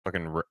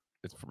fucking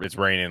it's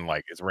raining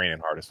like it's raining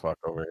hard as fuck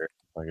over here.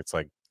 Like it's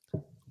like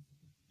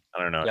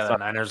I don't know. Yeah, it's the not,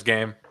 Niners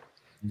game.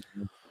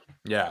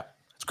 Yeah,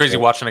 it's crazy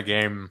watching a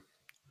game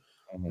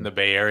in the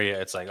Bay Area.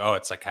 It's like, oh,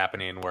 it's like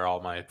happening where all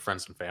my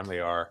friends and family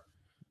are,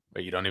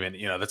 but you don't even,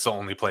 that's the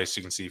only place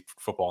you can see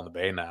football in the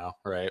Bay now,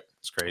 right?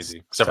 It's crazy,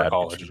 except for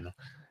college.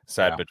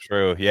 Sad but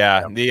true.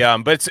 Yeah.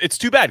 But it's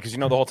too bad because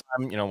the whole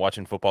time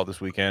watching football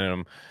this weekend,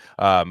 and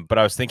but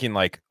I was thinking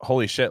like,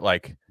 holy shit,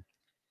 like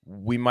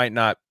we might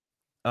not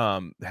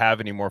have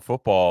any more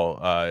football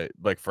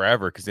like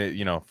forever because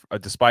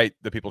despite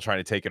the people trying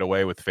to take it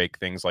away with fake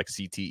things like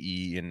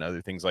CTE and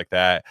other things like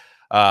that,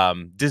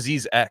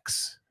 disease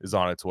X is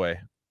on its way.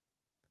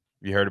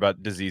 You heard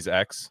about disease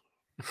X?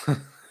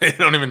 They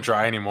don't even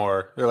try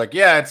anymore. They're like,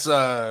 yeah, it's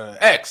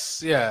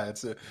X. Yeah,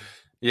 it's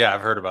yeah,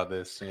 I've heard about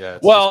this. Yeah.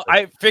 Well,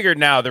 I figured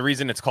now the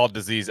reason it's called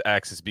Disease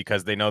X is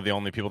because they know the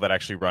only people that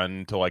actually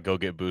run to like go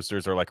get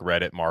boosters are like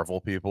Reddit Marvel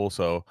people.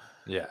 So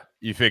yeah,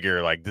 you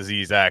figure like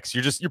Disease X,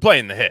 you're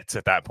playing the hits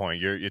at that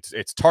point. It's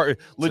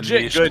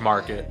legit good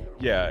market.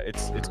 Yeah,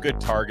 it's good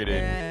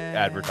targeted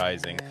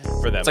advertising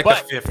for them. It's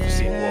like the 5th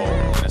sequel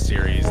in a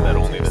series that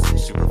only the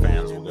super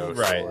fans will go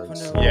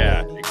towards.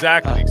 Yeah,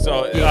 exactly.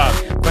 So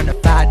from the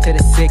 5 to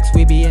the 6,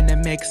 we be in the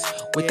mix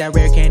with that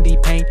rare candy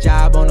paint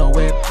job on the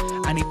whip.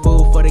 I need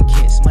food for the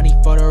kids, money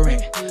for the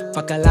rent.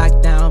 Fuck a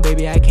lockdown,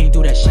 baby, I can't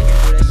do that shit.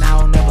 And I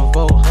don't never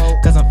vote,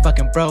 cause I'm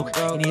fucking broke.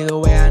 And either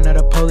way, I know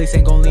the police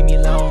ain't gon' leave me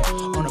alone.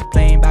 On a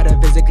plane by the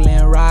visit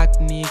Glen Rock,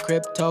 need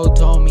crypto,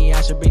 told me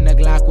I should bring the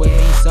Glock with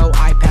me. So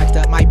I packed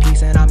up my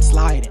piece and I'm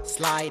sliding.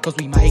 Cause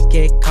we might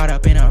get caught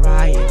up in a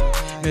riot.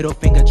 Middle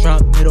finger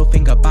Trump, middle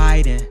finger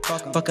Biden.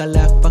 Fuck a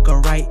left, fuck a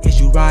right, is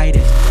you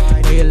riding?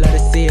 Know you love to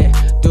see it,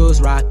 dudes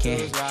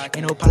rocking.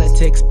 Ain't no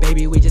politics,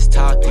 baby, we just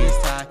talking.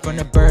 From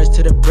the birds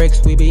to the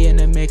bricks, we be in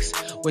the mix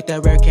with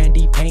that rare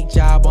candy paint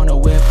job on the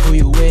whip. Who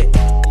you with?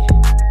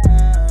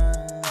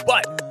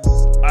 But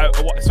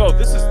so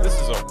this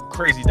is a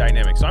crazy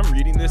dynamic. So I'm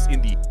reading this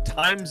in the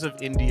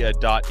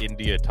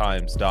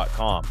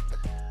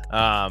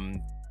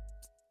timesofindia.indiatimes.com.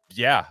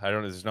 Yeah, I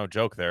don't know. There's no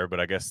joke there, but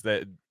I guess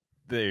that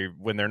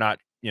when they're not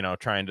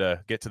trying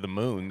to get to the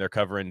moon, they're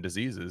covering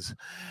diseases,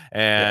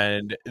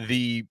 and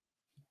the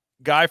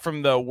guy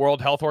from the World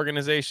Health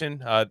Organization,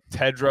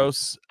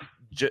 Tedros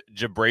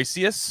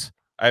Ghebreyesus.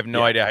 I have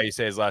no idea how you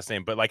say his last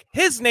name, but like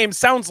his name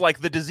sounds like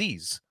the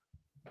disease.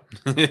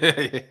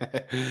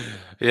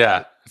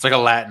 Yeah, it's like a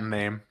Latin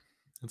name.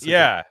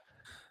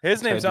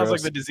 His name sounds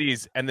like the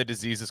disease, and the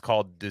disease is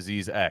called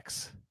Disease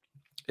X.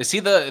 Is he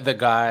the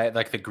guy,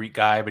 like the Greek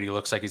guy, but he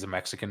looks like he's a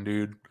Mexican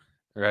dude,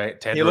 right?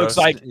 Tedros? He looks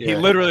like he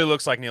literally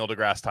looks like Neil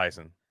deGrasse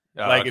Tyson.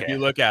 If you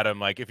look at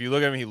him,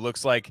 he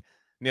looks like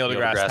Neil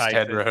deGrasse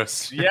Tyson.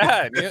 Tedros.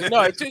 Yeah,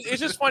 no, it's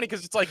just funny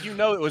because it's like it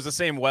was the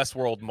same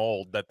Westworld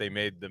mold that they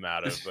made them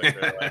out of.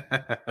 Like,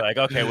 they're like,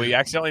 okay, we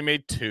accidentally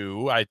made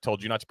 2. I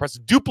told you not to press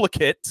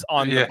duplicate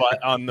on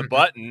the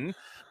button,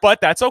 but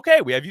that's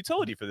okay. We have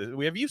utility for this.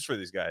 We have use for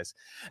these guys.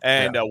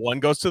 And one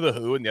goes to the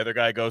Who, and the other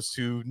guy goes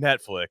to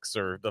Netflix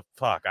or the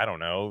fuck. I don't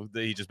know.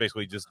 He just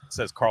basically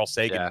says Carl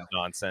Sagan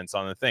nonsense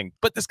on the thing.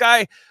 But this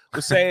guy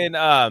was saying,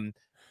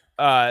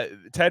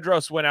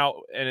 Tedros went out,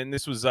 and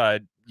this was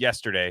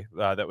yesterday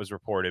that was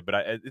reported, but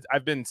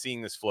I've been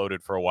seeing this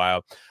floated for a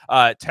while.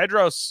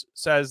 Tedros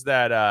says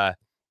that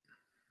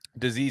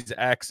Disease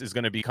X is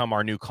going to become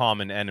our new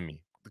common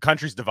enemy. The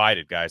country's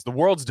divided, guys. The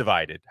world's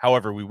divided.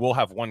 However, we will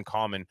have one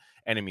common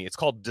enemy. It's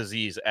called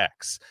Disease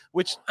X,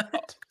 which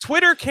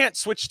Twitter can't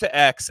switch to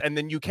X, and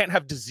then you can't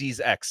have Disease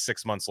X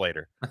 6 months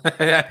later.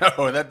 Yeah, no,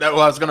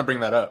 well, I was going to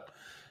bring that up.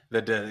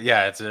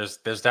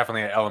 There's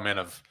definitely an element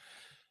of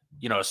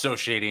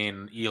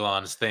associating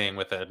Elon's thing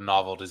with a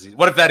novel disease.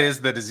 What if that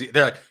is the disease?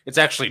 They're like, it's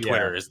actually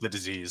Twitter is the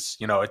disease.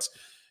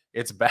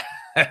 It's bad.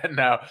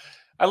 Now,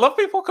 I love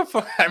people.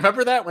 I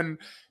remember that when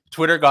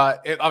Twitter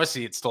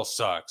obviously it still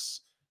sucks,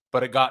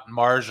 but it got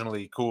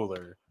marginally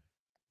cooler.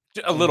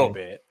 A little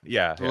bit.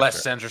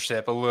 Less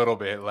censorship, a little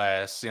bit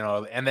less,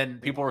 and then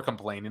people were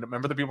complaining.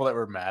 Remember the people that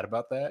were mad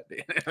about that?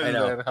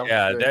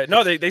 I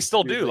know. They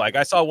still do. Like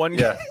I saw one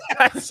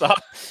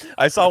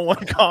I saw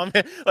one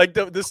comment, like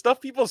the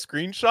stuff people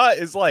screenshot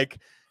is like,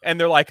 and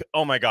they're like,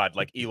 oh my God,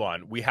 like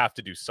Elon, we have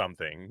to do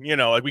something,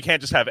 like we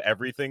can't just have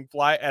everything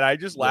fly. And I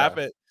just laugh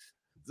at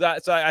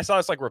that. So I saw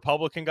this like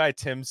Republican guy,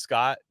 Tim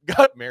Scott,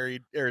 got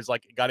married or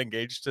got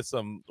engaged to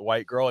some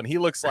white girl, and he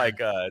looks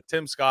like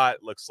Tim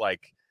Scott looks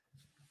like,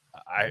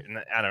 I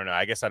don't know.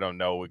 I guess I don't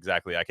know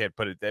exactly. I can't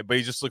put it there, but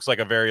he just looks like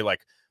a very like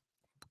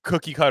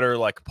cookie cutter,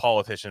 like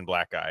politician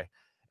black guy.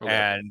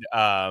 Okay.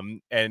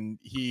 And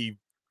he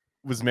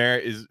was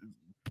married, is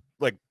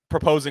like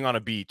proposing on a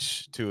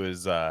beach to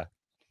his wife.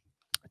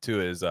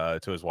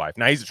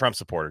 Now he's a Trump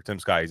supporter. Tim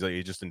Scott,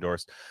 he just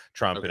endorsed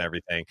Trump and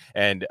everything.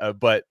 And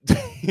but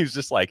he was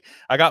just like,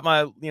 I got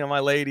my my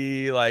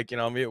lady, like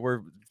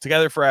we're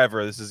together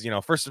forever. This is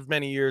first of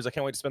many years. I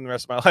can't wait to spend the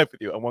rest of my life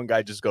with you. And one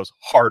guy just goes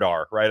hard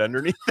R right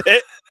underneath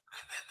it.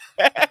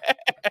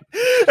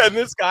 And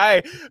this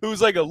guy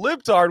who's like a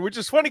libtard, which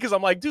is funny because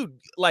I'm like, dude,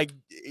 like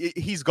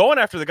he's going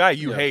after the guy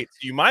you hate.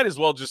 So you might as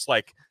well just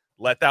like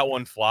let that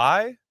one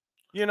fly,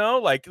 you know,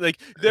 like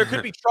there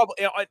could be trouble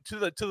to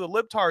the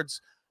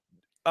libtards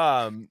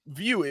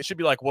view. It should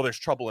be like, well, there's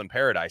trouble in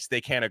paradise.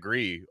 They can't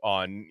agree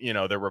on, you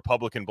know, the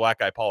Republican black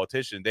guy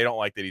politician. They don't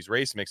like that he's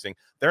race mixing.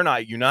 They're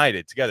not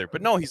united together.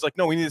 But no, he's like,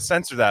 no, we need to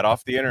censor that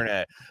off the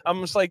internet.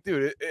 I'm just like,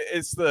 dude,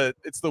 it's the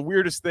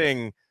weirdest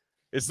thing.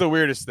 It's the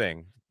weirdest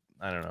thing.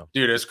 I don't know,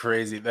 dude. It's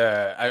crazy.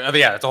 Yeah,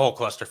 it's a whole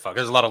clusterfuck.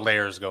 There's a lot of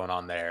layers going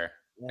on there.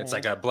 It's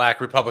like a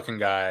black Republican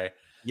guy.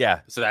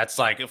 Yeah. So that's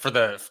like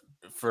there's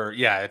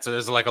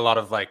like a lot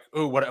of like,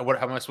 oh, what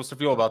how am I supposed to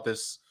feel about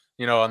this,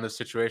 you know, on this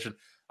situation?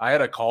 I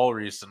had a call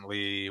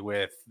recently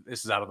with,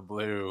 this is out of the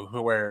blue,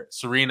 where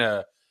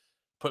Serena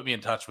put me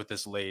in touch with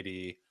this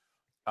lady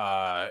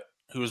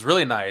who was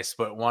really nice,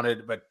 but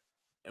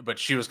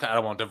she was kind of,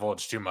 I won't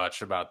divulge too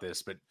much about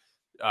this, but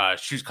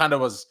she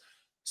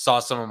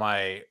saw some of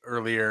my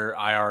earlier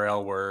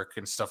IRL work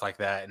and stuff like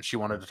that, and she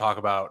wanted to talk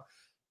about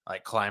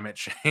like climate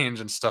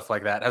change and stuff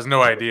like that. Has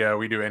no idea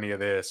we do any of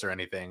this or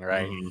anything,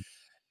 right?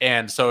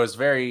 And so it's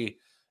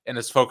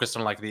focused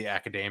on like the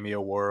academia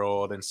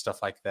world and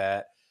stuff like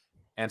that.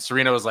 And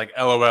Serena was like,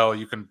 LOL,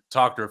 you can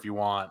talk to her if you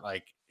want.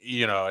 Like,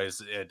 you know,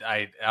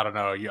 I don't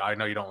know. I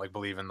know you don't like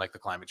believe in like the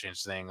climate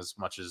change thing as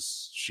much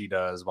as she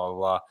does, blah, blah,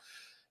 blah.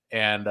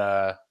 And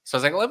so I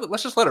was like,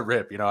 let's just let it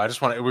rip. You know,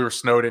 we were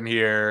snowed in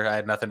here. I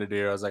had nothing to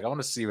do. I was like, I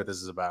want to see what this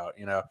is about,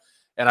 you know?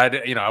 And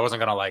I wasn't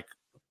going to like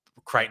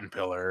Crichton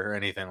pillar or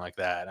anything like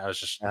that. I was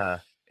just, so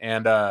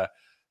I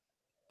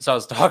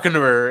was talking to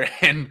her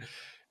and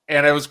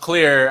it was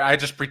clear. I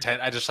just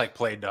like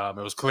played dumb.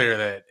 It was clear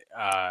that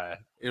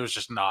it was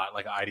just not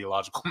like an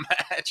ideological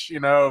match,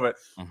 you know,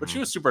 but she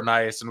was super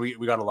nice and we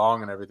got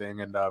along and everything.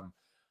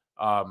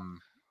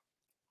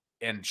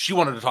 And she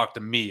wanted to talk to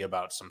me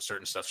about some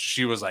certain stuff.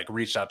 She was like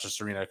reached out to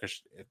Serena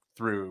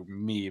through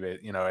me,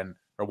 but, you know,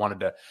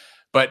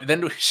 but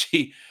then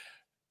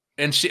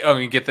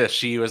get this,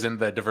 she was in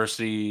the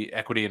diversity,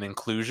 equity, and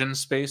inclusion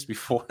space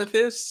before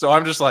this. So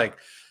I'm just like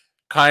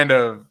kind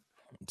of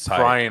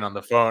crying on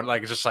the phone,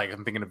 like just like,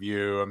 I'm thinking of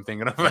you, I'm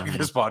thinking of like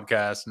this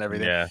podcast and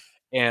everything. Yeah.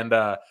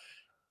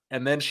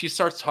 And then she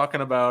starts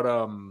talking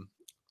about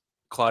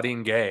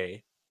Claudine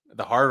Gay,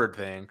 the Harvard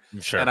thing.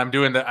 Sure. And I'm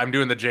doing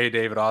the J.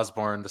 David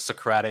Osborne, the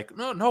Socratic.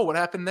 No, what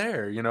happened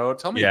there? You know,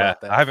 tell me about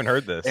that. I haven't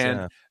heard this.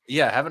 And I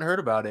haven't heard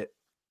about it.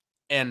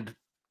 And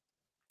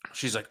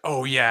she's like,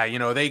 oh yeah, you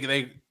know,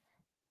 they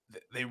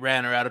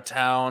ran her out of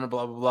town,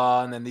 blah blah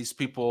blah. And then these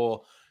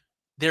people,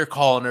 they're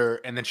calling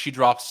her, and then she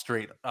drops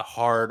straight a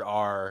hard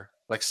R,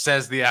 like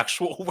says the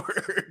actual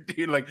word,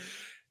 dude. Like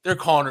they're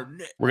calling her.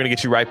 We're going to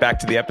get you right back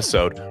to the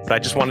episode, but I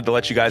just wanted to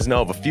let you guys know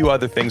of a few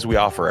other things we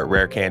offer at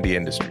Rare Candy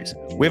Industries.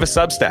 We have a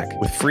Substack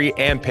with free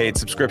and paid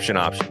subscription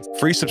options.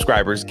 Free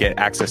subscribers get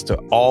access to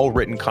all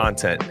written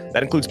content.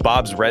 That includes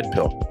Bob's Red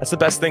Pill. That's the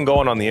best thing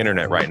going on the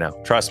internet right now.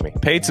 Trust me.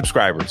 Paid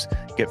subscribers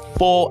get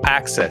full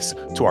access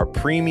to our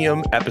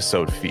premium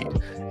episode feed.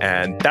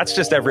 And that's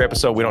just every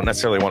episode we don't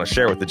necessarily want to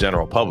share with the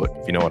general public,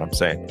 if you know what I'm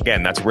saying.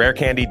 Again, that's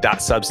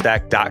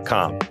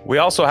rarecandy.substack.com. We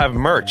also have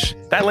merch.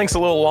 That link's a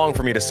little long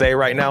for me to say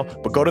right now,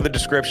 but go to the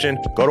description,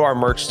 go to our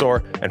merch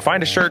store, and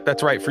find a shirt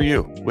that's right for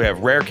you. We have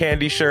Rare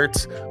Candy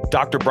shirts,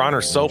 Dr. Bronner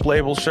soap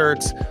label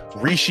shirts,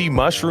 Rishi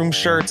mushroom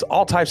shirts,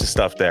 all types of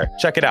stuff there.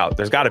 Check it out.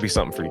 There's got to be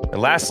something for you.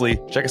 And lastly,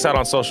 check us out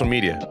on social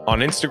media. On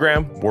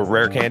Instagram, we're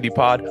Rare Candy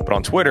Pod, but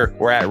on Twitter,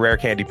 we're at Rare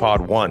Candy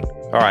Pod 1.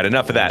 All right,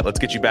 enough of that. Let's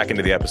get you back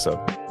into the episode.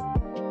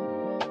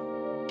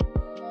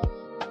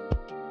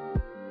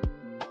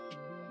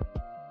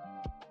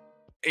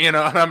 You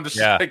know, and I'm just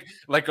like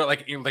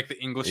the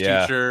English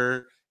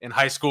teacher in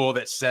high school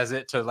that says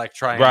it to like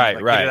try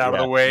and get it out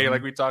of the way,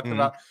 like we talked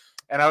about.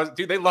 And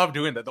dude, they love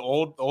doing that. The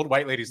old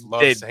white ladies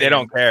love saying they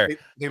don't care.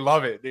 They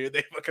love it, dude.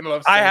 They fucking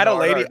love. I had a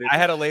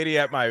lady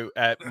at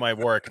my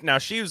work. Now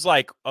she was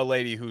like a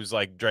lady who's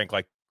like drank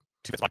like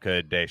 2 vodka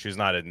a day. She was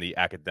not in the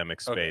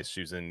academic space. Okay.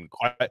 She was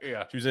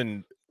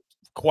in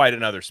quite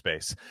another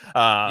space.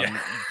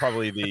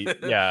 Probably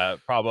the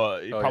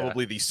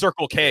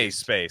Circle K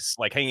space,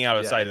 like hanging out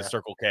outside the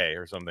Circle K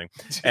or something.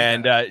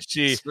 And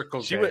she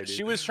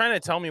was trying to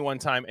tell me one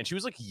time, and she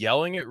was like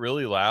yelling it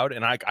really loud,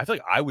 and I feel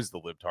like I was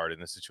the libtard in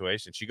this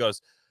situation.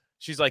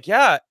 She's like,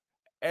 yeah,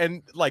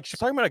 and like she's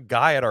talking about a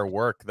guy at our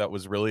work that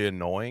was really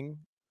annoying,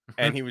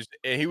 and he was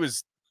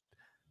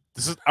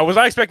I was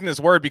not expecting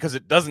this word because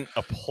it doesn't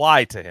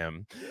apply to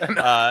him.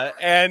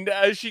 And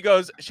she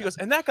goes,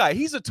 and that guy,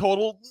 he's a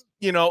total,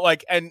 you know,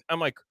 like, and I'm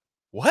like,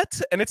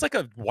 what? And it's like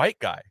a white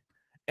guy.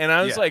 And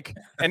I was like,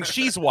 and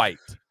she's white.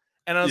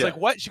 And I was like,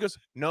 what? She goes,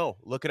 no,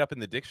 look it up in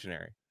the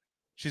dictionary.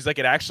 She's like,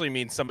 it actually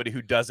means somebody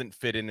who doesn't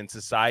fit in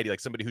society,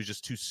 like somebody who's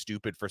just too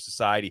stupid for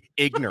society,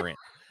 ignorant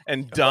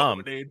and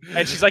dumb.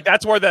 And she's like,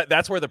 that's where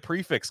the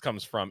prefix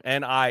comes from,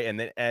 N-I, and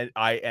then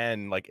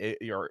N-I-N, like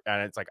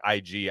and it's like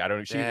IG. I don't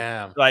know.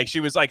 She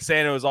was like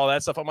saying it was all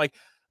that stuff. I'm like,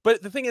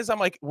 But the thing is, I'm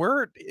like,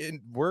 we're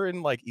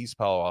in like East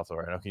Palo Alto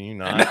right now. Can you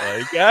not?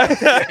 Like, yeah,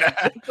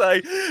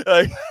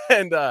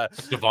 and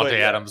Devontae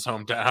Adams'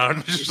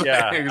 hometown.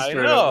 I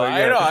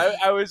know.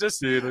 I was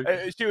just, dude,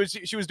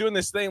 she was doing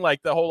this thing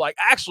like the whole like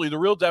actually the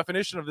real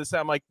definition of this.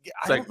 I'm like,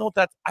 I don't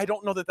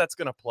know that that's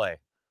gonna play.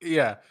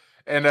 Yeah.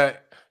 And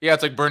yeah,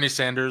 it's like Bernie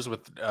Sanders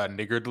with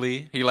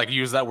niggardly. He like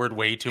used that word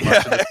way too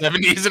much in the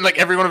 70s, and like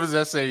every one of his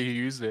essays he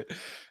used it.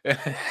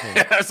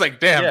 I was like,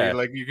 damn, dude,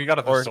 like you got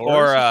a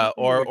thesaurus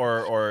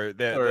or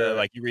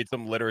like you read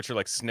some literature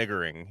like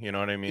sniggering, you know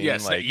what I mean?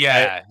 Yes, like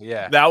yeah.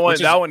 That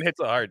one hits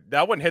hard.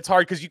 That one hits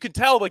hard because you can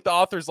tell like the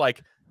author's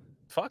like,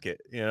 fuck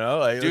it, you know,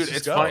 like, dude,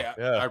 it's funny.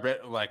 I read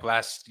like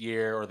last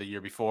year or the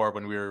year before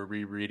when we were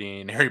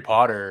rereading Harry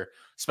Potter,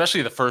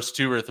 especially the first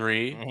 2 or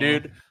 3,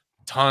 dude.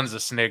 Tons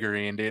of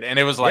sniggering, dude, and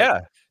it was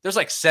like there's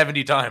like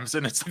 70 times,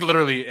 and it's like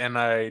literally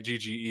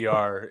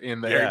Nigger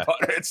in the Harry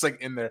Potter. It's like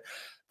in there,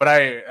 but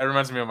it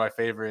reminds me of my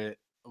favorite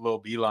Lil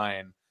B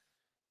line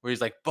where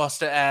he's like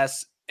bust a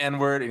ass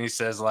N-word, and he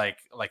says like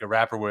a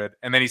rapper would,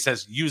 and then he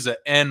says use a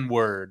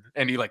N-word,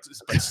 and he like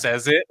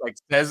says it like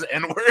says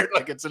N-word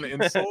like it's an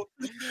insult.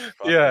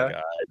 God,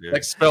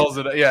 like spells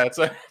it. Yeah, it's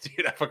like,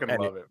 dude, I fucking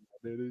love it,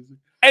 dude.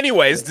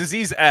 Anyways,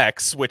 Disease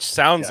X, which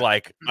sounds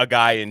like a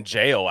guy in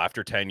jail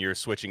after 10 years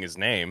switching his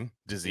name.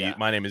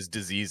 My name is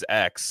Disease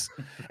X,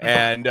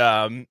 and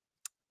then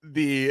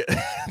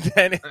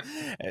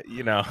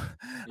you know,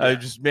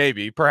 just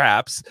maybe,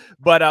 perhaps,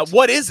 but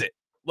what is it?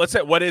 Let's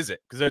say what is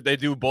it? Because they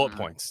do bullet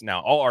points now.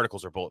 All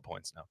articles are bullet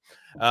points now.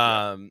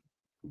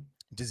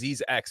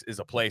 Disease X is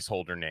a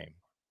placeholder name.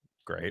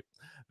 Great.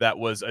 That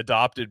was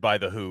adopted by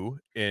the WHO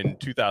in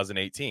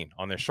 2018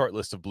 on their short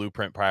list of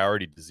blueprint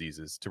priority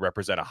diseases to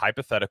represent a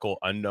hypothetical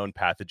unknown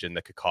pathogen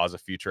that could cause a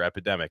future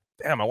epidemic.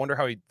 Damn, I wonder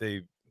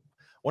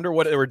wonder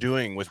what they were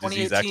doing with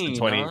Disease X in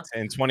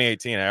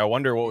 2018. I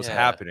wonder what was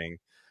happening.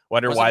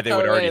 Wonder why they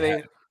would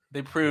already.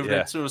 They proved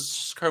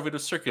COVID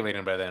was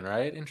circulating by then,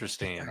 right?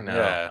 Interesting.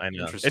 I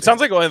know. It sounds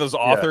like one of those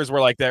authors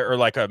where like or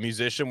like a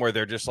musician where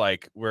they're just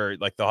like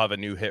they'll have a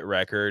new hit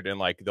record and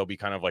like they'll be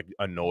kind of like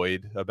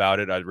annoyed about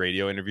it at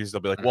radio interviews.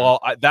 They'll be like,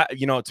 well,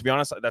 to be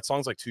honest, that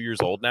song's like 2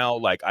 years old now.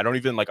 Like I don't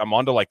even like I'm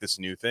onto like this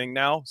new thing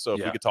now. So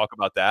if we could talk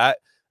about that,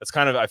 that's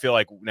kind of I feel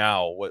like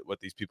now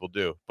what these people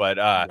do. But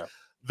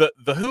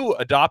the WHO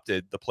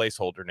adopted the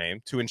placeholder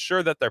name to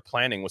ensure that their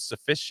planning was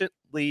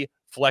sufficiently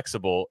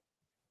flexible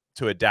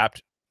to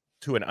adapt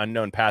to an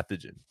unknown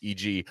pathogen,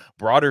 e.g.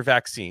 broader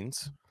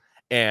vaccines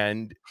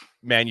and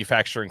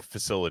manufacturing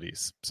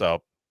facilities.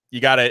 So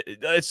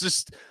it's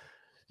just,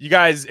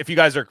 if you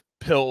guys are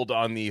pilled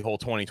on the whole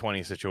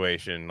 2020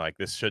 situation, like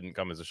this shouldn't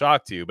come as a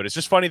shock to you, but it's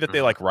just funny that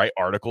they like write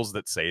articles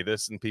that say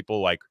this and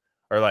people like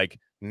are like,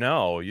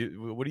 no,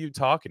 what are you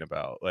talking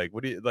about? Like,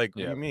 what do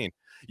you mean?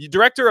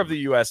 Director of the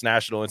U.S.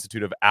 National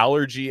Institute of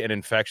Allergy and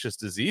Infectious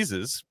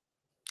Diseases,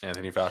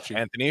 Anthony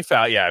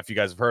Fauci. Yeah, if you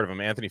guys have heard of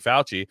him, Anthony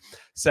Fauci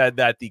said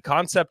that the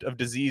concept of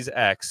Disease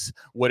X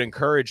would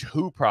encourage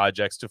WHO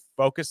projects to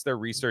focus their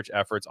research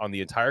efforts on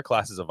the entire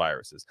classes of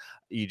viruses,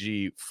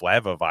 e.g.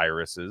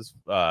 flaviviruses,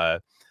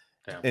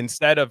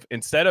 instead of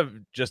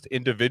just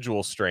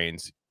individual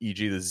strains,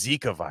 e.g. the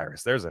Zika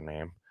virus. There's a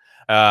name.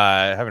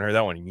 I haven't heard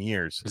that one in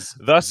years.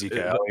 Thus,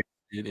 Zika.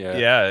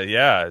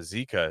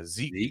 Zika.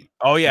 Zeke.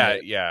 Oh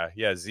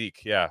yeah,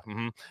 Zeke. Yeah.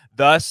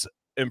 Thus,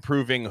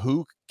 improving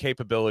WHO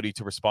capability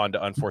to respond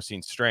to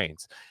unforeseen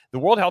strains. The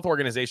World Health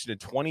Organization in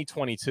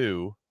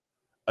 2022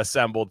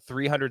 assembled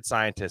 300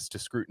 scientists to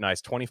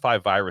scrutinize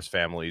 25 virus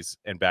families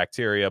and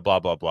bacteria, blah,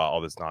 blah, blah,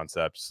 all this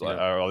nonsense,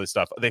 all this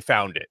stuff. They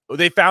found it.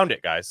 They found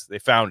it, guys. They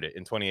found it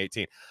in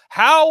 2018.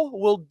 How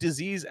will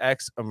Disease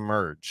X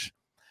emerge?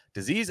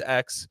 Disease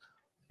X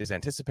is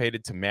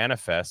anticipated to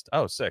manifest.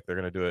 Oh, sick. They're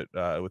going to do it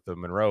with the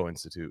Monroe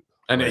Institute.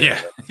 And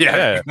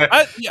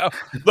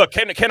Look,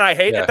 can I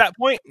hate at that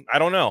point? I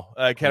don't know.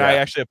 Can I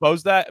actually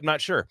oppose that? I'm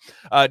not sure.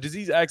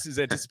 Disease X is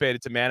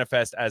anticipated to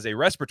manifest as a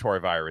respiratory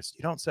virus.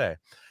 You don't say.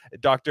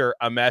 Dr.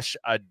 Amesh,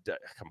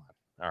 come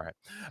on. All right.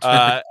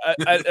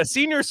 A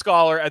senior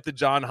scholar at the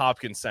Johns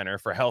Hopkins Center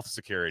for Health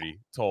Security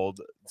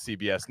told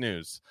CBS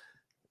News.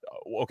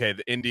 Okay,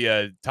 the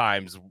India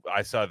Times,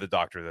 I saw the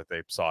doctor that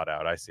they sought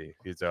out. I see.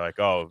 They're like,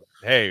 oh,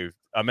 hey,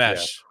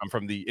 Amesh, I'm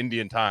from the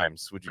Indian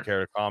Times. Would you care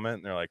to comment?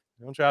 And they're like,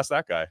 don't you ask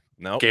that guy?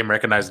 No. Game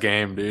recognized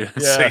game, dude.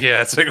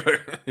 Yeah. It's like,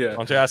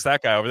 Don't you ask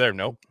that guy over there?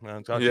 Nope.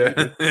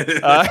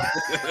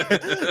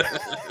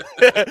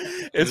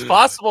 It's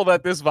possible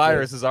that this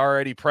virus is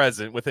already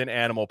present within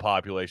animal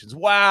populations.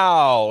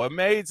 Wow,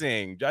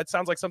 amazing. That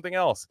sounds like something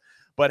else,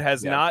 but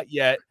has not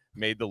yet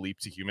made the leap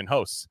to human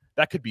hosts.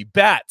 That could be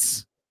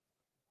bats.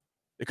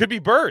 It could be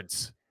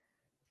birds.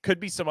 Could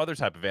be some other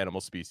type of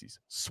animal species.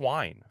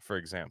 Swine, for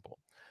example.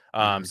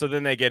 So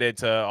then they get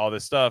into all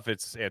this stuff.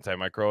 It's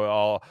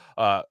antimicrobial.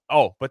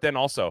 But then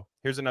also,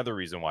 here's another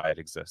reason why it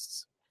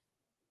exists.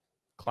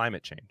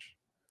 Climate change.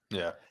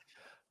 Yeah.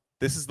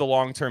 This is the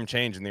long-term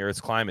change in the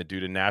Earth's climate due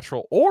to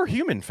natural or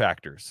human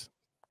factors.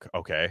 fuck.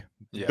 Okay.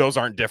 Yeah. Those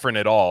aren't different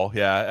at all.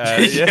 Yeah.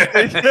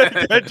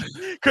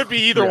 Could be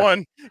either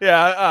one.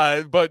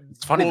 Yeah. But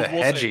it's funny, the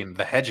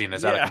hedging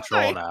is out of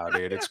control now,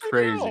 dude. It's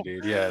crazy,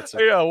 dude. Yeah. It's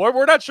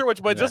we're not sure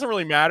which, but it doesn't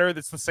really matter.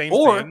 It's the same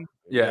thing.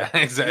 Yeah,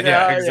 exactly.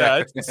 Yeah,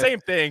 it's the same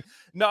thing.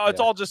 No, it's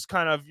all just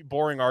kind of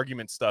boring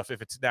argument stuff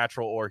if it's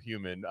natural or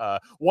human.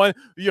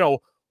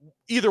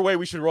 Either way,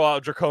 we should roll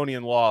out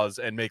draconian laws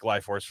and make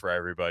life worse for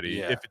everybody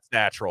if it's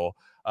natural.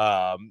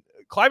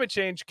 Climate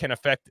change can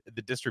affect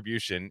the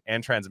distribution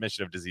and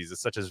transmission of diseases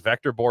such as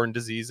vector-borne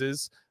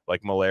diseases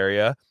like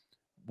malaria,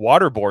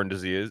 waterborne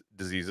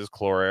diseases,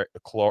 cholera.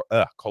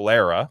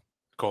 Cholera,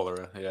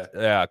 Cholera.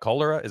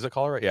 Is it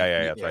cholera?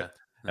 Yeah, that's right.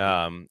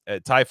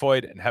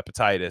 Typhoid and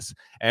hepatitis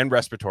and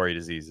respiratory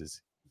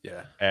diseases.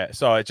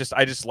 So I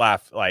just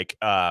laugh like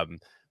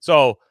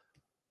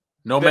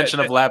no mention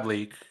of lab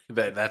leak.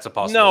 That's a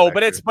possibility. No,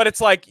 but it's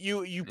like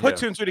you put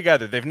two and two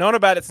together. They've known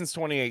about it since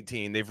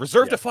 2018. They've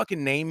reserved a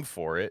fucking name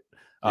for it,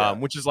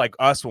 which is like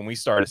us when we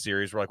start a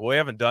series. We're like, well, we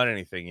haven't done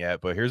anything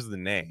yet, but here's the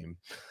name.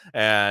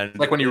 And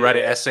like when you write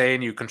an essay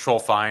and you control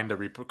find to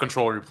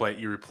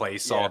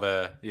replace all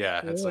the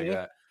it's like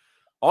that.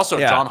 Also,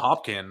 John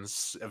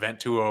Hopkins Event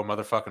 20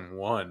 motherfucking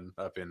 1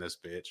 up in this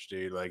bitch,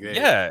 dude. Like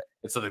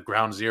it's the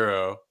ground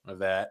zero of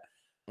that.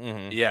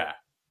 Yeah,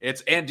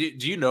 it's and do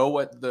you know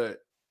what the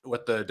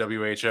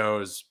WHO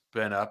has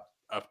been up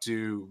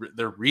to?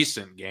 Their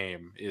recent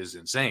game is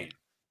insane.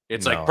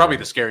 It's like probably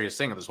the scariest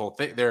thing of this whole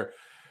thing.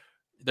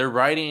 They're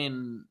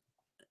writing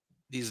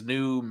these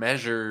new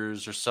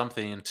measures or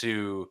something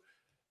to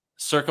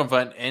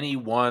circumvent any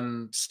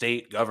one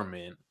state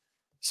government.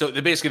 So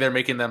they're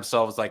making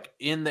themselves like,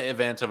 in the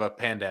event of a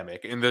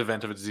pandemic, in the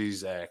event of a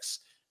disease X,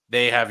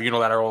 they have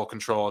unilateral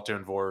control to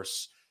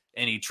enforce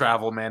any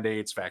travel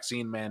mandates,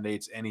 vaccine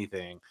mandates,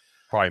 anything.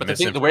 Probably but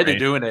the way they're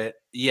doing it,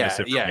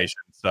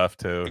 stuff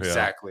too.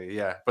 Exactly,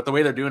 But the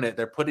way they're doing it,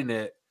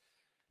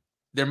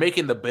 they're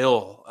making the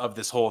bill of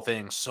this whole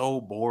thing so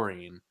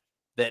boring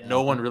that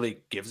no one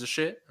really gives a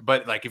shit.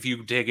 But like, if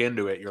you dig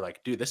into it, you're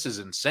like, dude, this is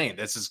insane.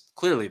 This is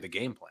clearly the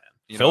game plan.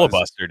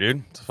 Filibuster,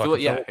 dude.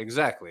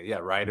 Exactly. Yeah,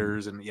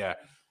 writers and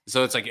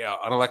So it's like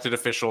unelected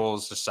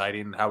officials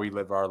deciding how we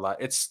live our life.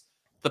 It's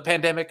the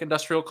pandemic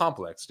industrial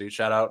complex, dude.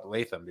 Shout out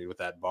Latham, dude, with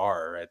that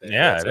bar right there.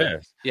 Yeah, it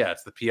is. Yeah,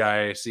 it's the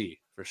PIC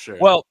for sure.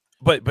 Well,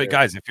 but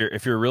guys,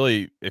 if you're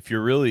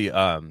really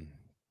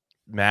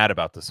mad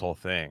about this whole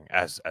thing,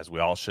 as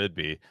we all should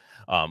be,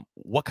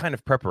 what kind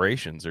of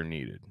preparations are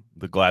needed?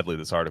 Gladly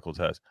this article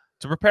says,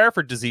 to prepare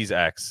for disease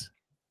X,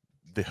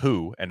 the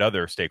WHO and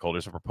other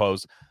stakeholders have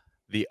proposed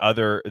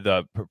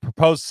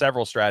proposed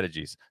several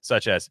strategies,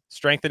 such as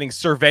strengthening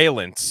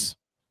surveillance.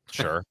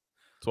 Sure.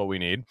 That's what we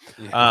need.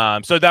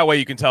 So that way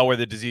you can tell where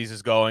the disease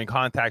is going,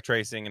 contact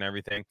tracing and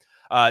everything.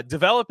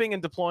 Developing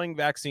and deploying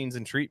vaccines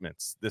and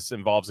treatments. This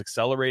involves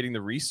accelerating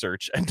the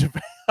research and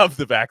of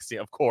the vaccine,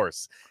 of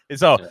course. And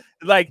so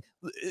like,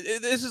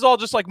 this is all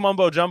just like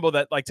mumbo jumbo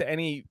that like to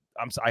any,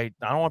 I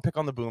don't want to pick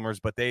on the boomers,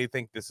 but they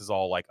think this is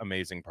all like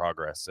amazing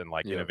progress and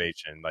like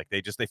innovation. Like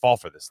they fall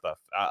for this stuff.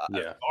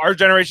 Our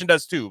generation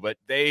does too, but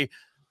they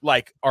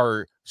like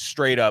are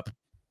straight up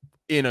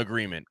in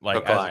agreement,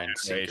 like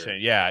as a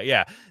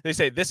generation. They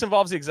say this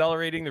involves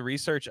accelerating the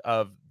research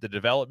of the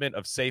development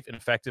of safe and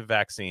effective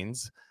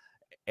vaccines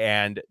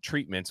and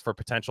treatments for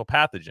potential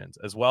pathogens,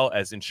 as well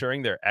as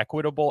ensuring their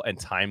equitable and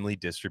timely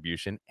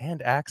distribution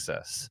and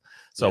access.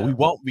 So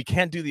we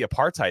can't do the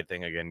apartheid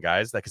thing again,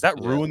 guys, because that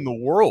ruined the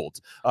world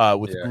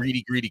with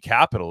greedy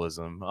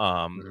capitalism.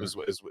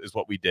 Is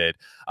what we did.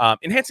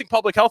 Enhancing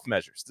public health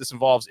measures. This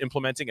involves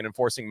implementing and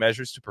enforcing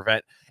measures to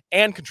prevent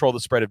and control the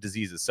spread of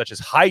diseases such as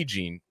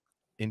hygiene.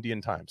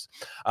 Indian times.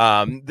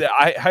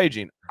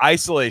 Hygiene,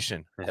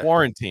 isolation,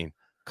 quarantine,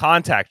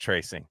 contact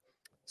tracing,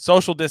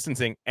 social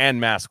distancing, and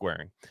mask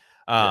wearing.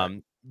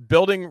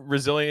 Building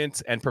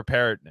resilience and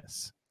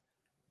preparedness.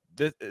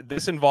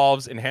 This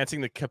involves enhancing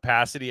the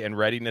capacity and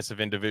readiness of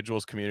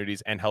individuals,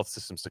 communities, and health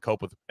systems to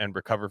cope with and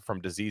recover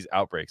from disease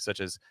outbreaks, such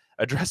as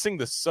addressing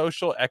the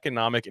social,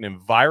 economic, and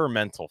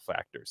environmental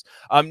factors.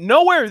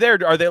 Nowhere there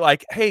are they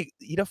like, hey,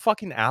 eat a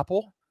fucking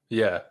apple.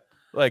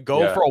 Like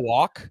go for a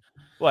walk.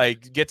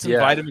 Like get some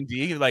vitamin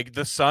D. Like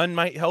the sun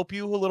might help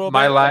you a little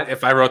bit.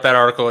 If I wrote that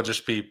article, it'd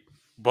just be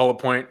bullet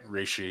point,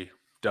 Rishi,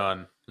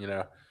 done.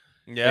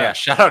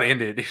 Shout out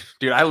India,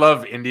 dude. I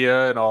love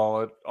India and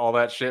all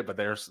that shit, but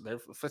there's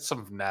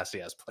some nasty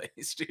ass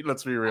place, dude.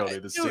 Let's be real,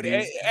 dude.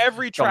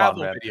 Every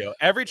travel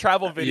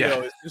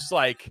video is just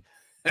like,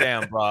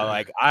 damn, bro.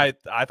 Like I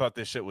thought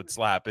this shit would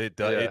slap. It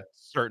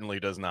certainly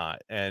does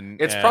not.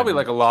 And it's probably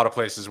like a lot of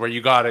places where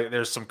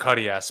there's some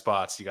cutty ass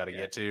spots you got to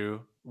get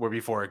to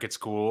before it gets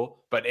cool.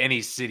 But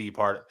any city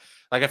part,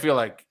 like I feel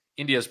like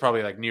India is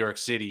probably like New York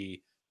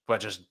City, but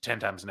just 10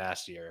 times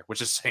nastier,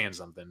 which is saying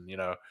something,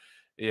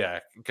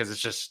 because it's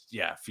just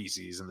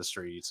feces in the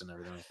streets and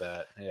everything like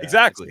that.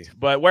 Exactly.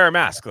 But wear a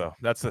mask though.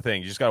 That's the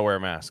thing. You just gotta wear a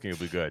mask and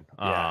you'll be good.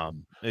 But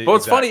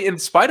it's funny, in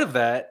spite of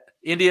that,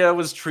 India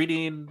was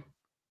treating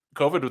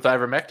COVID with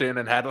ivermectin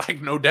and had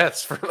like no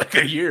deaths for like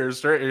a year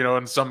straight, you know,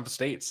 in some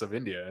states of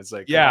India. It's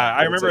like, yeah,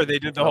 I remember like, they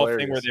did the whole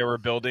thing where they were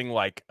building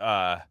like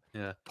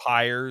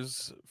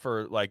pyres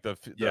for like the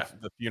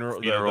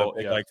funeral,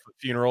 like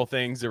funeral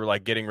things. They were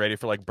like getting ready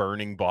for like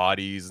burning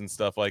bodies and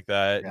stuff like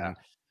that. And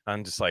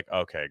I'm just like,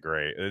 okay,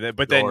 great.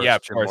 But then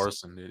of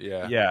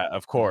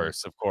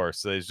course, of course.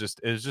 So it's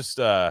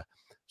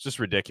just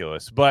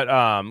ridiculous. But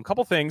a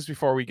couple things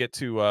before we get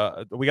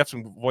to we got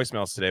some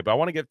voicemails today, but I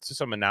want to get to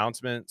some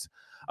announcements.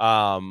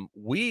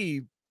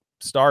 We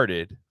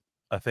started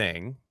a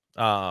thing.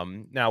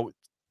 Now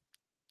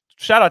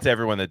shout out to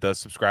everyone that does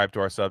subscribe to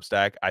our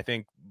Substack. I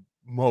think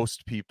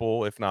most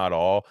people, if not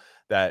all,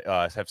 that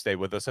have stayed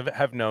with us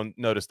have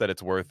noticed that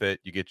it's worth it.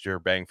 You get your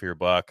bang for your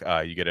buck.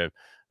 You get a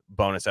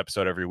bonus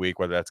episode every week,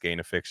 whether that's Gain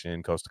of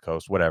Fiction, Coast to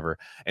Coast, whatever,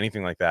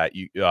 anything like that.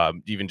 You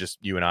even just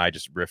you and I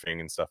just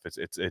riffing and stuff.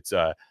 It's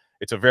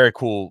a very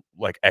cool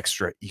like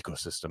extra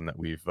ecosystem that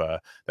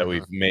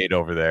we've made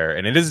over there,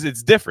 and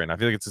it's different. I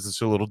feel like it's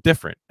just a little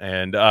different,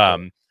 and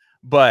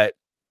but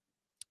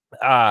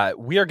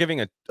we are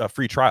giving a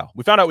free trial.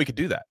 We found out we could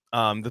do that.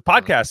 The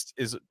podcast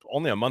is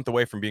only a month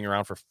away from being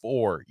around for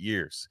 4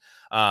 years.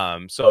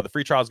 So the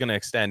free trial is going to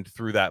extend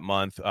through that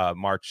month,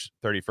 March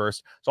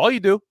 31st. So all you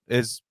do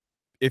is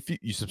if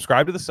you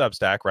subscribe to the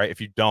Substack, right? If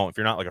you're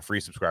not like a free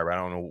subscriber, I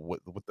don't know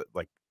what the,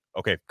 like,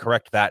 okay,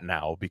 correct that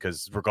now,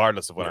 because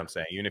regardless of what I'm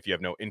saying, even if you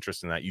have no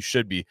interest in that, you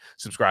should be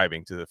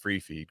subscribing to the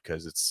free feed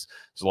because there's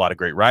a lot of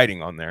great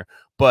writing on there.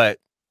 But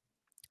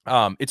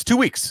it's 2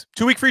 weeks,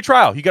 2-week free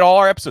trial. You get all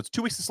our episodes,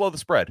 2 weeks to slow the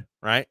spread,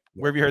 right?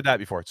 Where have you heard that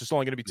before? It's just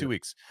only going to be 2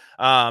 weeks.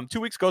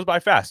 2 weeks goes by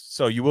fast,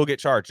 so you will get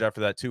charged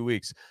after that 2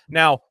 weeks.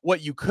 Now,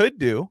 what you could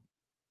do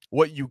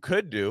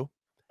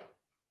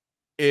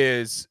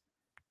is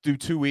do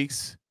 2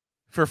 weeks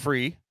for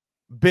free,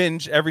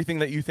 binge everything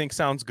that you think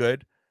sounds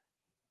good,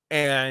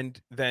 and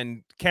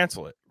then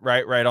cancel it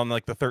right on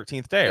like the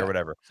 13th day or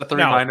whatever. Set the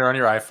reminder on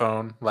your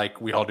iPhone,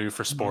 like we all do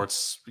for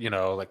sports, you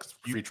know, like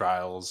free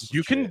trials.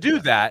 You can do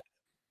that,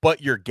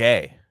 but you're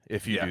gay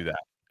if you do that.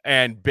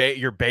 And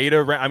your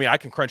beta, I mean, I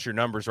can crunch your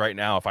numbers right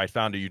now. If I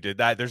found out you did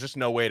that, there's just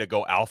no way to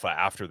go alpha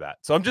after that.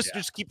 So I'm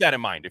just keep that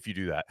in mind if you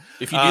do that.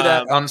 If you do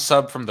that,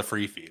 unsub from the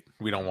free feed.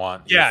 We don't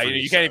want. You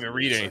can't even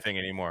read anything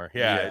anymore.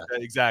 Yeah,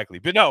 exactly.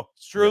 But no,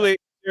 truly,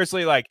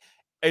 seriously, like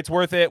it's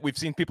worth it. We've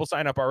seen people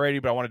sign up already,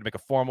 but I wanted to make a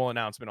formal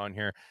announcement on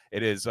here.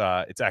 It's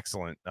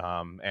excellent.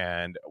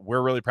 And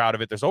we're really proud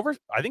of it.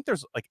 I think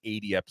there's like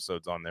 80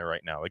 episodes on there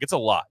right now. Like it's a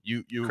lot.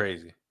 You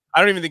crazy. I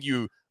don't even think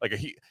you like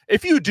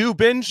if you do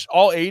binge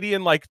all 80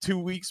 in like 2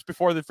 weeks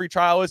before the free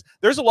trial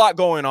there's a lot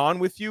going on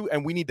with you,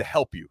 and we need to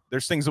help you.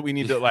 There's things that we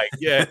need to like,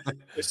 you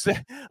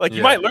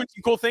might learn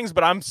some cool things,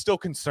 but I'm still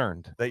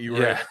concerned that you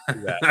were able to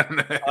do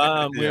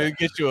that. We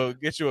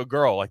get you a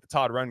girl, like the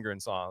Todd Rundgren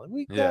song.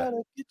 We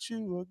gotta get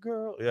you a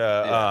girl.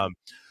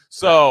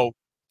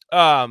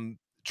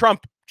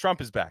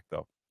 Trump is back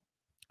though.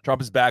 Trump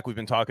is back. We've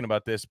been talking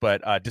about this,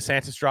 but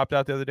DeSantis dropped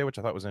out the other day, which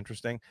I thought was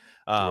interesting.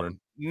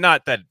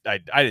 Not that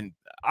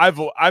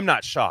I'm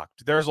not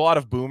shocked. There's a lot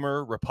of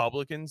boomer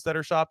Republicans that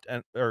are shocked,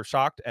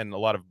 and a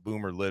lot of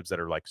boomer libs that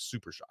are like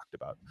super shocked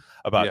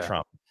about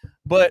Trump.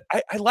 But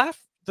I laugh.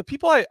 The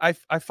people I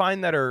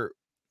find that are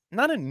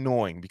not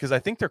annoying, because I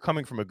think they're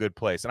coming from a good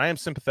place, and I am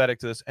sympathetic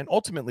to this and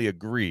ultimately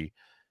agree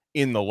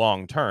in the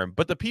long term.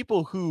 But the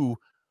people who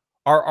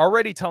are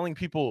already telling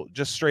people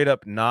just straight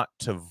up not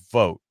to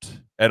vote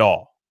at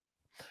all.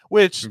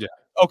 Which,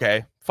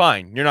 okay,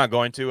 fine. You're not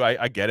going to.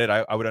 I get it.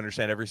 I would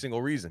understand every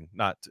single reason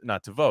not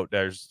to vote.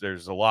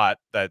 There's a lot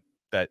that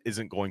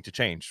isn't going to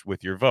change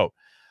with your vote.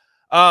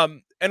 But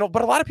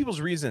a lot of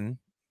people's reason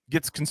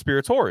gets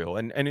conspiratorial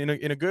and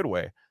in a good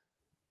way.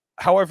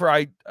 However,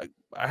 I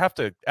have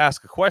to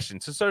ask a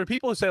question. So there are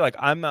people who say like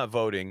I'm not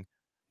voting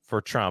for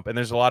Trump, and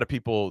there's a lot of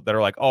people that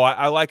are like, oh,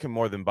 I like him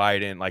more than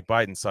Biden. Like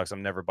Biden sucks.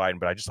 I'm never Biden,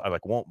 but I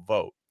like won't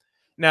vote.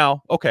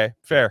 Now, okay,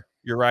 fair.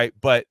 You're right,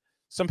 but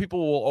some people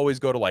will always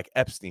go to like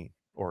Epstein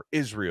or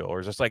Israel,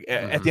 or just like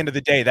at the end of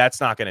the day,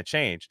 that's not going to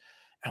change.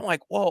 And I'm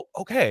like, well,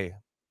 okay.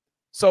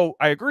 So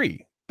I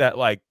agree that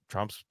like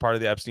Trump's part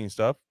of the Epstein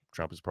stuff.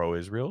 Trump is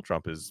pro-Israel.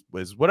 Trump is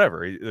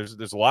whatever.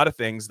 There's a lot of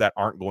things that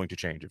aren't going to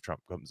change if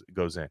Trump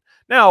goes in.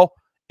 Now,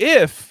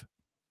 if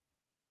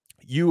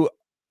you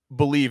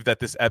believe that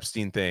this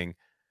Epstein thing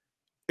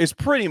is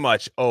pretty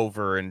much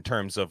over in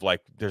terms of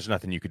like there's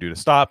nothing you could do to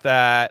stop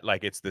that,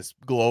 like it's this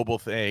global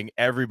thing,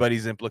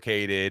 everybody's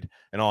implicated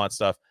and all that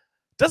stuff,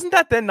 doesn't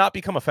that then not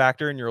become a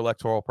factor in your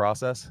electoral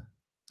process?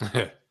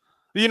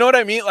 You know what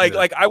I mean?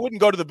 Like I wouldn't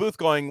go to the booth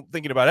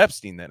thinking about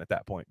Epstein then at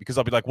that point, because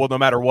I'll be like, well, no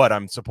matter what,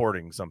 I'm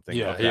supporting something.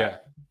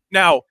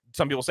 Now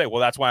some people say,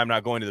 well, that's why I'm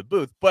not going to the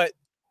booth, but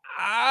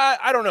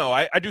I don't know.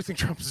 I do think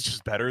Trump is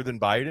just better than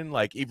Biden,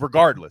 like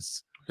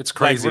regardless. It's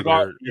crazy.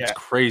 It's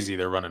crazy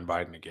they're running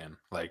Biden again.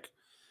 Like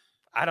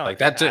I don't like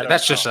that.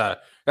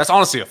 That's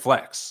honestly a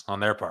flex on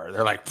their part.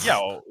 They're like,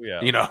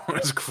 you know,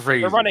 it's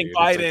crazy. They're running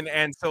Biden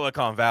and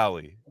Silicon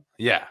Valley.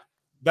 Yeah.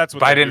 That's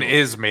what Biden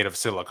is made of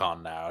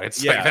silicon now.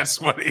 It's Yeah. like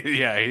that's what.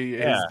 He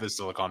is the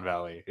Silicon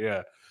Valley.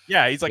 Yeah.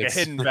 Yeah, he's like a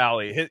Hidden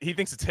Valley. He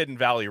thinks it's Hidden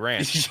Valley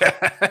Ranch.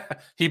 Yeah,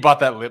 he bought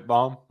that lip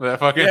balm, that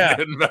fucking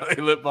Hidden Valley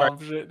lip balm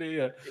Right. shit.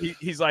 Yeah,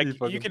 he's like,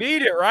 you can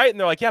eat it, right? And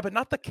they're like, yeah, but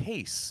not the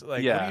case.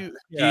 Like, he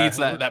eats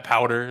that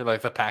powder,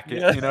 like the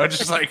packet, you know,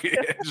 just like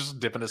just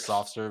dipping a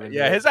soft serve.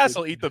 Yeah, his ass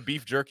will eat the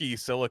beef jerky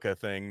silica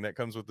thing that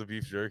comes with the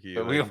beef jerky.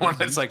 But like, one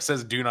that's like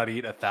says "do not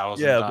eat"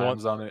 1,000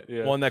 times on it.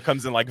 Yeah, one that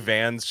comes in like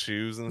Vans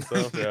shoes and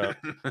stuff.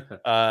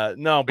 Yeah,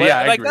 no, but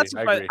yeah, like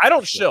I agree. I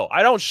don't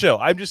shill.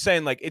 I'm just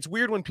saying, like, it's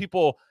weird when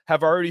people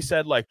have already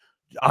said like,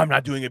 I'm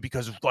not doing it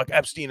because of like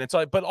Epstein. It's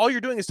like, but all you're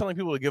doing is telling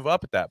people to give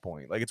up at that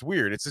point. Like, it's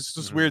weird. It's just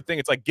this weird thing.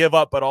 It's like, give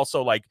up, but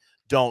also like,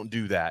 don't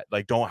do that.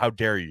 Like, how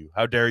dare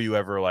you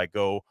ever like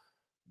go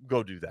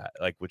do that?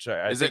 Like, which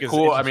I think is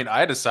cool. I mean,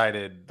 I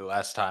decided the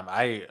last time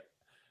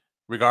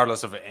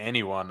regardless of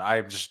anyone,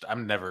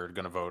 I'm never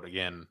gonna vote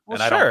again. Well,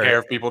 and I don't care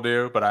if people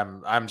do, but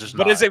I'm just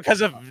But not. is it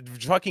because of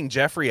fucking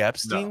Jeffrey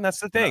Epstein? No,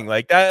 That's the thing.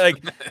 Like that,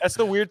 like that's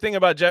the weird thing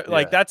about Jeff.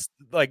 Like that's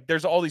like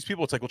there's all these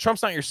people. It's like, well,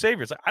 Trump's not your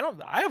savior. It's like,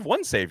 I have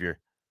one savior.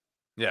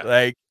 Yeah.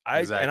 Like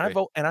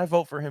exactly. I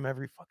vote for him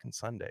every fucking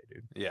Sunday,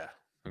 dude. Yeah.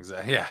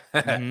 Exactly. Yeah.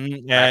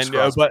 And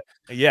but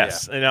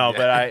yes, but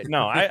I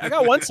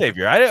got one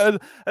savior.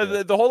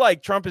 The whole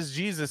like Trump is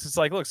Jesus. It's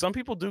like, look, some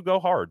people do go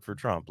hard for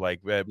Trump, like,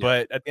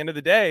 but at the end of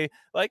the day,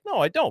 like, no,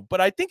 I don't.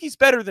 But I think he's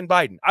better than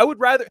Biden. I would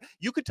rather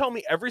you could tell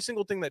me every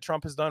single thing that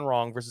Trump has done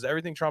wrong versus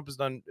everything Trump has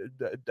done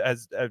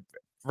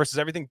versus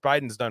everything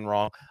Biden's done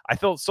wrong. I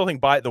still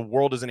think the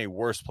world is in a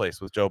worse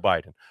place with Joe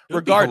Biden. It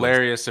would be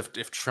hilarious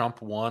if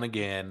Trump won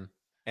again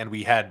and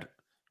we had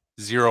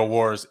 0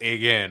 wars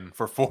again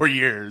for 4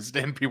 years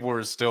and people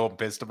were still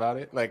pissed about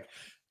it. Like,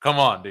 come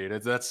on,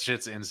 dude. That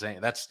shit's insane.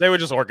 They would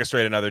just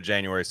orchestrate another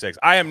January 6th.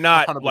 I am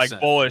not like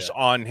bullish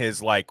on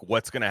his like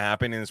what's going to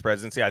happen in his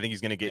presidency. I think he's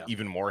going to get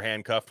even more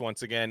handcuffed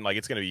once again. Like,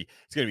 it's going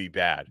to be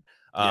bad.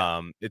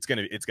 It's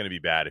gonna be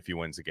bad if he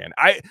wins again.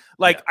 I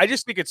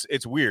just think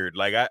it's weird.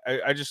 Like I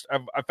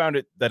found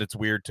it that it's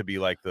weird to be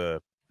like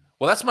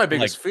that's my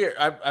biggest fear.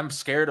 I'm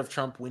scared of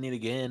Trump winning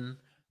again.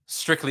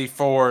 Strictly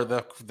for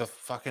the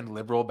fucking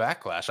liberal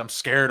backlash. I'm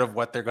scared of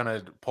what they're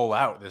gonna pull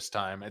out this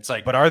time. It's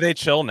like, but are they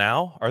chill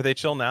now?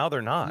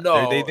 They're not.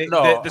 No,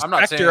 the I'm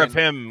not saying of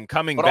him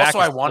coming but back. Also,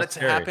 I want it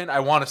to happen. I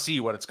want to see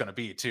what it's gonna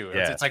be too.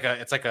 Yeah. It's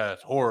like a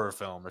horror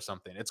film or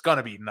something. It's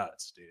gonna be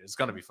nuts, dude. It's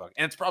gonna be fucking,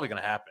 and it's probably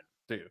gonna happen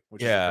too,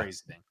 which is a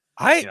crazy thing.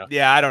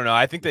 I don't know.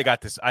 I think they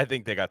got this. I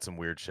think they got some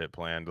weird shit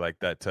planned, like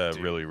that to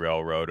really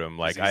railroad him.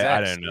 Like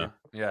I don't know.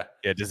 Yeah.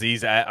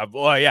 Disease.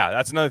 Well, yeah,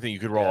 that's another thing you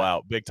could roll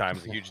out big time.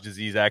 It's a huge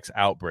disease X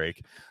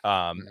outbreak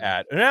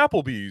at an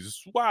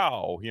Applebee's.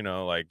 Wow,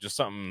 like just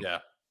something. Yeah.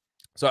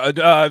 So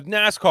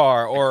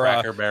NASCAR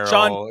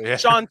or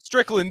Sean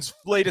Strickland's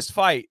latest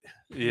fight.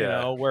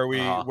 Where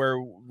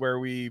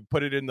we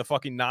put it in the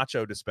fucking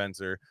nacho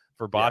dispenser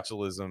for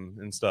botulism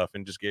and stuff,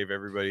 and just gave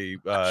everybody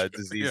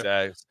disease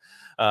X,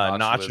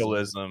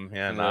 nacholism.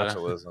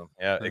 Nacholism.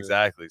 Yeah,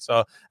 exactly.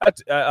 So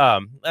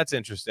that's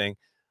interesting.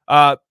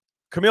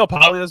 Camile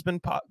Paglia has been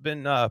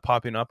popping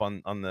up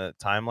on the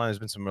timeline. There's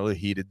been some really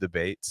heated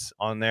debates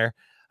on there.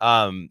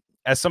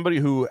 As somebody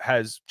who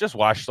has just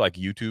watched like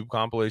YouTube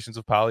compilations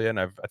of Paglia, and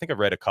I think I've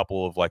read a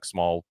couple of like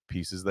small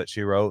pieces that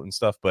she wrote and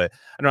stuff, but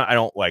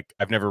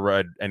I've never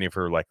read any of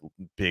her like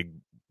big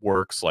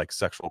works like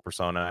Sexual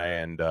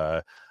Personae and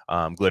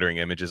Glittering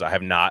Images. I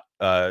have not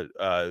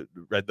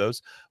read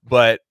those,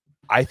 but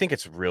I think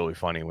it's really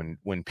funny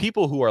when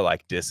people who are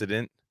like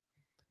dissident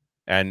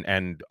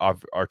and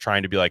are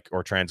trying to be like,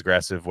 or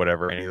transgressive,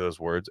 whatever, any of those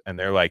words, and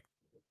they're like,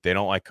 they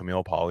don't like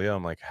Camile Paglia.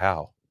 I'm like,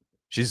 how?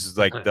 She's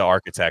like the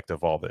architect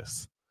of all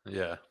this.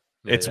 Yeah.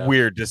 It's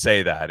weird to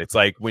say that. It's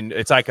like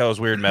those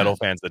weird metal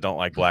fans that don't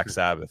like Black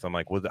Sabbath. I'm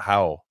like,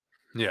 how?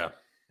 Yeah.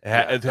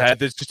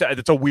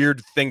 It's a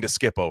weird thing to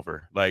skip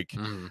over. Like,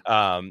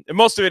 and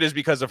most of it is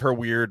because of her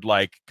weird,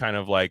 like, kind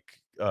of like,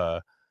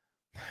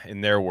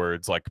 in their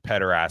words, like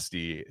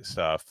pederasty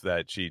stuff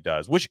that she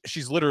does, which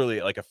she's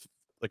literally like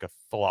a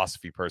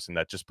philosophy person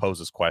that just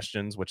poses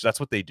questions, which that's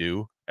what they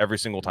do every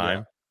single time.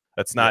 Yeah.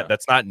 That's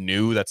not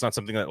new. That's not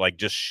something that like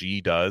just she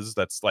does.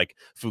 That's like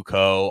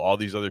Foucault, all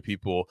these other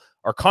people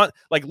are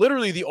like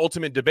literally the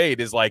ultimate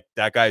debate is like,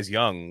 that guy's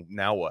young.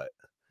 Now what?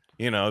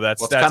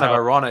 That's kind of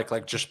ironic,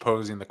 like just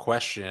posing the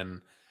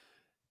question.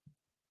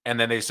 And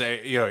then they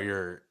say,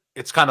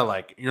 it's kind of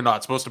like, you're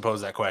not supposed to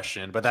pose that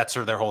question, but that's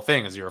their whole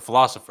thing is you're a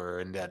philosopher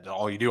and that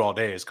all you do all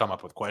day is come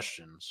up with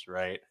questions.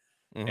 Right.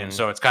 And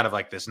so it's kind of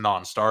like this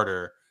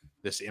non-starter,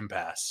 this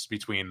impasse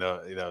between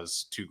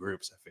those two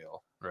groups, I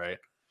feel. Right.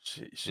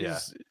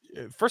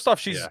 First off,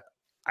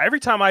 every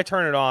time I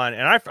turn it on,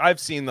 and I've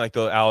seen like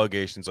the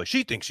allegations, like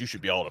she thinks you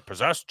should be able to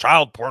possess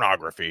child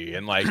pornography,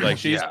 and like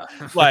she's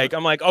like,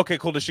 I'm like, okay,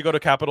 cool. Does she go to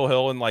Capitol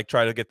Hill and like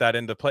try to get that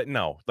into play?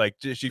 No, like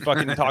she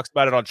fucking talks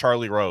about it on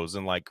Charlie Rose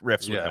and like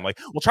riffs with him. Like,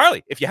 well,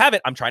 Charlie, if you have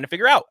it, I'm trying to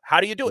figure out how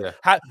do you do it.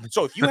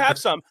 So if you have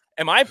some,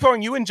 am I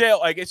throwing you in jail?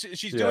 Like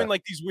she's doing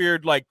like these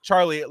weird like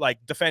Charlie, like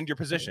defend your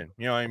position.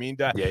 You know what I mean?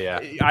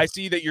 I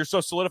see that you're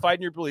so solidified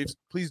in your beliefs.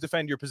 Please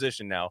defend your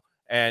position now.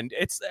 And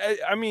it's,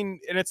 I mean,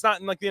 and it's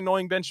not in like the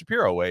annoying Ben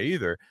Shapiro way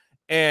either.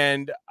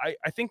 And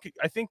I think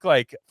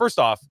like, first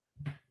off,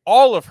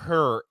 all of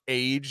her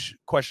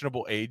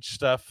questionable age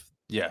stuff,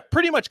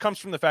 pretty much comes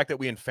from the fact that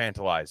we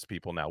infantilize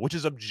people now, which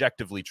is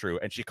objectively true.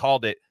 And she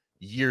called it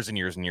years and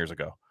years and years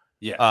ago.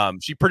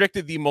 She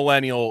predicted the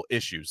millennial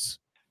issues,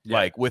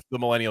 like with the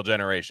millennial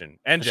generation,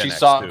 and Gen she X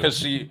saw too.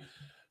 because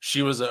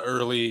she was an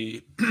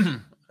early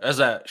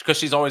because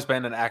she's always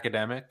been an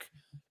academic.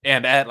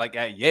 And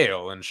at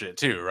Yale and shit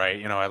too, right?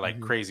 You know, at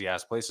like crazy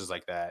ass places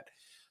like that.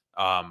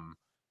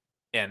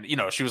 And you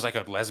know, she was like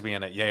a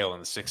lesbian at Yale in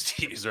the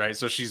 60s, right?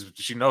 So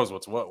she knows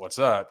what's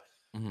up.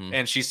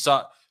 And she's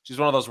one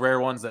of those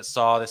rare ones that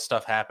saw this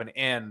stuff happen,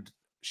 and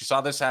she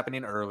saw this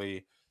happening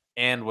early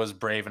and was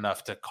brave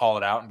enough to call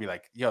it out and be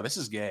like, yo, this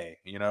is gay,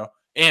 you know?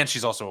 And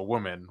she's also a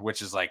woman,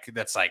 which is like,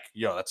 that's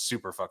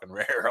super fucking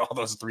rare. All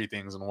those three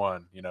things in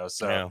one, you know?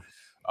 So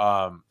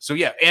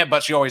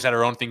but she always had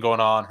her own thing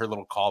going on, her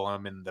little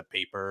column in the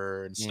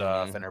paper and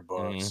stuff, and her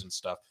books and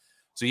stuff.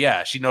 So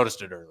yeah, she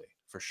noticed it early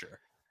for sure.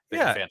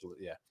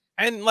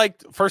 And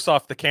like, first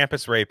off, the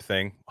campus rape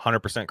thing,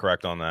 100%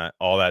 correct on that.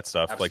 All that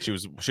stuff.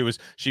 Absolutely. Like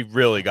she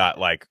really got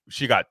like,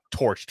 she got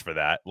torched for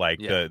that. Like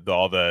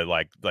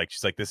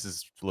she's like, this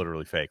is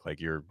literally fake. Like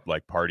you're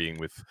like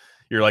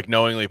you're like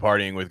knowingly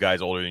partying with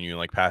guys older than you and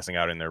like passing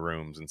out in their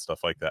rooms and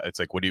stuff like that. It's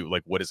like,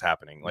 what is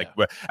happening? Like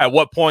at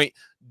what point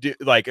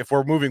like, if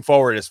we're moving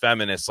forward as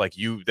feminists, like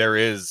there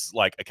is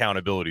like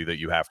accountability that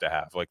you have to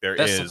have. Like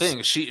that's the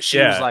thing. She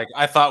was like,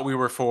 I thought we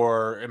were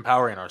for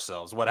empowering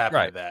ourselves. What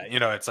happened to that? You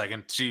know, it's like,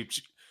 and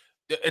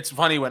it's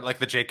funny when like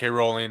the J.K.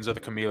 Rowlings or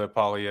the Camile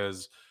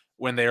Paglias,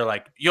 when they're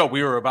like, yo,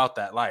 we were about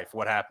that life.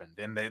 What happened?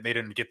 And they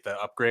didn't get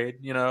the upgrade,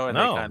 you know? And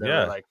they kind of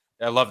were like,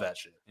 I love that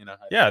shit, you know?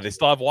 They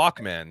still have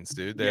Walkmans,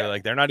 dude. They're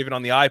like, they're not even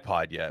on the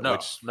iPod yet. No.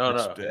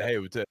 Hey,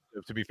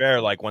 to be fair,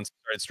 like once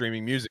we started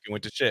streaming music, it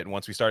went to shit. And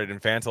once we started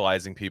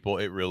infantilizing people,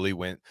 it really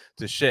went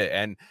to shit.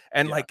 And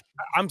like,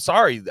 I'm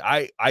sorry,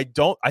 I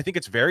think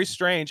it's very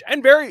strange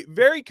and very,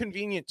 very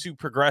convenient to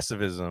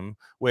progressivism,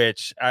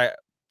 which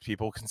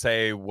people can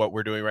say what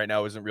we're doing right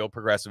now isn't real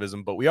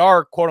progressivism, but we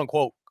are, quote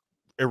unquote,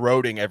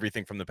 eroding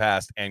everything from the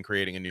past and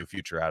creating a new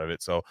future out of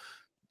it. So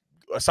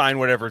assign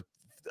whatever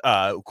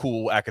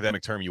cool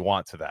academic term you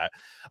want to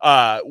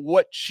that.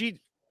 What she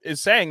is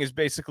saying is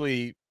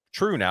basically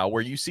true now,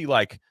 where you see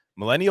like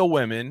millennial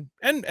women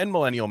and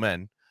millennial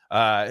men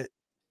 30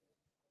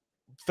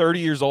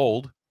 years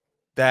old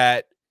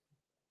that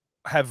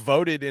have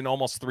voted in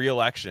almost 3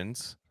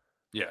 elections,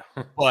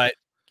 but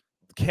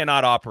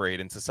cannot operate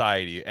in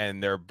society,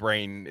 and their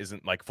brain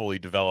isn't like fully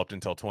developed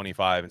until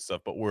 25 and stuff,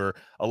 but we're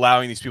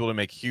allowing these people to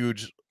make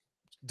huge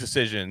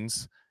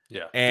decisions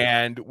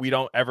and we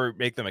don't ever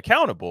make them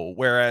accountable.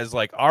 Whereas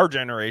like our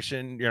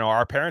generation, you know,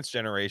 our parents'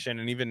 generation,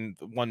 and even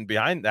the one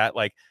behind that,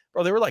 like,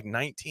 bro, they were like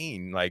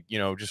 19, like, you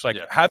know, just like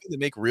having to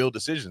make real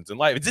decisions in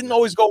life. It didn't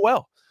always go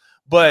well,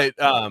 but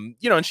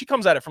you know, and she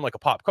comes at it from like a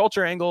pop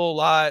culture angle a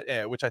lot,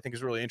 which I think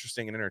is really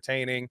interesting and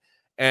entertaining.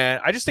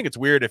 And I just think it's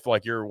weird if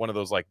like you're one of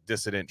those like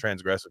dissident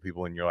transgressive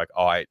people and you're like,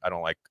 oh, I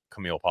don't like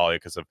Camile Paglia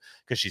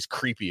because she's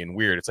creepy and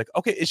weird. It's like,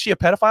 okay, is she a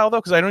pedophile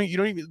though? Because you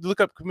don't even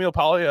look up Camile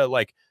Paglia.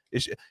 Like,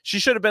 she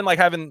should have been like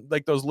having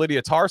like those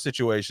Lydia Tarr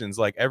situations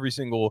like every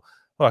single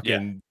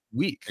fucking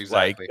week.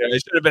 Exactly. Like,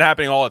 it should have been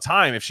happening all the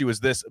time if she was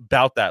this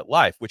about that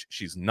life, which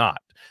she's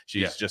not.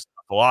 She's just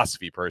a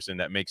philosophy person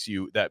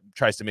that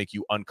tries to make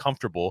you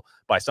uncomfortable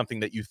by something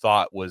that you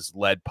thought was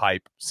lead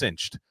pipe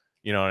cinched.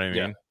 You know what I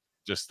mean?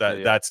 Just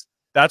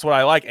that's what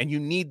I like. And you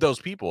need those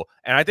people.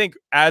 And I think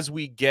as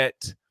we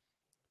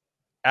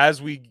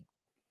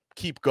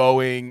keep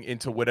going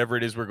into whatever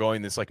it is we're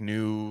going, this like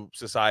new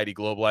society,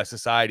 globalized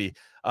society,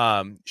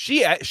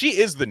 she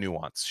is the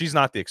nuance. She's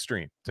not the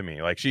extreme to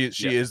me. Like she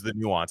is the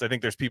nuance. I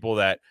think there's people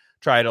that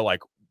try to like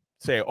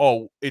say,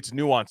 oh, it's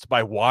nuanced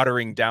by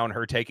watering down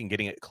her take and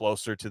getting it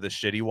closer to the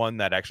shitty one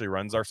that actually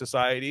runs our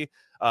society.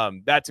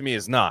 That to me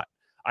is not.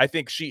 I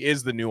think she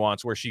is the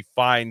nuance where she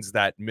finds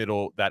that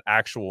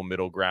actual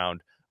middle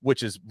ground,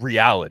 which is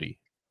reality,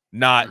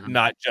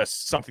 not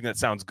just something that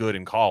sounds good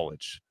in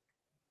college.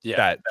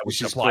 That we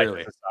should apply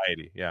to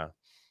society.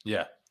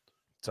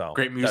 So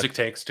great music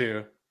takes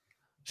too.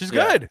 She's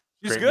good.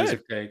 She's great good.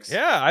 Music takes.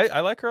 Yeah, I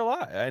like her a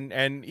lot,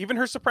 and even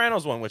her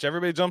Sopranos one, which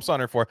everybody jumps on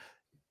her for.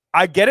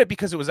 I get it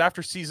because it was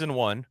after season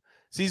 1.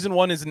 Season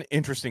 1 is an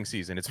interesting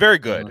season. It's very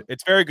good.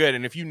 It's very good,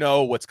 and if you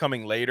know what's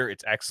coming later,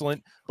 it's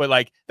excellent. But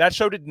like that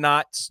show did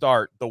not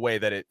start the way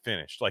that it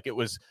finished. Like it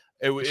was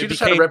She just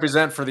had to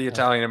represent for the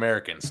Italian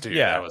Americans too.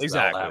 Yeah, that was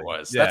exactly. all that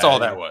was. Yeah, that's all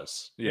that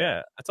was.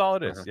 Yeah, that's all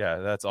it is. Yeah,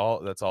 that's all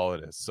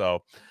it is.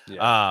 So,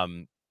 yeah.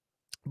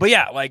 But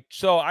yeah, like,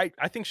 so I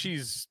think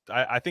she's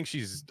I think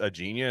she's a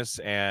genius,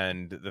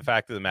 and the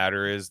fact of the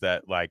matter is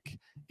that, like,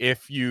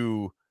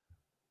 the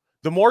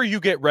more you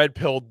get red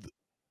pilled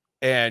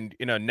and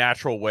in a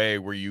natural way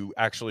where you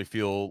actually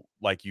feel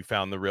like you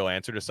found the real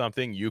answer to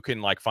something, you can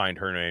like find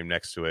her name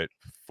next to it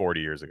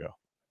 40 years ago.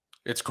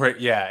 It's great.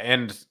 Yeah.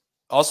 And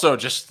also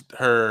just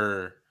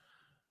her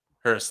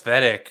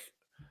aesthetic.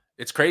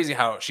 It's crazy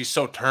how she's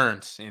so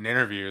turned in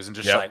interviews and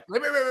just like,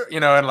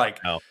 and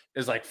like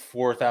is like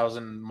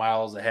 4,000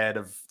 miles ahead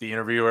of the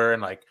interviewer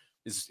and like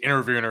is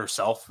interviewing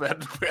herself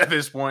at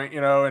this point,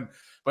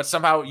 but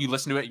somehow you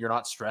listen to it, you're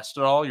not stressed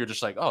at all. You're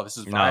just like, oh, this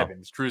is vibing,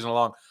 it's cruising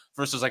along.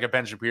 Versus like a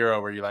Ben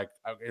Shapiro where you're like,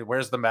 okay,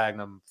 where's the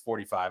Magnum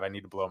 45? I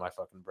need to blow my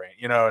fucking brain.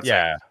 It's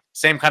like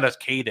same kind of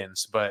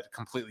cadence, but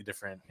completely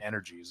different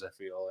energies, I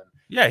feel.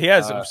 And he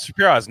has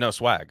Shapiro has no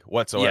swag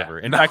whatsoever.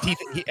 In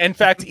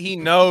fact, he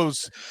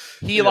knows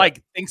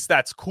like thinks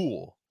that's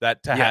cool.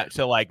 That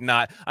to like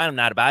I'm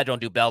not I don't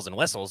do bells and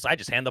whistles. I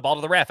just hand the ball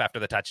to the ref after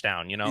the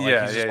touchdown. He's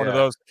just one of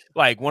those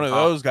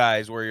those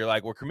guys where you're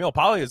like, well, Camile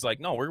Paglia is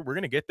like, no, we're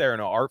gonna get there in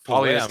an artful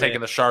way. Paglia is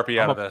taking the Sharpie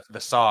out of the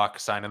sock,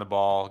 signing the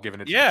ball,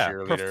 giving it to the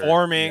cheerleader.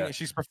 Performing.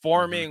 She's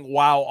performing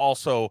while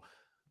also,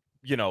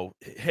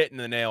 hitting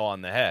the nail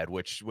on the head,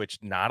 which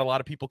not a lot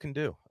of people can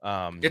do.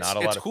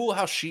 It's cool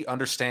how she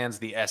understands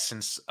the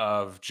essence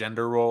of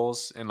gender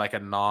roles in like a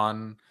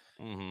non-gay,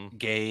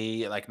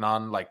 like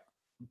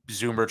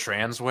Zoomer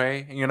trans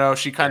way.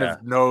 She kind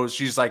of knows.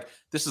 She's like,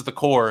 this is the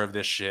core of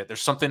this shit.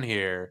 There's something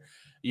here.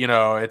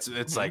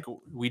 It's like,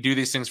 we do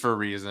these things for a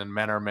reason.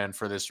 Men are men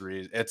for this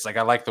reason. It's like,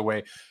 I like the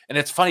way, and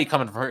it's funny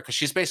coming from her because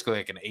she's basically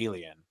like an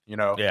alien.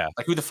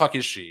 Like, who the fuck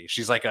is she?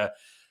 She's like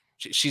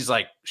she's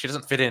like, she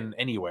doesn't fit in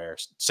anywhere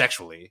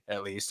sexually,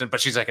 at least, but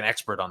she's like an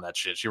expert on that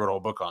shit. She wrote a whole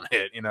book on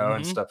it,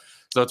 and stuff.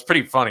 So it's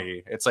pretty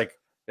funny. It's like,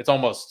 it's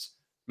almost,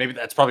 maybe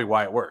that's probably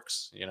why it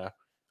works.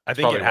 I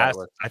think it has.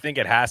 I think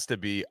it has to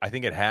be. I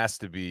think it has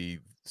to be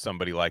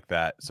somebody like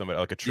that, somebody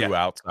like a true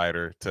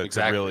outsider to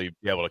really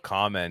be able to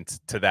comment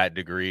to that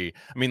degree.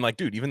 I mean, like,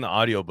 dude, even the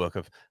audiobook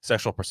of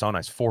Sexual Persona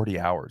is 40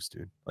 hours,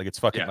 dude. Like, it's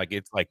fucking like,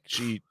 it's like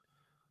she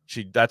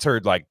that's her,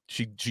 like,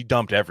 she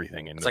dumped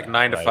everything in. It's like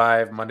 9 to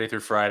 5, Monday through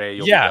Friday.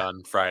 You'll be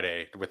done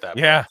Friday with that.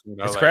 Yeah,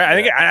 it's great. I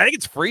think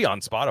it's free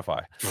on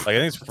Spotify. Like, I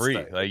think it's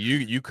free. Like,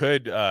 you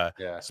could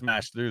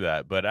smash through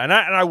that. But and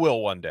I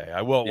will one day.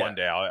 I will one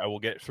day. I will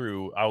get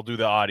through. I'll do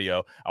the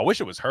audio. I wish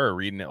it was her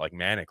reading it like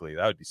manically.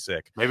 That would be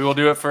sick. Maybe we'll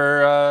do it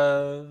for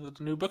the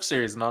new book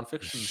series,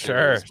 nonfiction.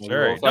 Sure.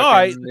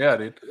 Yeah,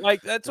 dude.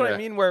 Like, that's what I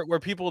mean. Where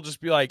people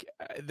just be like,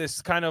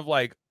 this kind of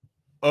like,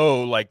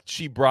 oh, like,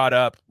 she brought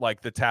up like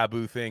the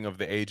taboo thing of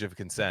the age of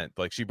consent.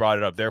 Like, she brought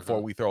it up,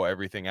 therefore we throw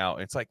everything out.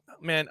 And it's like,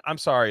 man, I'm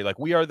sorry. Like,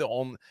 we are the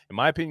only, in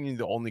my opinion,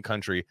 the only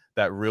country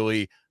that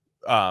really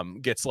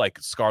gets like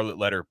scarlet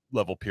letter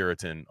level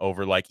Puritan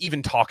over like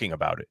even talking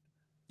about it.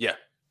 Yeah.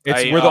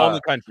 We're the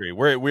only country.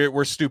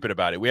 We're stupid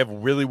about it. We have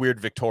really weird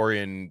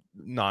Victorian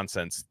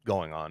nonsense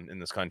going on in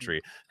this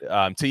country.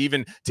 To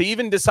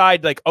even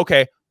decide, like,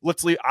 okay,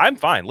 let's leave. I'm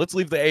fine. Let's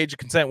leave the age of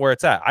consent where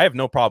it's at. I have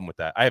no problem with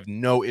that. I have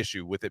no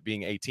issue with it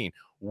being 18.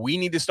 We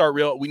need to start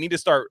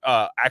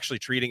actually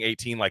treating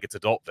 18 like it's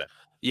adult then.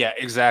 Yeah,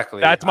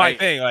 exactly. That's my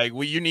thing. Like,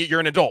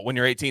 you're an adult when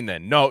you're 18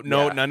 then. No,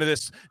 none of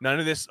this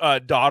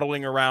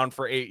dawdling around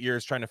for 8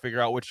 years trying to figure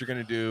out what you're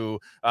going to do.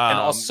 And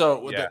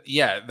also,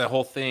 the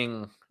whole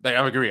thing, I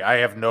agree. I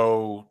have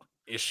no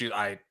issue.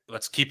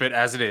 Let's keep it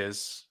as it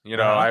is.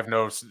 I have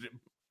no,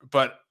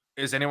 but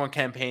is anyone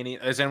campaigning?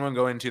 Is anyone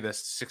going to the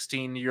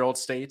 16-year-old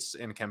states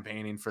and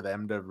campaigning for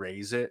them to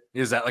raise it?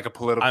 Is that like a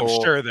political? I'm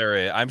sure there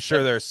is. I'm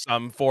sure there's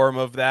some form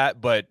of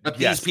that, but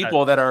these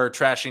people that are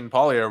trashing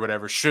Paglia or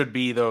whatever should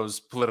be those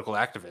political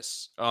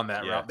activists on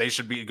that route. They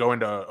should be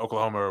going to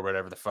Oklahoma or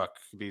whatever the fuck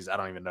these. I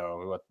don't even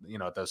know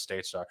what those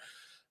states are.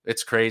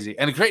 It's crazy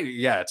and great.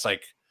 Yeah, it's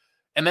like,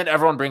 and then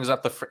everyone brings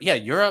up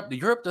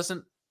Europe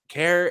doesn't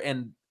care,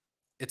 and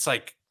it's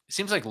like, it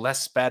seems like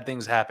less bad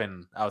things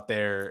happen out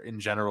there in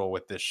general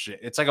with this shit.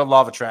 It's like a law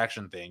of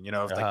attraction thing,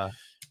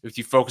 if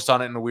you focus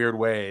on it in a weird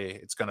way,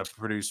 it's going to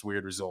produce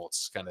weird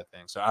results, kind of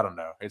thing. So I don't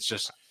know. It's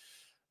just,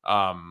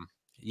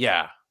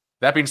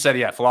 That being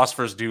said,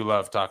 philosophers do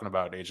love talking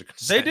about age of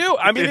consent. They do.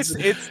 I mean,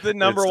 it's the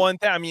number one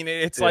thing. I mean,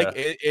 it's like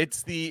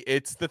it's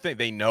the thing.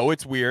 They know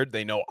it's weird.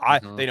 They know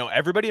they know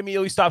everybody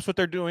immediately stops what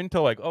they're doing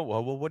to like, oh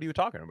well, what are you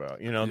talking about?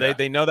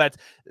 They know that,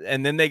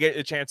 and then they get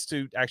a chance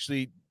to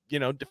actually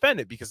defend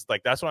it, because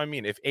like, that's what I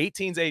mean. If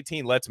 18's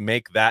 18, let's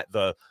make that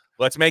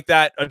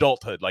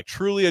adulthood, like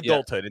truly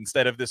adulthood,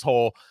 instead of this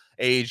whole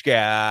age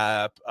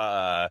gap,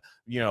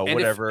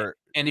 whatever.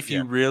 If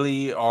you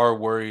really are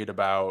worried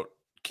about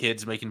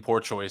kids making poor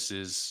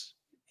choices,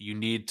 you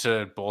need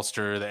to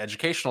bolster the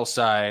educational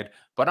side,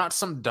 but not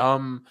some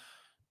dumb,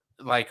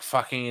 like,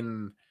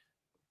 fucking,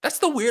 that's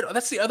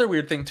the other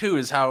weird thing too,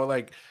 is how,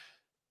 like,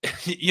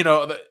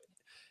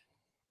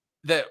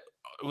 that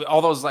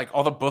all those like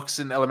all the books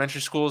in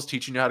elementary schools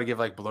teaching you how to give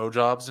like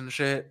blowjobs and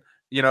shit.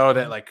 You know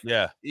that like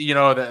you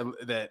know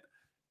that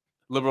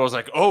liberals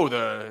like, oh,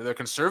 the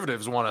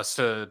conservatives want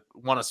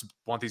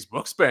these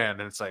books banned,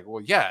 and it's like,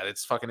 well, yeah,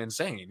 it's fucking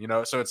insane, you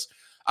know. So it's,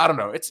 I don't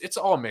know, it's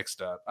all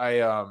mixed up.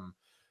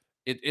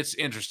 It's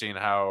interesting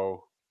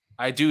how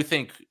I do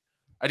think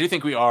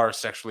we are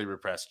sexually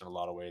repressed in a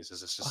lot of ways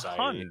as a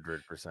society.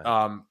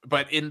 100%.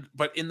 But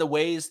in the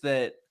ways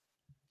that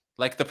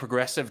like the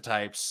progressive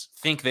types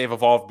think they've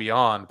evolved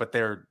beyond, but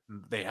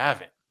they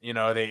haven't. You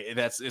know,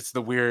 it's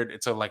a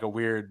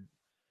weird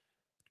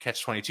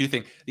catch-22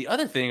 thing. The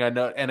other thing I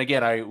know, and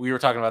again, we were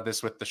talking about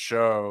this with the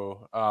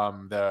show,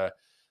 the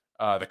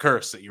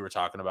curse that you were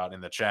talking about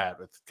in the chat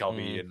with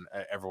Kelby and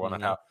everyone,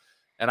 on how,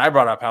 and I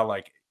brought up how,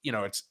 like, you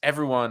know, it's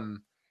every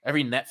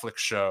Netflix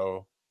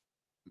show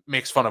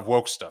makes fun of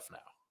woke stuff now,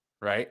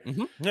 right?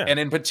 Yeah. And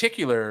in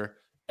particular,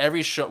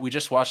 every show, we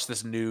just watched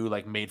this new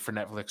like made for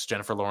Netflix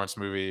Jennifer Lawrence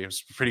movie. It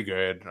was pretty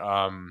good.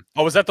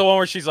 Was that the one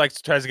where she's like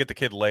tries to get the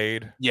kid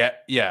laid? Yeah.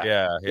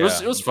 It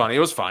was funny. It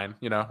was fine.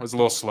 You know, it was a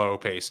little slow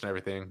paced and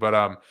everything. But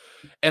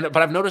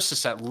I've noticed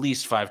this at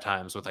least 5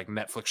 times with like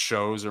Netflix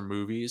shows or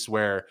movies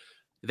where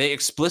they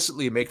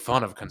explicitly make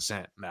fun of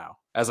consent now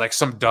as like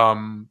some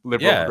dumb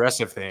liberal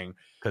progressive thing.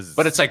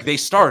 But it's like they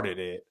started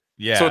it.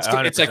 Yeah. So it's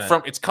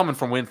like it's coming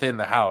from within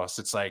the house.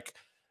 It's like,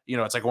 you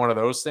know, it's like one of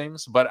those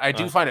things. But I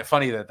do find it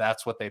funny that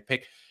that's what they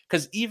pick,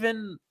 because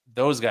even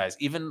those guys,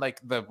 even like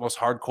the most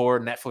hardcore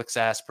Netflix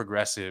ass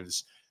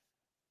progressives,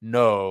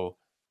 know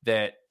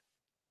that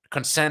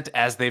consent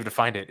as they've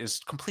defined it is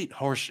complete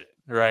horseshit,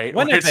 right?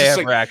 When have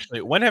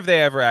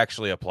they ever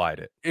actually applied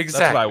it?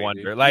 Exactly. That's what I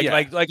wonder.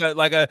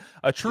 Like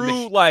a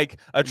true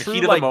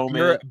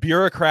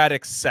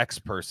bureaucratic sex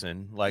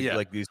person,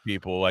 like these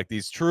people, like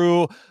these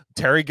true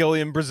Terry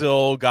Gilliam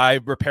Brazil guy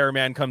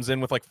repairman comes in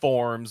with like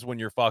forms when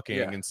you're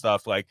fucking and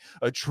stuff, like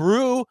a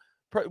true.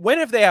 When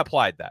have they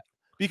applied that?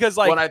 Because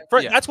like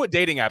that's what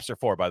dating apps are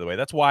for, by the way.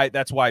 That's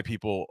why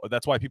people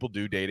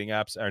do dating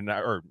apps, or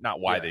not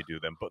why they do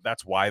them, but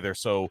that's why they're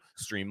so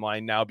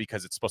streamlined now,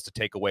 because it's supposed to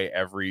take away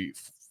every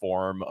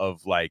form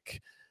of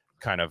like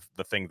kind of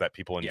the thing that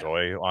people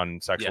enjoy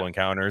on sexual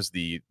encounters,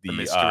 the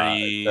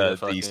mystery,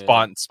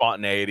 the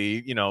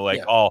spontaneity, you know,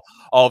 like all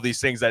of these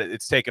things that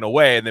it's taken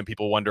away, and then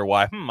people wonder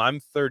why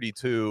I'm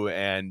 32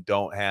 and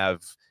don't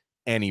have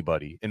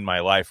anybody in my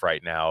life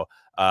right now.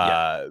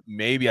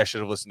 Maybe I should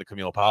have listened to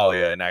Camile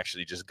Paglia and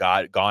actually just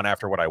gone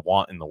after what I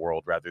want in the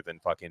world, rather than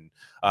fucking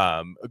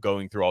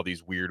going through all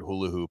these weird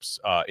hula hoops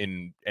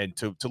and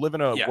to live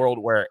in a world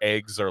where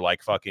eggs are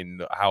like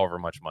fucking however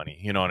much money,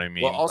 you know what I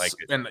mean? Well, also,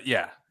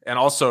 and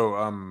also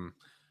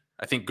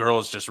I think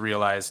girls just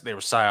realized they were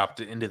psyoped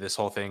into this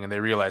whole thing, and they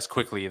realized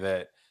quickly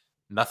that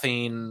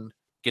nothing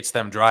gets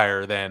them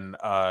drier than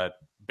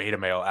beta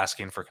male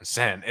asking for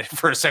consent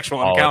for a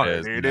sexual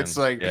encounter, dude. It's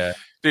like,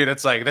 dude,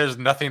 it's like there's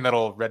nothing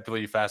that'll red pill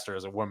you faster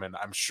as a woman,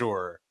 I'm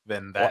sure,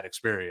 than that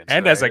experience.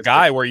 And as a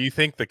guy, where you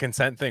think the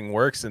consent thing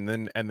works, and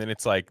then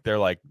it's like they're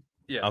like,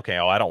 okay,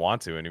 I don't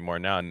want to anymore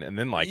now, and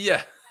then like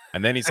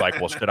and then he's like,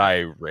 well, should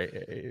I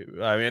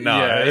mean, no,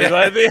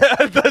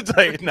 that's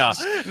like,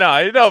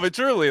 no, but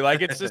truly,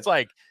 like, it's just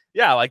like,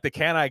 like the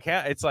can't,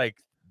 it's like,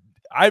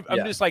 I'm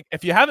just like,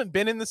 if you haven't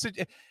been in this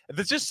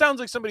just sounds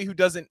like somebody who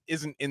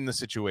isn't in the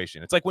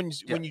situation. It's like when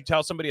you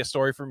tell somebody a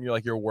story from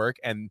your work,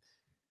 and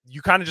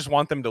you kind of just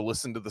want them to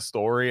listen to the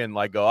story and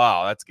like go,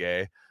 oh, that's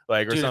gay,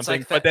 like, or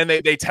something. Like, but then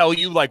they tell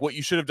you like what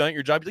you should have done at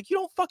your job. You're like, you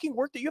don't fucking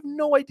work there. You have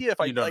no idea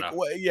if I like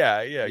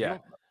know.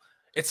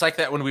 It's like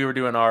that when we were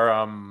doing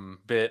our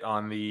bit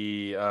on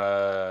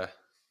the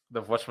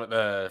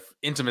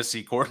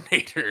intimacy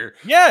coordinator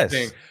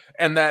thing.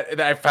 And that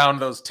I found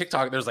those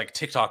there's like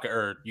TikTok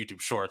or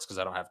YouTube shorts, because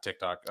I don't have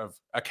TikTok, of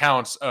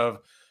accounts of,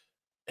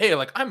 hey,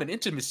 like, I'm an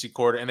intimacy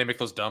coordinator, and they make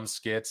those dumb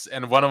skits.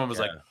 And one of them was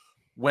like,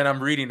 when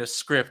I'm reading a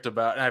script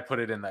about, and I put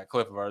it in that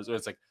clip of ours,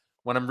 it's like,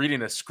 when I'm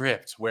reading a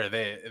script where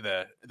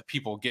the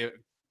people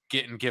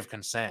give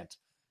consent,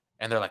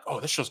 and they're like, oh,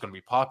 this show's gonna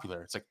be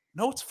popular. It's like,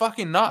 no, it's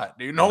fucking not,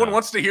 dude. No one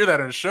wants to hear that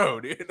in a show,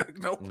 dude.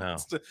 No one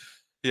wants to.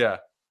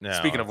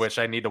 Speaking of which,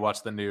 I need to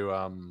watch the new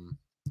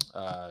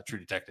True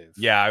Detective.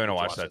 I'm gonna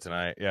watch that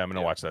tonight. I'm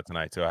gonna watch that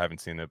tonight too. I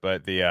haven't seen it,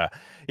 but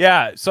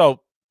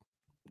so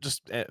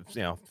just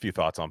a few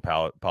thoughts on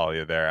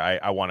Paglia there.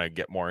 I want to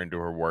get more into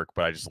her work,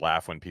 but I just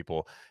laugh when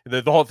people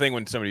the whole thing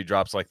when somebody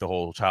drops like the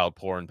whole child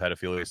porn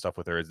pedophilia stuff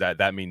with her, is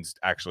that means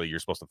actually you're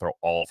supposed to throw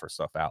all of her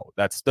stuff out.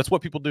 That's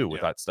what people do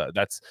with that stuff.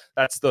 That's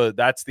the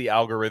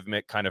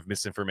algorithmic kind of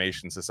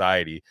misinformation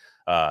society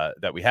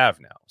that we have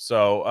now.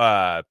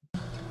 So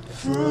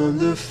from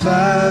the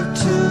 5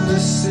 to the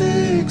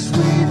 6, we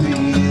be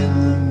in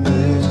the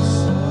mix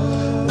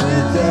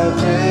with that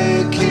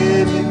red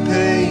candy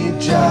paint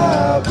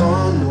job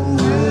on the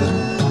whip.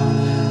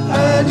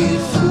 I need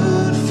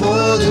food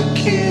for the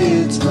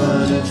kids,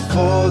 money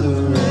for the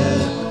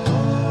rent.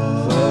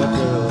 Fuck a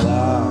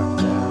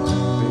lockdown,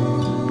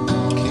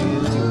 baby,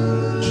 can't do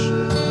that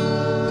shit.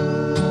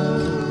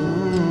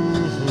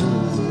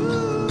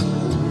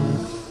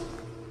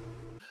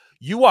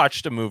 You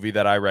watched a movie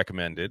that I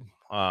recommended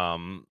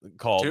called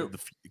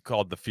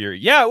The Fury.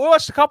 Yeah, we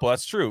watched a couple.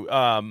 That's true.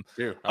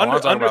 Dude, I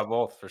want to talk about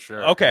both for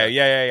sure. Okay,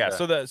 yeah.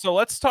 So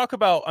let's talk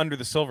about Under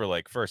the Silver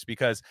Lake first,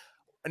 because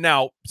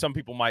now some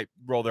people might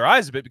roll their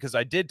eyes a bit because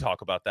I did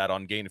talk about that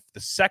on the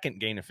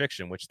second Gain of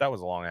Fiction, which that was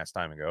a long ass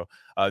time ago.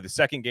 The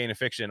second Gain of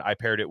Fiction, I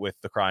paired it with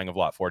The Crying of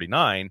Lot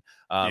 49,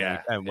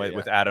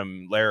 with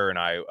Adam Lehrer and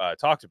I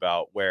talked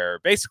about, where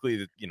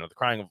basically The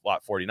Crying of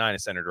Lot 49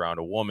 is centered around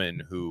a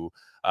woman who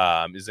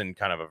is in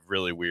kind of a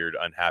really weird,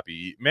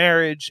 unhappy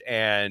marriage,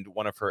 and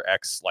one of her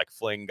ex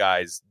fling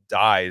guys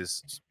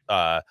dies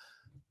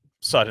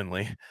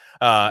suddenly,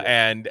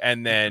 and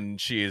then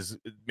she is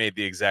made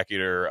the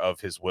executor of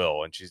his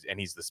will, and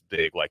he's this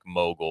big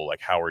mogul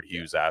Howard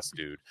Hughes ass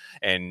dude,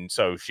 and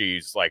so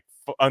she's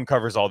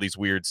uncovers all these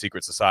weird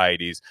secret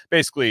societies,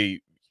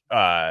 basically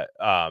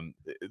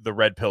the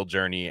red pill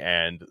journey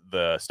and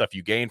the stuff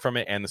you gain from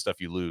it and the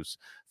stuff you lose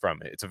from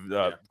it. It's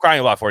Crying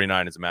of Lot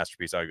 49 is a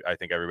masterpiece. I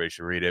think everybody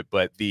should read it,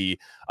 but the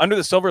Under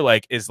the Silver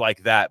Lake is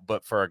like that,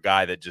 but for a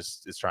guy that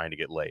just is trying to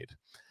get laid.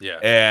 Yeah.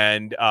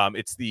 And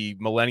it's the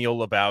Millennial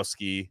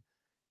Lebowski.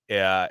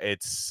 Yeah,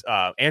 it's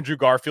Andrew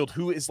Garfield,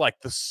 who is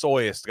the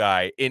soyest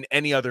guy in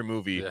any other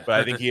movie, but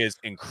I think he is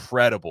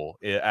incredible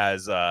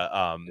as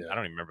I don't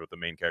even remember what the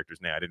main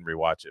character's name. I didn't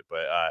rewatch it,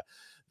 but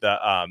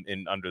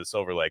in Under the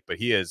Silver Lake, but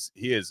he is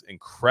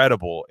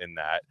incredible in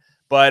that.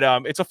 But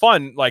it's a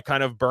fun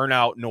kind of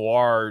burnout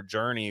noir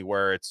journey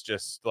where it's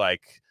just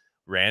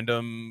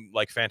random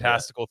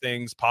fantastical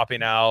things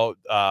popping out,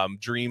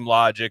 dream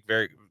logic,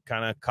 very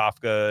kind of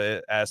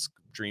Kafka-esque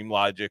dream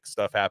logic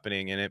stuff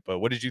happening in it. But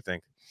what did you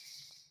think?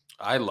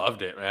 I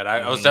loved it, man.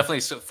 I was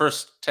definitely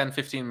first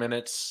 10-15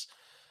 minutes.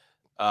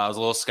 I was a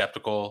little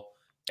skeptical,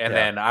 and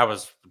then I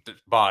was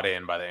bought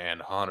in by the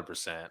end,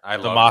 100%.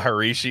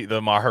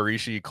 The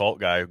Maharishi cult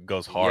guy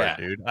goes hard,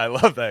 dude. I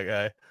love that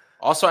guy.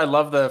 Also, I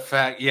love the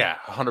fact,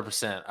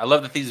 100%. I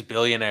love that these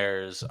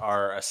billionaires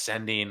are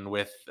ascending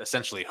with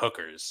essentially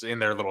hookers in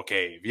their little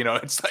cave.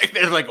 It's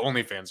they're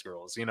OnlyFans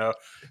girls,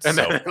 and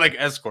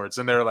they're escorts,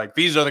 and they're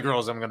these are the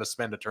girls I'm going to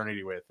spend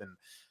eternity with, and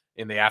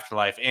in the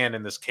afterlife and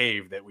in this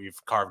cave that we've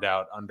carved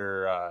out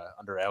under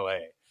LA.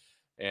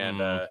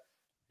 And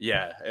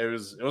it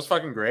was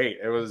fucking great.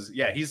 It was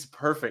he's a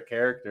perfect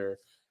character,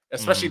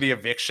 especially the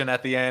eviction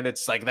at the end.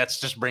 It's that's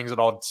just brings it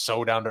all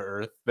so down to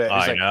earth that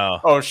I know.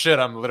 Oh shit,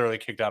 I'm literally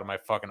kicked out of my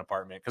fucking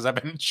apartment because I've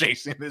been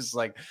chasing this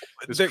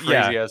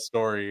crazy ass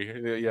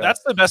story.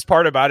 That's the best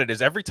part about it,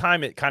 is every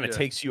time it kind of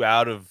takes you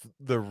out of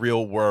the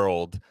real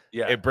world,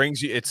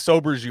 it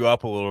sobers you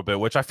up a little bit,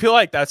 which I feel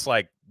like that's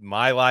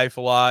my life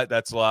a lot.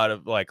 That's a lot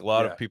of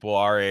of people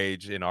our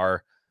age in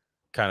our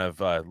kind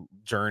of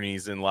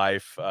journeys in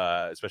life,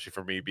 especially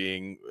for me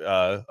being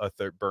a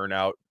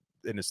burnout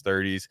in his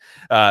 30s.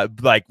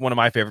 One of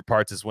my favorite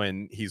parts is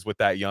when he's with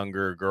that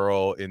younger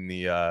girl in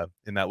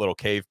that little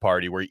cave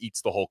party where he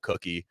eats the whole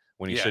cookie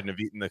when he shouldn't have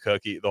eaten the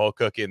whole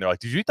cookie, and they're like,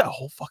 "Did you eat that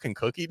whole fucking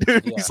cookie,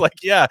 dude?" He's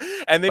like, "Yeah."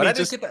 And then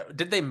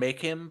did they make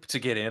him to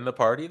get in the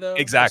party though?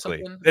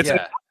 Exactly. It's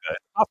a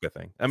Kafka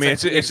thing. I mean,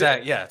 it's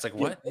what? Yeah, it's a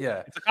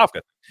Kafka.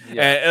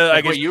 Yeah. And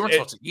I guess you weren't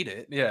supposed to eat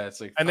it. Yeah, it's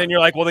and then you're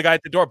like, well, the guy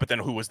at the door, but then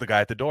who was the guy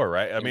at the door,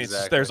 right? I mean,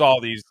 there's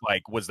all these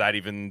was that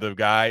even the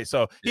guy?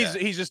 So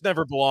he's just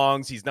never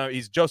belongs.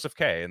 He's Joseph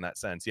K in that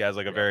sense. He has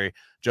a very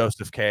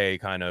Joseph K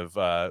kind of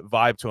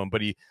vibe to him,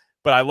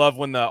 but I love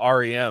when the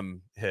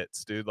REM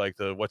hits, dude,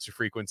 the What's Your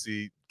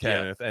Frequency,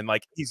 Kenneth, and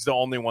he's the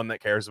only one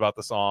that cares about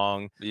the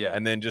song,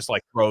 and then just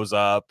throws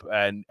up,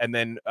 and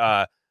then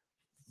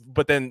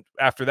but then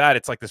after that,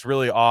 it's this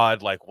really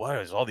odd, what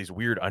is all these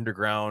weird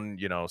underground,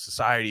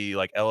 society,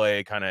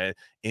 LA kind of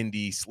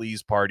indie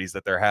sleaze parties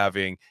that they're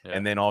having.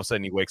 And then all of a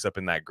sudden he wakes up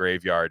in that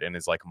graveyard and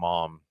his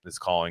mom is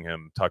calling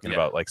him, talking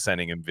about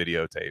sending him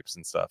videotapes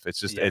and stuff.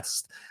 It's just,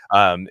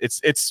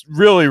 it's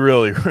really,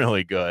 really,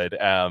 really good.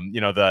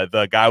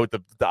 The guy with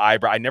the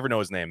eyebrow, I never know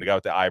his name, the guy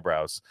with the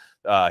eyebrows.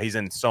 He's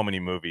in so many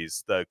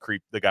movies. The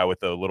guy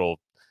with the little,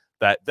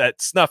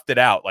 that snuffed it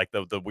out,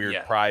 the weird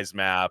prize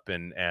map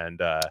and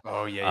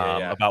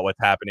about what's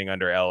happening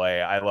under LA.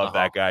 I love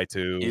that guy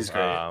too. He's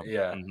great.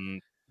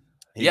 And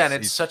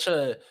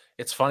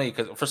it's funny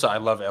because first of all, I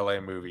love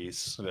LA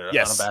movies. They're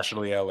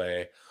unabashedly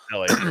LA.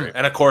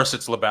 And of course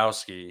it's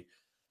Lebowski,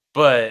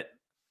 but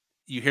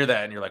you hear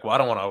that and you're like, well, I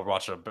don't want to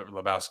watch a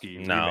Lebowski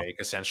remake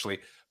essentially.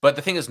 But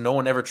the thing is, no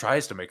one ever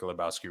tries to make a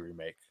Lebowski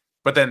remake.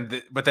 But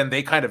then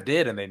they kind of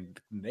did, and they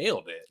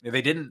nailed it.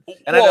 They didn't,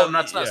 and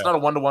it's not a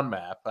 1-to-1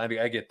 map. I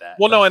get that.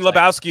 Well, no, and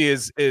Lebowski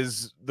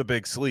is the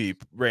Big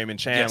Sleep, Raymond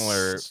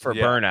Chandler for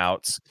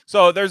Burnouts.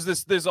 So there's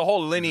a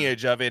whole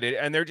lineage of it,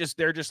 and they're just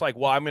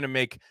well, I'm going to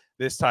make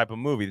this type of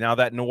movie. Now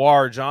that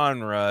noir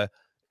genre,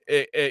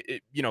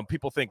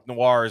 people think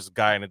noir is a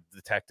guy in a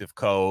detective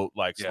coat,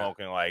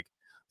 smoking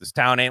this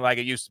town ain't like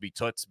it used to be.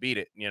 Toots, beat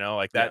it,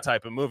 that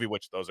type of movie.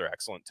 Which those are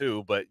excellent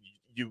too, but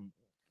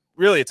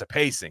really it's a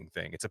pacing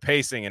thing. It's a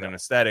pacing and an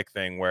aesthetic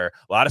thing where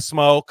a lot of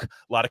smoke,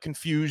 a lot of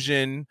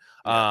confusion.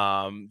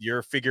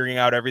 You're figuring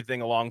out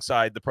everything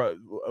alongside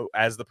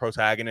as the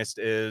protagonist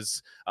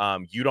is.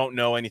 You don't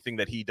know anything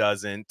that he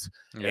doesn't,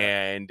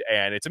 and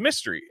it's a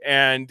mystery.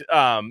 And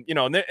you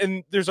know,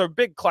 and there's a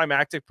big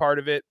climactic part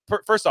of it.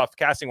 First off,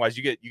 casting wise,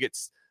 you get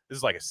this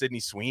is like a Sydney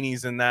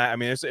Sweeney's in that. I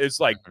mean, it's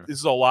like this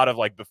is a lot of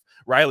like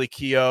Riley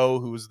Keough,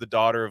 who's the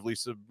daughter of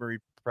Lisa Marie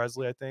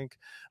Presley, I think,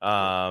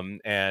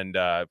 and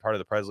part of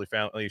the Presley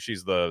family.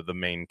 She's the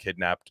main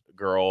kidnapped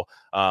girl.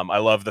 I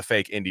love the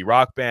fake indie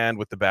rock band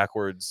with the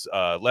backwards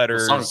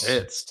letters.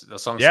 The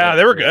songs yeah,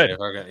 they were good.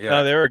 Yeah,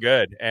 no, they were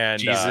good. And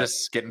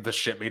Jesus getting the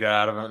shit beat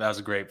out of him. That was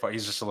a great part.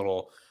 He's just a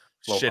little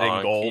shitting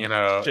punk, gold, you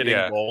know,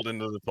 shitting gold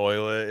into the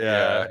toilet.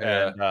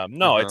 And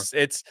no,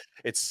 it's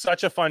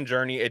such a fun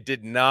journey. It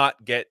did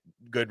not get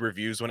good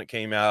reviews when it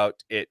came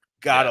out. It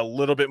got a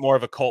little bit more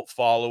of a cult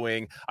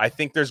following. I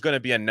think there's going to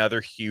be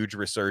another huge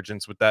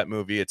resurgence with that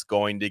movie. It's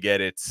going to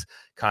get its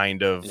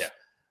kind of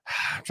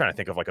I'm trying to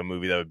think of like a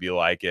movie that would be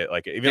like it,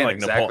 like even like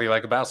exactly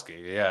like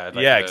Lebowski.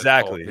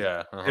 Exactly.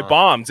 It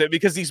bombs it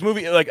because these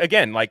movies, like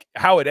again, like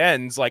how it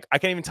ends, like I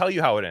can't even tell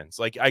you how it ends.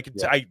 Like I could,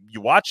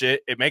 you watch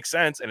it, it makes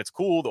sense and it's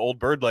cool, the old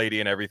bird lady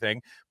and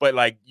everything. But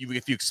like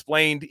if you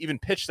explained, even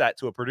pitch that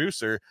to a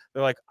producer,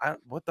 they're like,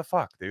 what the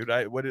fuck, dude?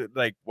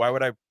 Why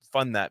would I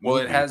fund that movie?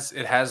 Well, it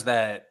has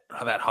that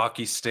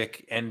hockey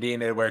stick ending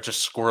where it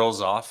just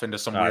squirrels off into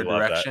some weird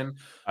direction,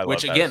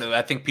 which again,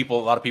 I think a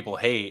lot of people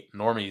hate,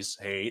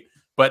 normies hate.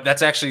 But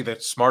that's actually the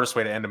smartest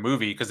way to end a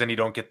movie, because then you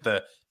don't get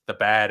the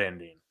bad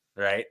ending,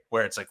 right?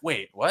 Where it's like,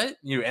 wait, what?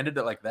 You ended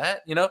it like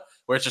that, you know?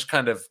 Where it's just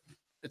kind of,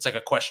 it's like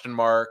a question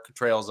mark,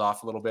 trails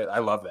off a little bit. I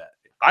love that.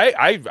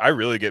 I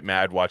really get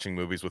mad watching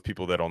movies with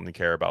people that only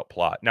care about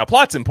plot. Now,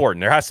 plot's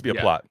important. There has to be a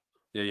plot.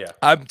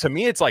 To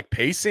me, it's like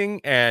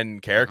pacing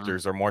and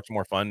characters are much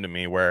more fun to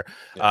me, where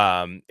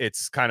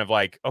it's kind of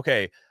like,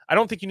 okay, I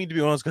don't think you need to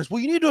be one of those guys,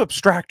 well, you need to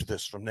abstract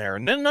this from there,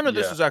 and then none of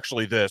this is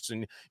actually this,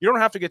 and you don't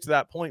have to get to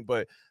that point.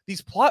 But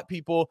these plot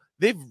people,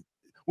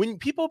 when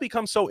people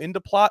become so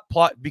into plot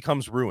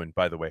becomes ruined.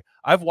 By the way,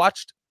 I've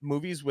watched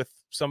movies with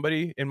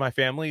somebody in my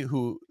family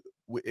who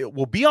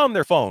will be on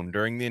their phone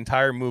during the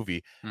entire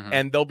movie,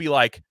 and they'll be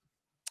like,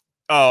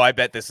 oh, I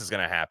bet this is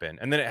going to happen.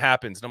 And then it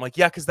happens. And I'm like,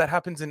 yeah, because that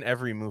happens in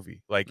every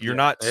movie. Like, you're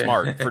not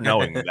smart for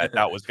knowing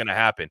that was going to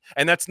happen.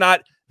 And that's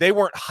not, they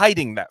weren't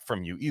hiding that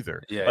from you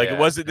either.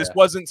 This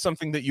wasn't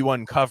something that you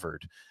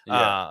uncovered.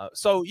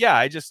 So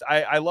yeah,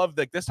 I love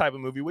like this type of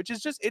movie, which is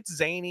just, it's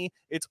zany,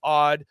 it's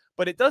odd,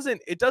 but it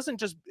doesn't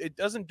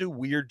do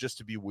weird just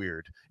to be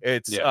weird.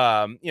 It's, you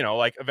know,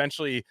 like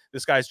eventually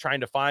this guy's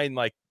trying to find,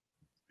 like,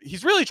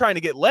 he's really trying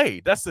to get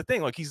laid. That's the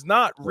thing. Like, he's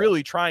not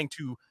really trying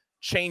to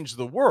change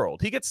the world.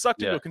 He gets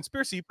sucked into a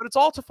conspiracy, but it's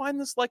all to find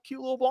this like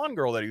cute little blonde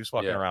girl that he was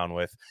fucking around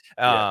with,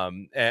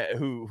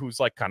 who's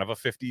like kind of a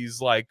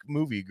 50s like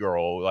movie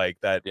girl, like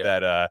that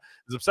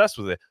is obsessed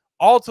with it,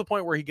 all to the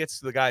point where he gets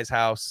to the guy's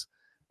house.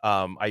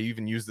 I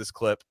even use this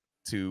clip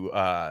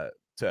to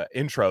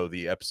intro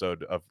the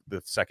episode of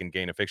the second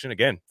Gain of Fiction.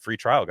 Again, free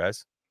trial,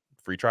 guys,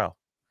 free trial.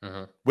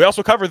 We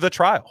also cover the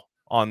trial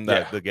on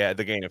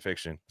the Gain of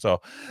Fiction.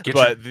 So,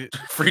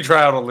 free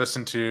trial to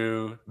listen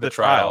to the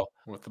trial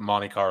with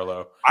Monte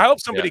Carlo. I hope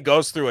somebody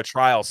goes through a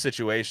trial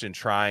situation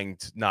trying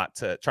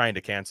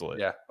to cancel it.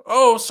 Yeah.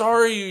 Oh,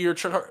 sorry, you're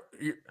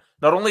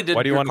not only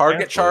did your car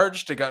get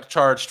charged, it got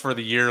charged for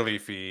the yearly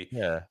fee.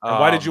 Yeah. And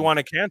why did you want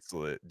to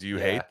cancel it? Do you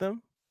hate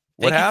them?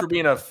 Thank you for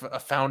being a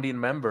founding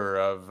member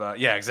of.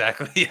 Yeah,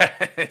 exactly.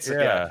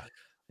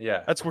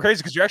 Yeah, that's crazy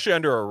because you're actually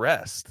under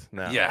arrest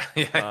now.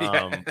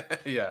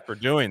 For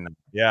doing that.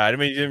 Yeah, I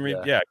mean,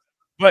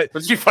 but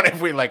it'd be funny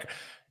if we like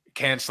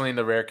canceling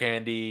the Rare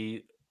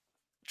Candy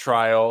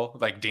trial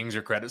like dings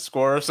your credit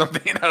score or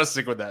something. How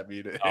sick would that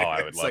be? Oh,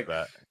 I would love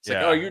that. It's like,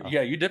 oh,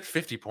 you dipped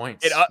 50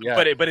 points.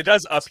 But it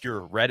does up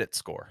your Reddit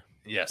score.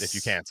 Yes, if you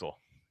cancel.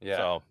 Yeah,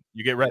 so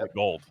you get Reddit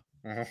Gold.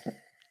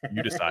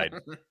 You decide.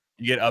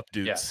 You get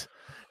updates.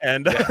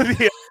 And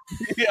the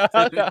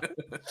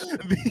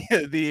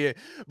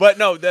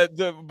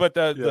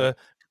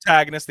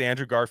protagonist, the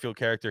Andrew Garfield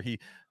character, he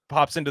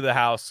pops into the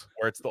house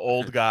where it's the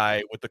old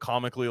guy with the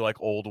comically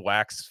like old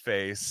wax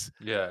face,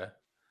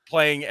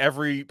 playing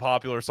every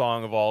popular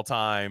song of all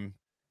time.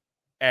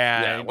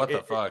 And what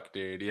the fuck,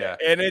 dude? Yeah,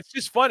 and it's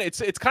just fun.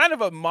 It's kind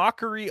of a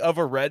mockery of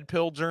a red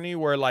pill journey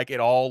where like it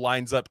all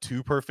lines up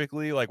too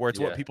perfectly, like where it's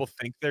what people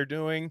think they're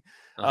doing.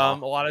 A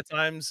lot of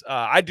times,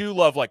 I do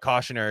love like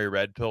cautionary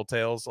red pill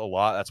tales a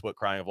lot. That's what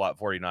Crying of Lot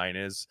 49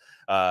 is,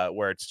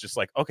 where it's just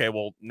like, okay,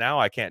 well now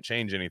I can't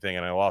change anything,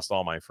 and I lost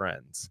all my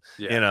friends,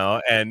 you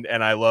know. And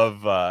I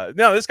love.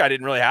 No, this guy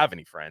didn't really have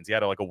any friends. He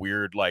had like a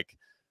weird like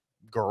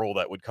girl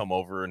that would come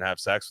over and have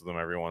sex with him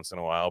every once in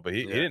a while, but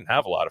he didn't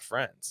have a lot of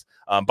friends.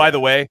 By the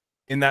way,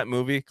 in that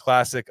movie,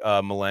 classic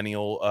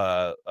millennial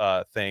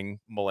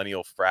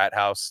frat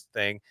house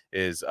thing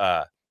is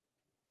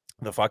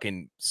the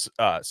fucking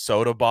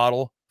soda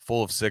bottle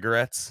full of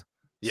cigarettes,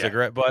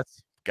 cigarette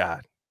butts.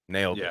 God,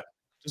 nailed it.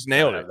 Just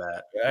nailed it.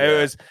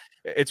 That.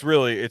 It's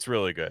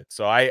really good.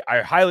 So I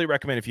highly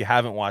recommend if you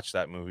haven't watched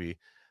that movie.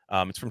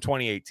 It's from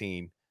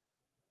 2018,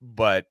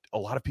 but a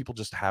lot of people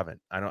just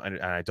haven't.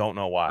 I don't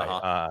know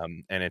why.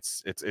 And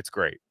it's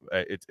great.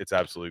 It's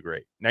absolutely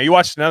great. Now you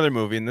watched another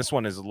movie, and this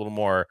one is a little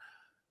more.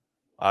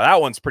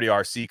 That one's pretty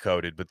RC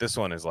coded, but this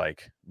one is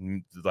like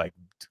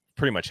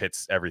pretty much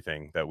hits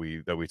everything that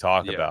we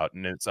talk about,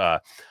 and it's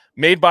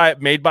made by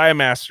a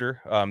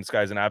master. This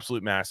guy's an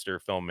absolute master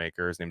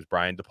filmmaker. His name's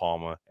Brian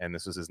DePalma, and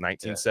this was his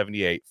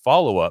 1978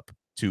 follow-up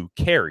to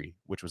Carrie,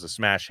 which was a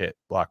smash hit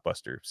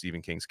blockbuster,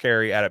 Stephen King's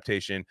Carrie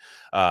adaptation,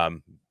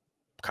 kind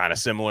of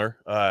similar,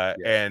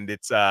 and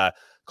it's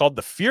called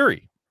The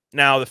Fury.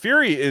 Now, The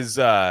Fury is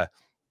I've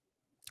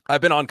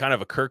been on kind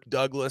of a Kirk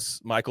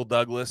Douglas, Michael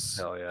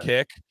Douglas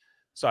kick.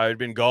 So I had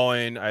been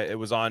going, it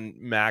was on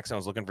Max, and I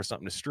was looking for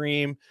something to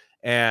stream.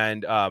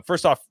 And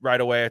first off, right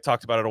away, I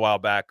talked about it a while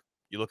back.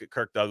 You look at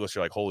Kirk Douglas,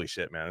 you're like, holy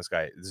shit, man, this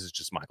is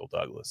just Michael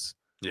Douglas.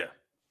 Yeah.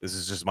 This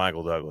is just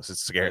Michael Douglas.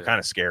 It's scary, kind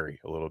of scary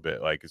a little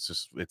bit. Like,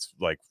 it's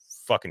like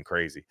fucking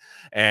crazy.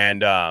 And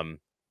but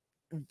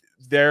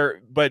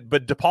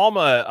De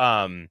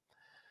Palma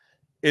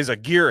is a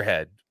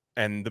gearhead.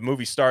 And the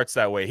movie starts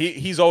that way.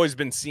 He's always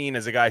been seen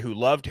as a guy who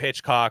loved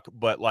Hitchcock,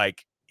 but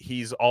like,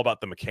 he's all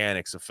about the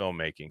mechanics of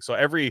filmmaking. So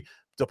every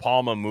De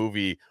Palma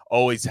movie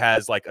always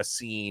has like a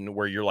scene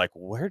where you're like,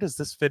 where does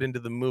this fit into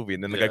the movie?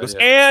 And then the guy goes,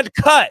 and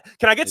cut.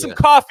 Can I get some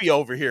coffee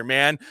over here,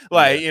 man?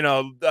 Like, you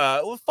know,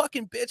 well,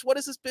 fucking bitch, what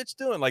is this bitch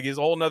doing? Like his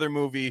whole another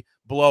movie,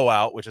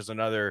 Blowout, which is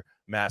another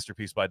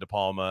masterpiece by De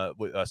Palma,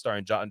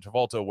 starring John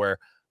Travolta, where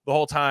the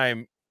whole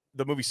time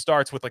the movie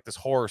starts with like this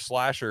horror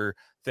slasher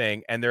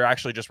thing, and they're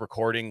actually just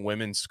recording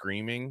women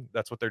screaming.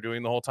 That's what they're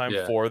doing the whole time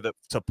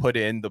to put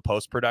in the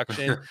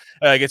post-production.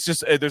 Like, it's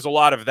just, there's a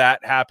lot of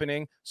that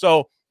happening.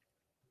 So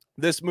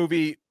this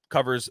movie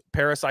covers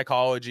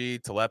parapsychology,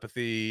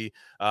 telepathy,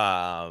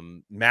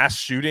 mass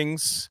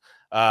shootings,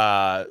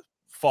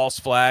 false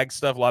flag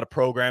stuff, a lot of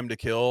Program to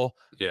Kill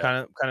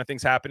kind of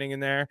things happening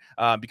in there,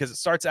 because it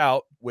starts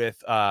out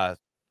with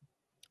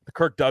the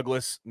Kirk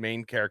Douglas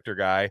main character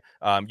guy.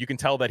 You can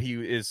tell that he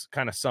is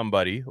kind of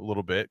somebody a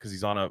little bit because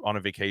he's on a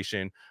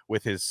vacation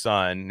with his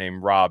son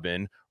named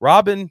Robin.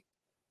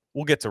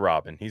 We'll get to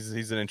Robin.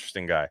 He's an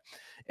interesting guy.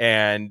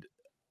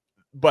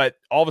 But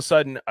all of a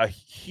sudden a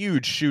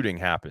huge shooting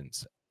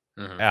happens.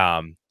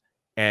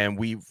 And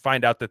we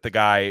find out that the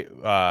guy,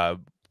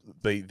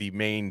 the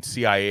main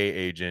CIA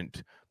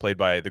agent played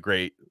by the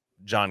great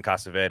John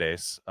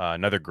Cassavetes,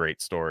 another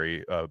great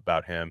story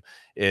about him,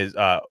 is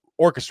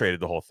orchestrated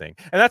the whole thing.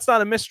 And that's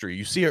not a mystery.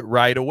 You see it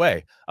right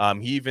away.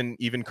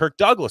 Even Kirk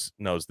Douglas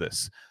knows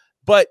this,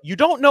 but you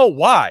don't know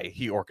why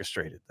he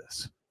orchestrated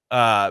this,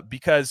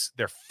 because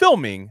they're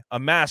filming a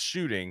mass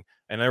shooting,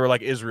 and there were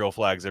like Israel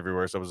flags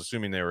everywhere. So I was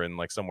assuming they were in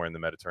like somewhere in the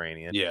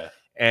Mediterranean.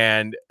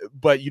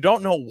 But you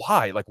don't know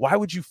why. Like, why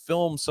would you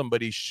film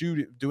somebody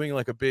doing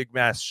like a big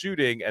mass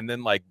shooting and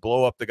then like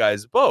blow up the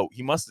guy's boat?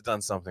 He must have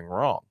done something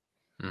wrong.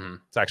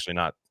 It's actually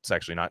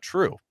not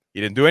true.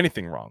 He didn't do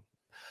anything wrong.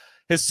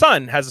 His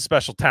son has a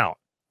special talent,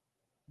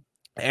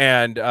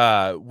 and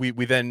we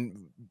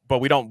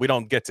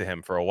don't get to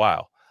him for a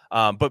while.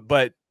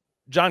 But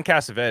John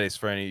Cassavetes,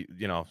 for any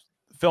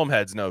film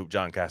heads know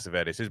John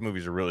Cassavetes. His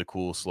movies are really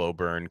cool, slow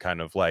burn, kind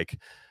of like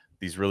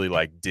these really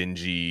like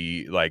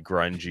dingy, like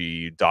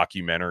grungy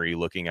documentary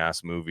looking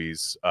ass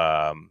movies.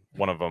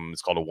 One of them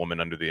is called A Woman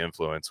Under the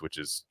Influence, which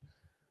is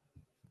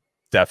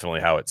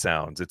definitely how it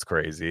sounds. It's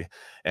crazy.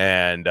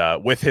 And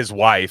with his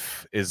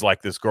wife is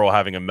like this girl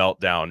having a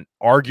meltdown,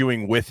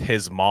 arguing with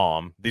his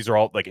mom. These are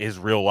all like his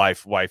real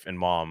life wife and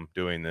mom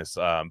doing this.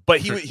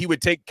 But he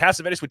would take,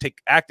 Cassavetes would take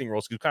acting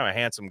roles. He was kind of a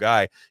handsome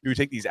guy. He would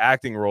take these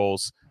acting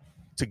roles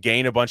to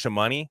gain a bunch of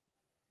money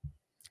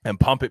and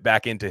pump it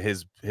back into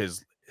his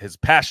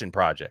passion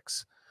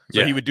projects.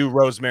 So he would do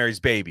Rosemary's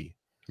Baby,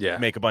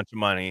 make a bunch of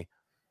money,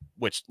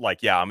 which,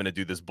 like, I'm gonna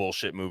do this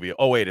bullshit movie.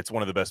 Oh wait, it's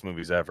one of the best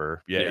movies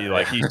ever. He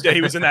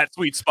was in that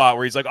sweet spot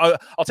where he's like,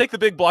 I'll take the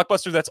big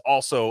blockbuster that's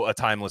also a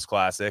timeless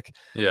classic.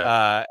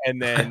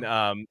 And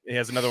then he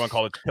has another one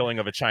called Killing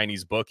of a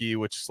Chinese Bookie,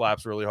 which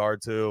slaps really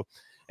hard too.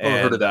 And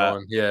heard of that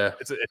one.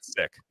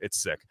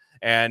 It's sick.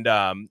 And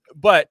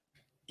but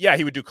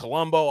he would do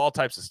Columbo, all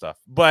types of stuff.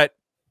 But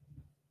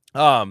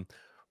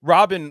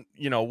Robin,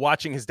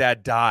 watching his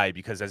dad die,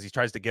 because as he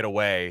tries to get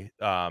away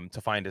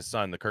to find his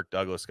son, the Kirk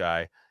Douglas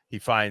guy, he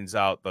finds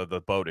out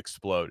the boat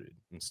exploded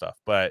and stuff.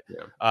 But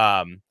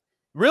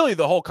really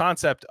the whole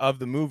concept of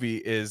the movie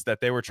is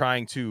that they were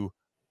trying to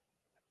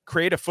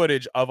create a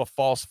footage of a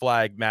false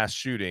flag mass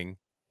shooting,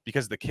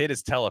 because the kid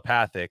is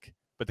telepathic,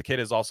 but the kid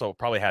is also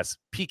probably has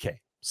PK,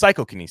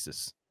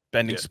 psychokinesis,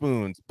 bending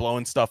spoons,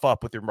 blowing stuff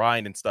up with your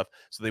mind and stuff.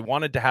 So they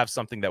wanted to have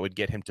something that would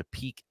get him to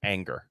peak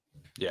anger.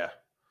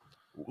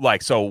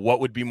 Like, so what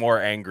would be more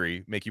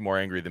angry, make you more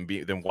angry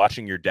than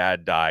watching your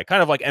dad die?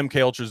 Kind of like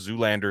MK Ultra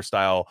Zoolander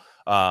style,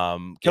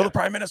 kill the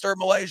Prime Minister of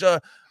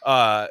Malaysia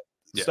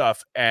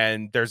stuff.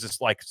 And there's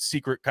this like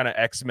secret kind of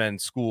X-Men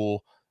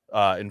school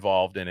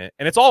involved in it,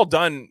 and it's all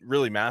done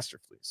really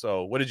masterfully.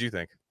 So what did you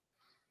think?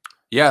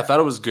 Yeah, I thought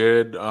it was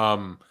good.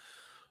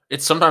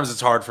 It's sometimes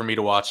it's hard for me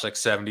to watch like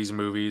 70s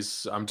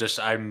movies.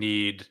 I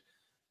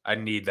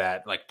need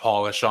that like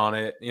polish on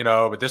it, you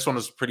know, but this one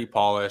was pretty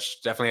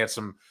polished. Definitely had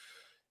some.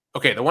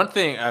 Okay, the one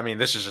thing, I mean,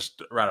 this is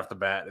just right off the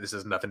bat. This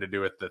has nothing to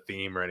do with the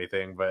theme or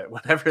anything, but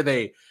whenever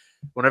they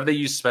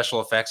use special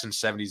effects in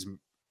 70s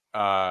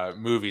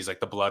movies,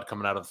 like the blood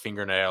coming out of the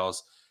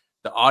fingernails,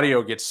 the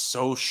audio gets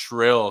so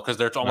shrill because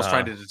they're almost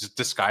trying to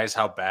disguise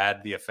how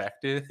bad the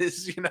effect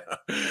is, you know.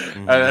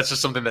 That's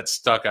just something that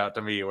stuck out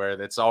to me, where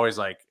it's always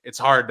like it's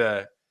hard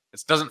to.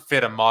 It doesn't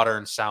fit a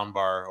modern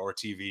soundbar or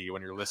TV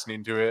when you're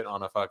listening to it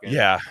on a fucking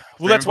Well,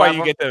 that's why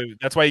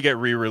you get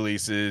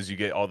re-releases, you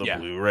get all the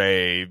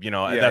Blu-ray, you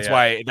know. That's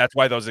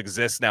why those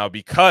exist now,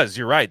 because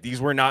you're right,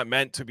 these were not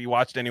meant to be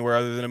watched anywhere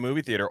other than a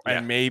movie theater,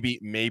 and maybe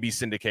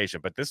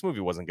syndication, but this movie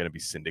wasn't going to be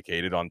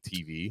syndicated on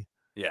TV.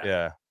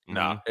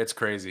 No, it's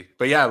crazy,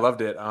 but yeah, I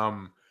loved it.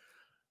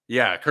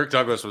 Kirk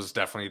Douglas was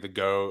definitely the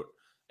GOAT,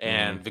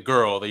 and the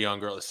young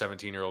girl, the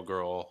 17-year-old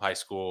girl, high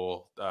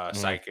school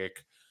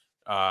psychic.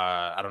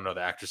 I don't know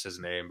the actress's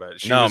name,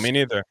 but me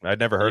neither. I'd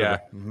never heard of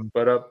her.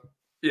 But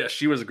yeah,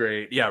 she was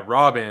great. Yeah,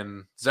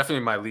 Robin is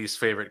definitely my least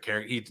favorite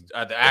character.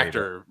 The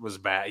actor was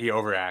bad. He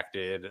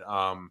overacted.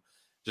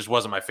 Just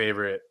wasn't my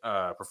favorite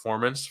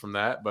performance from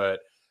that, but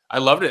I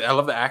loved it. I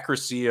love the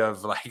accuracy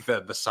of like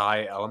the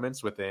Psi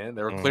elements within.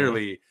 There were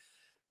clearly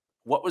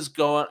what was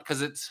going,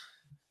 because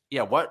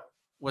what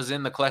was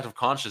in the collective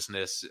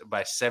consciousness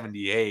by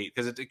 78,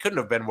 because it couldn't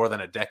have been more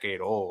than a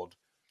decade old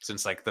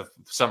since like the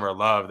Summer of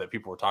Love that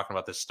people were talking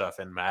about this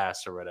stuff in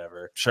mass or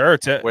whatever. Sure.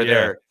 Where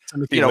they're,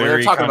 where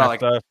they're talking about like,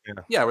 stuff,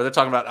 where they're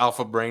talking about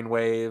alpha brain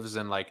waves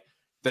and like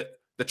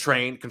the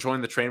train,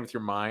 controlling the train with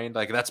your mind.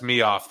 Like that's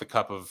me off the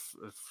cup of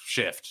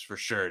shift for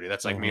sure, dude.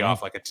 That's like me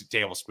off like a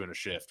tablespoon of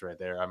shift right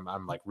there.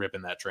 I'm like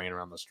ripping that train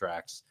around those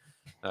tracks.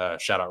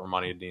 Shout out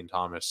Romani and Dean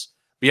Thomas.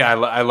 But yeah,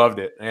 I loved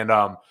it. And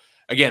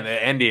again,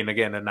 the ending,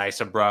 a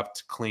nice,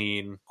 abrupt,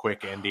 clean,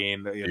 quick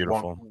ending. It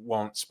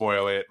won't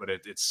spoil it, but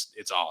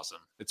it's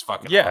awesome. It's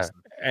fucking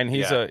awesome. And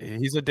he's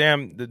a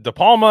damn.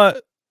 DePalma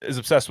is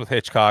obsessed with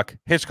Hitchcock.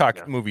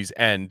 Hitchcock movies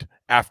end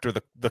after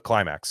the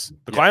climax.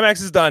 The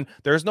climax is done.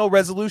 There's no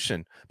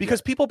resolution,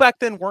 because people back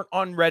then weren't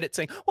on Reddit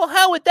saying, "Well,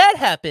 how would that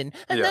happen?"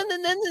 And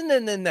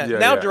then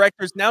now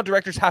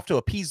directors have to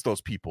appease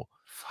those people.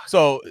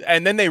 So,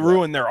 and then they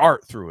ruin their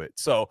art through it.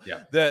 So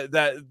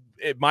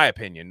in my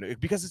opinion,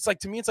 because it's like,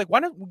 to me, it's like, why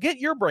don't get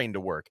your brain to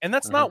work? And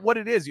that's not what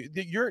it is.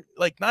 You're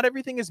like, not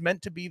everything is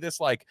meant to be this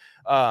like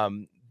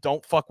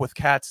Don't Fuck with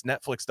Cats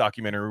Netflix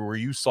documentary where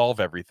you solve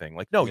everything.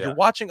 Like, no, you're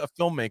watching a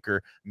filmmaker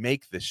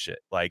make this shit.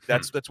 Like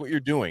that's what you're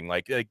doing.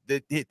 Like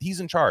he's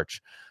in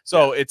charge.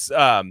 So it's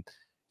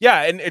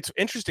and it's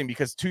interesting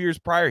because 2 years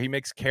prior he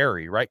makes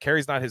Carrie, right?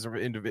 Carrie's not his IP,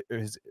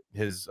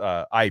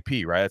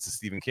 right? That's a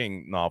Stephen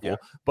King novel,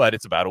 but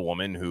it's about a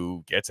woman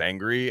who gets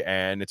angry,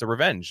 and it's a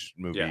revenge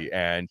movie,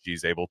 and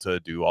she's able to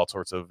do all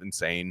sorts of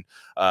insane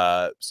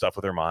stuff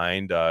with her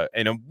mind,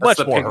 and a much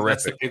more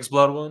horrific. That's the Pig's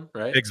Blood one,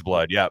 right? Pig's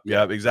Blood, yeah,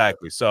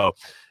 exactly. So,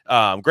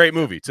 great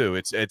movie too.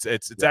 It's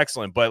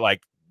excellent, but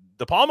like,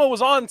 De Palma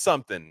was on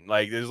something.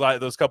 Like there's like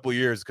those couple of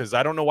years, because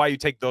I don't know why you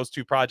take those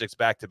two projects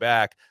back to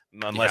back,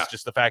 unless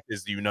just the fact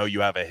is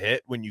you have a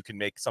hit when you can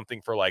make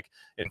something for like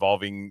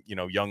involving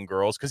young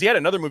girls. Because he had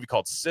another movie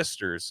called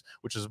Sisters,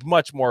 which is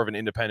much more of an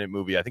independent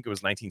movie. I think it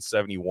was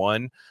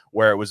 1971,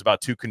 where it was about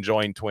two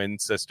conjoined twin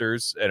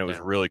sisters, and it was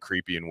really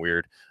creepy and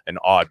weird and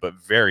odd, but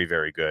very,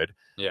 very good.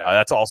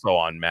 That's also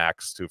on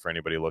Max too for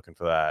anybody looking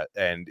for that.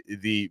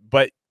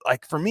 But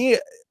like for me.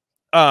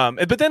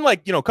 But then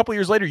like, a couple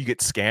years later you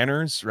get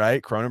Scanners,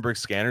 right? Cronenberg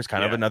Scanners,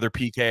 kind of another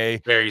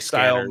PK very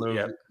style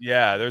movie.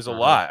 There's a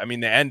lot. I mean,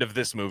 the end of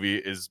this movie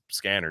is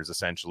Scanners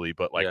essentially,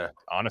 but like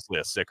honestly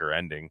a sicker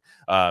ending,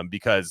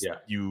 because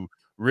you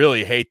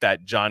really hate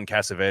that John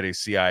Cassavetes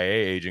CIA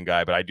agent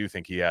guy, but I do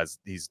think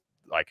he's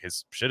like,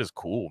 his shit is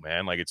cool,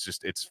 man. Like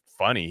it's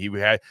funny.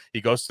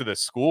 He goes to the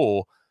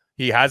school.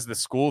 He has the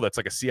school that's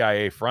like a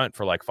CIA front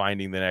for like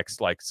finding the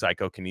next like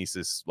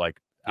psychokinesis like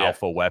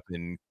alpha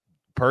weapon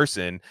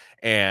person,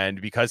 and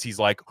because he's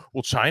like,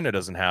 well, China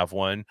doesn't have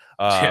one,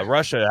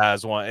 Russia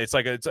has one. It's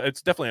like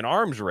it's definitely an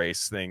arms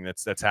race thing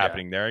that's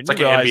happening there. And it's like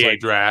an NBA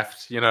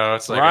draft,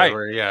 it's like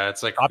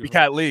it's like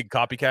copycat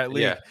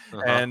league.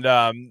 And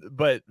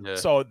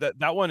so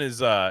that one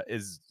is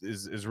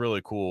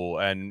really cool,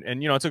 and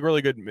it's a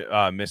really good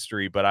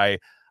mystery. But I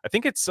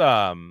think it's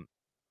a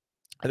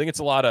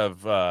lot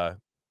of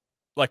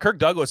like Kirk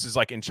Douglas is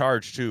like in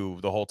charge too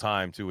the whole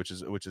time too, which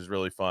is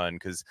really fun,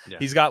 because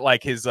he's got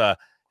like he's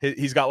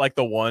got like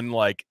the one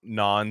like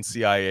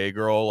non-CIA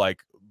girl like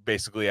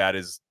basically at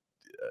his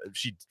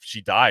she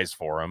dies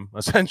for him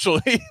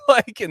essentially,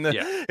 like in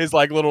his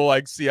like little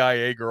like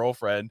CIA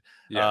girlfriend.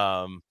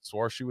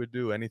 Swore she would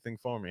do anything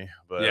for me,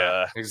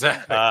 but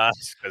exactly.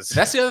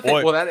 That's the other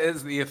thing. Well, that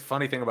is the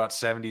funny thing about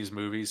 70s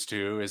movies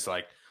too, is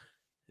like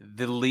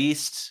the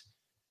least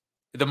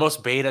the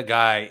most beta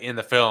guy in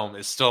the film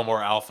is still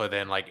more alpha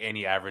than like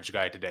any average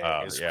guy today.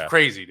 It's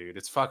crazy, dude.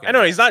 It's fucking. I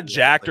know he's not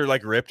jacked or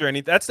like ripped or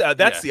anything. That's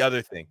the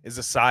other thing is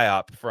a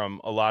psyop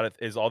from a lot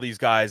of all these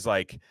guys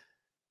like.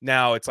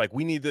 Now it's like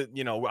we need to,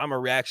 you know, I'm a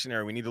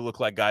reactionary. We need to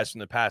look like guys from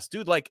the past,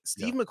 dude. Like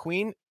Steve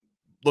McQueen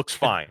looks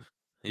fine.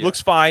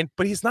 Looks fine,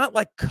 but he's not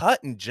like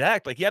cut and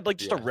jacked. Like he had like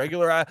just a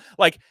regular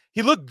like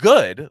he looked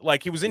good,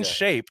 like he was in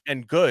shape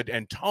and good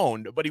and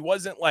toned, but he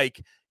wasn't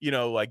like, you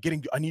know, like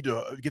I need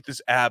to get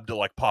this ab to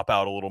like pop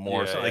out a little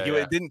more. So like he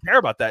didn't care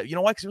about that. You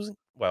know why? Because he wasn't,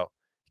 well,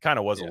 he kind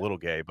of was a little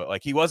gay, but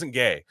like he wasn't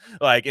gay,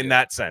 like in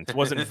that sense,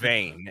 wasn't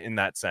vain in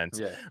that sense.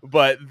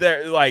 But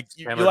they're like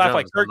you laugh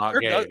like Kirk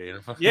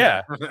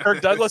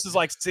Douglas is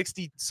like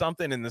 60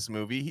 something in this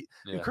movie.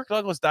 Kirk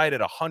Douglas died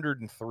at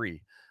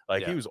 103.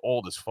 Like he was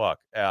old as fuck,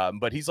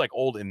 but he's like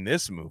old in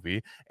this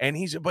movie, and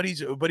he's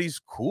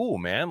cool,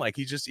 man. Like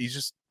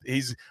he's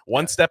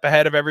one step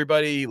ahead of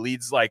everybody. He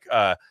leads like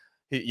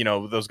you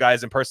know, those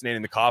guys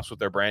impersonating the cops with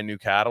their brand new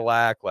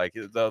Cadillac. Like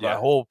the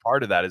whole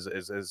part of that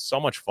is so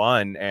much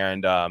fun,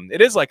 and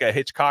it is like a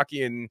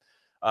Hitchcockian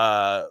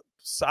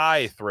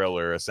Psi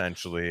thriller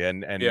essentially,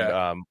 and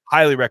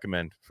highly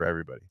recommend for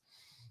everybody.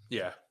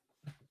 Yeah.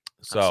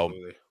 So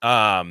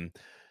the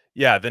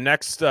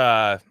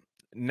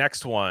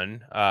next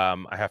one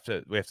we have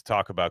to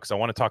talk about, because I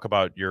want to talk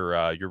about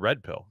your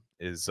red pill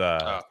is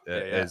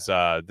this.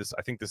 I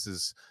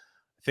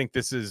think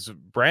this is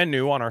brand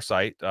new on our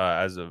site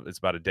it's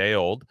about a day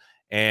old,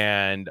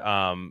 and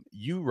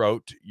you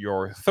wrote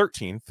your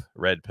 13th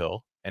red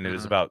pill, and it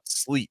is about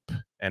sleep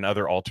and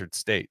other altered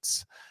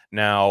states.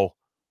 Now,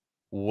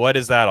 what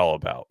is that all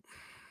about?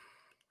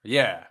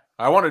 Yeah,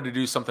 I wanted to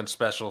do something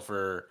special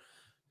for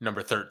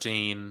number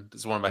 13.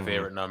 It's one of my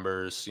favorite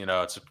numbers. You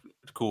know, it's a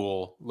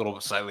cool, little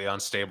slightly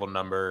unstable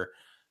number.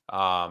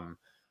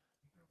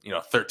 You know,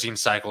 13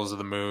 cycles of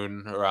the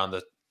moon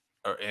around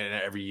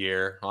every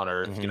year on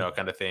Earth, you know,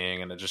 kind of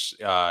thing. And it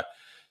just,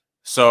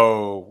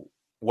 so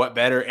what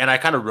better? And I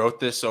kind of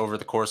wrote this over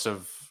the course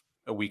of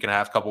a week and a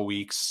half, couple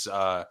weeks,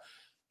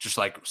 just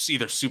like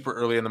either super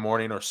early in the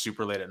morning or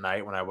super late at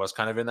night when I was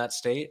kind of in that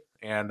state.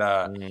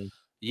 And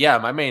yeah,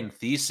 my main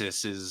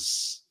thesis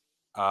is,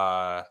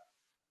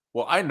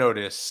 well, I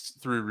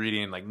noticed through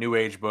reading like New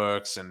Age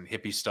books and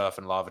hippie stuff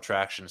and law of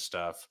attraction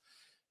stuff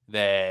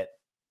that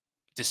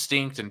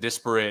distinct and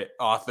disparate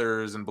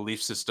authors and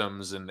belief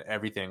systems and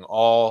everything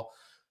all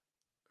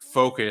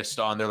focused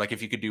on, they're like,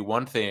 if you could do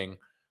one thing,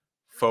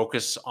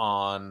 focus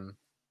on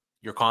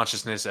your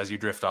consciousness as you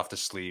drift off to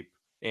sleep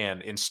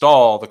and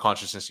install the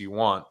consciousness you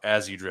want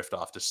as you drift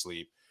off to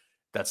sleep.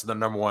 That's the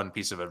number one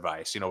piece of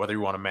advice. You know, whether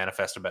you want to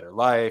manifest a better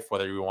life,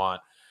 whether you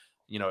want,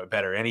 you know,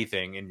 better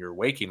anything in your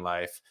waking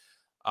life,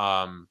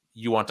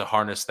 you want to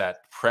harness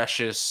that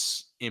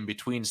precious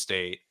in-between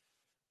state,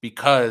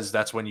 because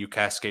that's when you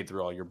cascade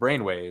through all your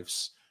brain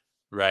waves,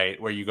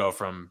 right? Where you go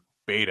from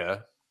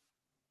beta,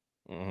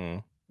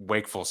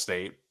 wakeful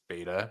state,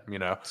 beta, you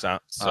know, so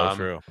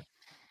true,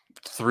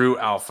 through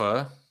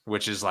alpha,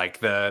 which is like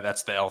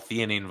that's the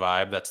L-theanine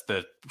vibe. That's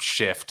the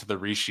shift, the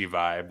Rishi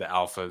vibe. The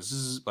alpha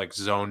is like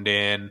zoned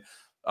in,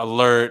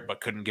 alert,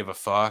 but couldn't give a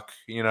fuck,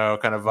 you know,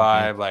 kind of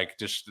vibe. Like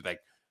just like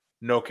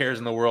no cares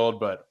in the world,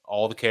 but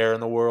all the care in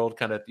the world,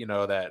 kind of, you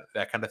know,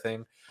 that kind of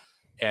thing.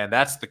 And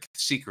that's the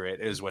secret,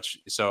 is what.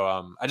 So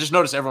I just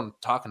noticed everyone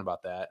talking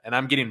about that, and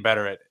I'm getting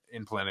better at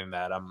implementing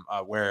that. I'm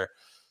where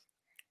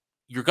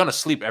you're gonna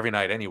sleep every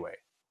night anyway.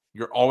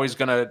 You're always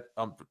gonna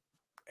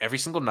every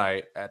single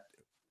night at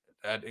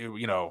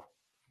you know,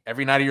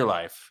 every night of your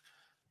life,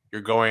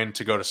 you're going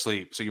to go to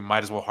sleep. So you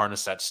might as well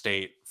harness that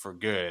state for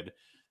good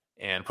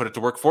and put it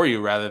to work for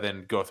you rather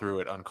than go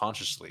through it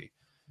unconsciously.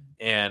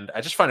 And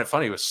I just find it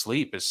funny with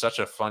sleep is such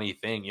a funny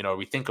thing. You know,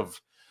 we think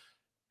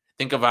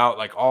about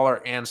like all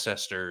our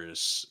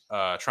ancestors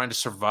trying to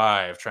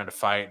survive, trying to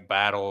fight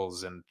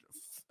battles and,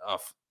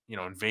 you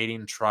know,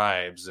 invading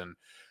tribes and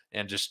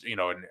just, you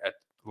know,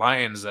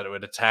 lions that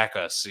would attack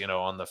us, you know,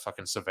 on the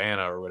fucking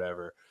savannah or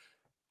whatever.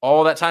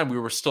 All that time we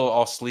were still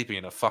all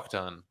sleeping a fuck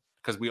ton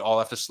because we all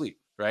have to sleep,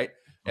 right?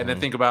 And then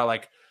think about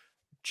like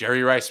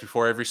Jerry Rice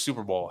before every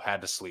Super Bowl had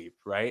to sleep,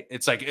 right?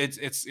 It's like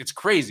it's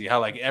crazy how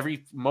like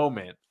every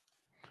moment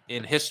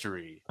in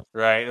history,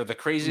 right? The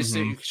craziest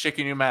shit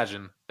can you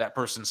imagine, that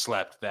person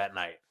slept that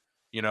night,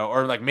 you know,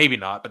 or like maybe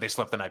not, but they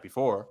slept the night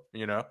before,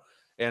 you know?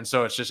 And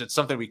so it's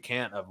something we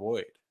can't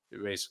avoid,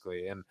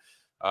 basically. And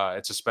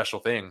it's a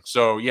special thing.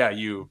 So yeah,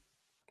 you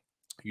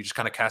just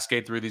kind of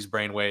cascade through these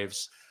brain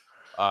waves.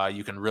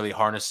 You can really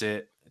harness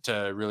it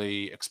to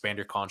really expand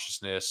your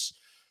consciousness.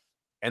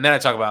 And then I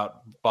talk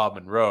about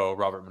Robert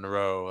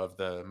Monroe of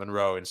the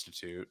Monroe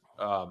Institute,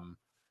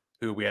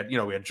 who we had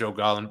Joe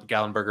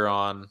Gallenberger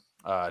on.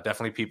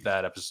 Definitely peep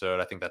that episode.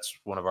 I think that's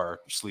one of our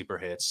sleeper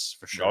hits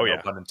for sure.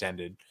 No pun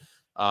intended.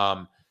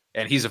 And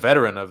he's a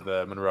veteran of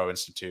the Monroe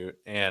Institute.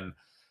 And,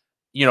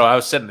 you know, I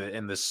was saying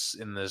in this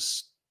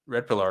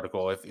Red Pill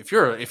article, if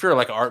you're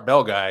like an Art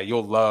Bell guy,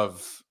 you'll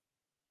love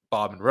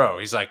Bob Monroe.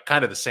 He's like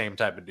kind of the same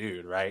type of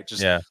dude, right?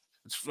 Just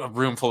it's a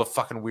room full of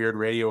fucking weird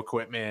radio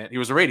equipment. He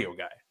was a radio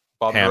guy,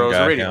 Bob Ham Monroe's a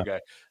guy, radio yeah. guy.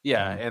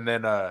 Yeah.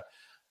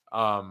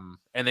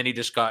 And then he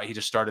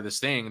just started this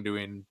thing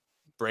doing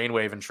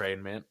brainwave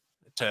entrainment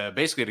to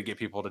basically to get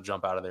people to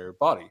jump out of their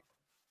body,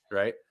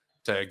 right?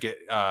 To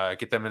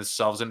get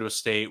themselves into a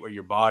state where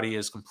your body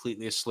is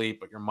completely asleep,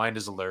 but your mind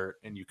is alert,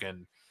 and you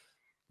can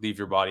leave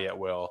your body at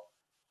will,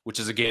 which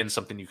is again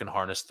something you can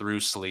harness through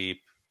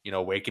sleep. You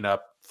know, waking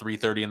up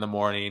 3:30 in the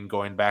morning,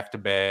 going back to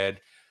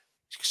bed,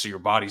 so your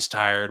body's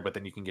tired, but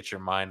then you can get your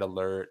mind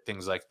alert,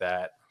 things like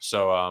that.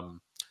 So,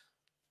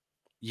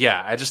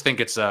 yeah, I just think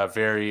it's a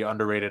very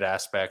underrated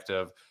aspect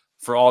of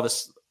for all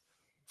this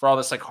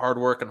like hard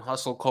work and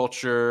hustle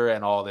culture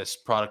and all this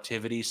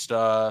productivity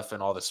stuff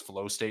and all this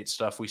flow state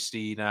stuff we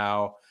see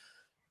now.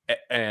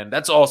 And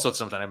that's also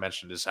something I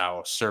mentioned is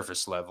how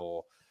surface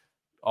level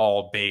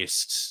all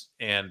based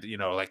and, you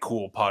know, like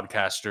cool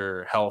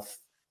podcaster health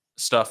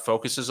stuff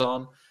focuses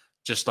on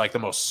just like the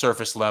most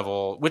surface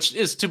level, which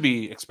is to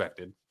be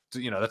expected.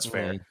 You know, that's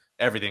fair.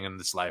 Everything in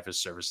this life is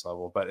surface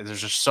level, but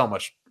there's just so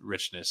much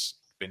richness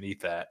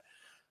beneath that.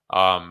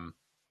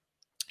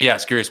 Yeah,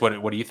 it's curious.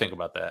 What do you think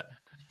about that?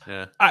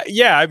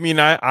 Yeah. I mean,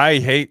 I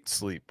hate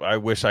sleep. I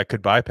wish I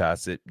could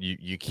bypass it.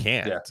 You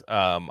can't.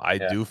 Yeah. I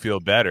do feel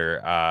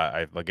better.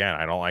 I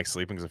don't like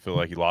sleeping because I feel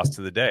like you lost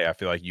to the day. I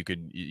feel like you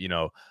could, you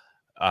know,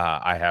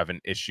 I have an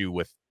issue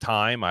with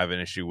time. I have an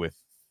issue with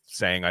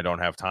saying I don't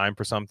have time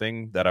for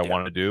something that I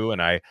want to do.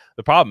 And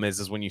the problem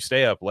is when you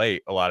stay up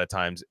late, a lot of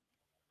times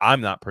I'm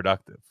not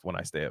productive when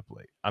I stay up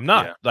late. I'm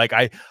not like,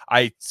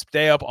 I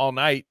stay up all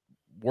night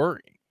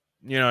worrying.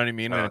 You know what I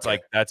mean? And it's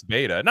like, that's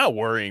beta, not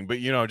worrying, but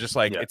you know, just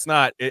like, it's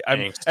not,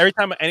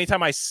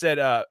 anytime I sit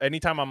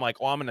anytime I'm like,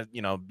 well, I'm going to,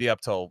 you know, be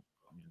up till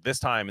this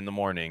time in the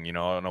morning, you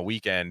know, on a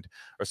weekend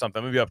or something,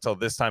 I'm gonna be up till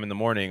this time in the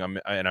morning. I'm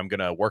going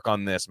to work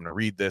on this. I'm going to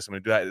read this. I'm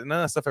going to do that. And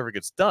none of that stuff ever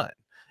gets done.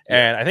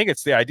 And I think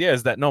it's the idea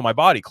is that, no, my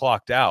body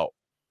clocked out,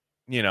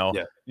 you know,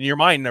 your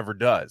mind never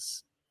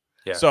does.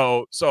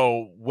 So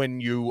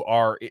when you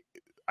are,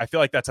 I feel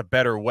like that's a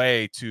better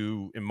way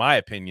to, in my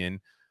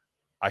opinion,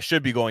 I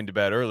should be going to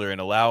bed earlier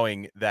and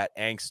allowing that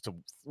angst to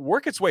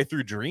work its way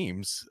through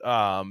dreams.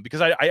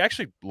 Because I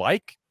actually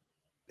like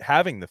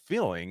having the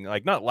feeling,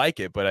 like not like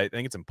it, but I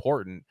think it's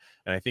important.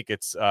 And I think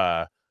it's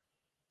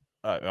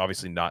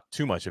obviously not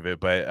too much of it,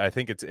 but I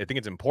think it's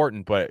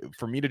important. But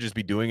for me to just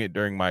be doing it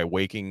during my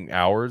waking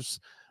hours,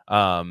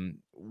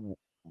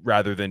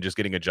 rather than just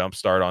getting a jump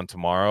start on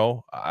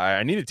tomorrow,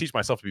 I need to teach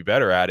myself to be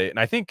better at it. And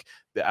I think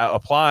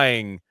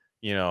applying,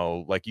 you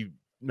know, like you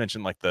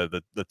mentioned, like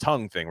the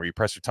tongue thing where you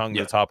press your tongue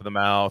to the top of the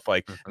mouth,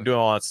 like and doing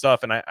all that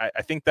stuff. And I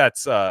think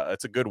that's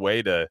it's a good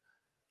way to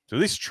at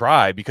least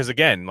try, because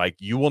again, like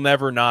you will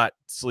never not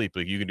sleep.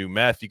 Like you can do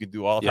meth, you can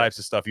do all types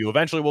of stuff. You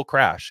eventually will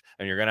crash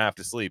and you're gonna have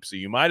to sleep. So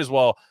you might as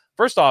well,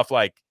 first off,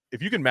 like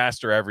if you can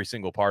master every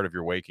single part of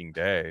your waking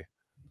day,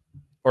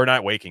 or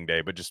not waking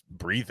day, but just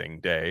breathing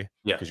day,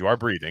 because you are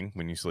breathing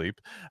when you sleep.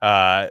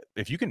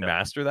 If you can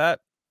master that,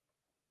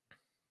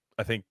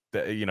 I think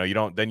that, you know, you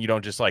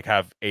don't just like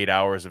have 8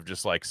 hours of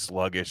just like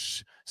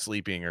sluggish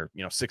sleeping, or,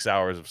 you know, 6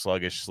 hours of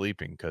sluggish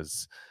sleeping.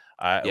 Cause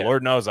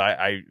Lord knows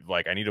I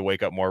need to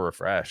wake up more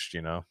refreshed,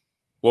 you know?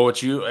 Well,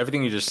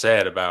 everything you just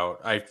said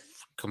about, I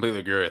completely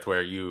agree with,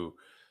 where you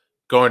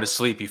going to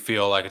sleep, you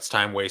feel like it's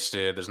time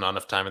wasted. There's not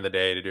enough time in the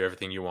day to do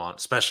everything you want,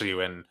 especially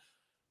when,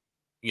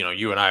 you know,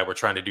 you and I were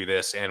trying to do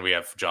this and we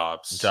have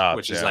jobs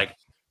which is like,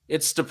 and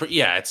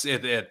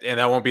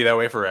that won't be that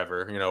way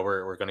forever. You know,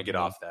 we're going to get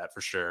off that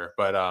for sure.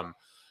 But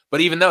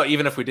even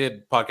if we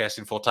did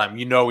podcasting full time,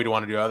 you know, we'd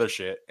want to do other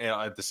shit, you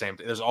know, at the same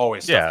time. There's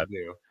always stuff to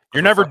do.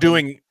 You're never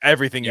doing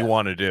everything you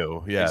want to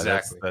do. Yeah,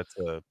 exactly. That's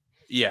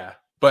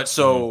But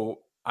so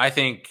I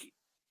think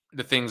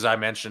the things I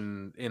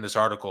mentioned in this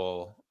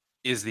article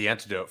is the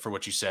antidote for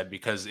what you said,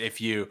 because if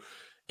you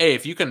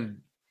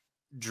can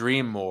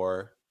dream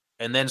more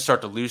and then start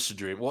to lucid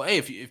dream, well,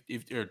 if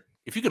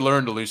you could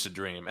learn to lucid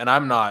dream, and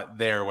I'm not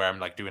there where I'm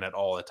like doing it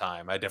all the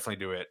time. I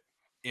definitely do it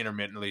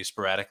intermittently,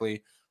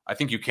 sporadically. I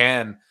think you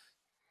can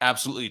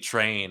absolutely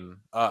train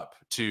up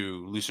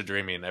to lucid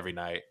dreaming every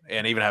night,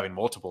 and even having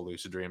multiple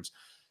lucid dreams.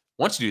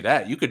 Once you do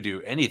that, you could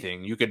do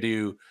anything. You could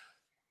do,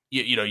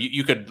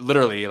 you could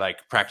literally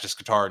like practice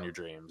guitar in your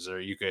dreams,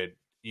 or you could,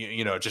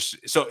 you know, just,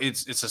 so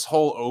it's this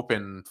whole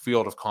open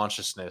field of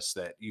consciousness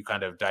that you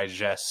kind of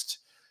digest.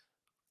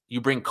 You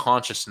bring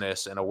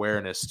consciousness and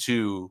awareness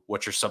to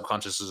what your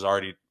subconscious is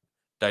already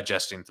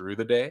digesting through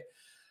the day.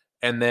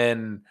 And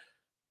then,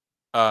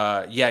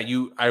 I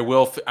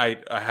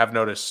have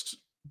noticed,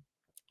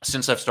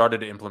 since I've started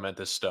to implement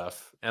this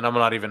stuff, and I'm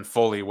not even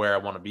fully where I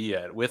want to be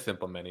at with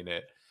implementing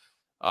it,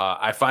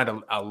 I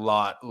find a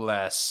lot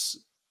less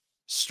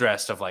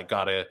stressed of like,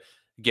 gotta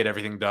get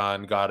everything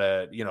done,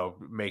 gotta, you know,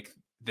 make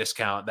this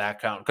count, that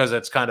count, because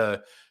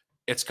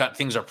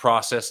things are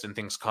processed and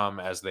things come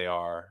as they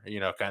are, you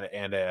know, kind of.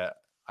 And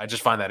I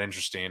just find that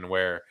interesting,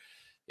 where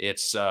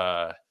it's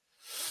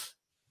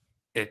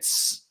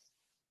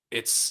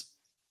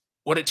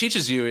what it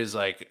teaches you is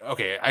like,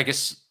 okay, I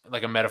guess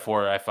like a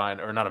metaphor I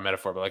find, or not a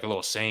metaphor, but like a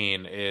little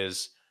saying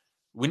is,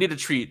 we need to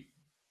treat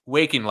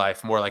waking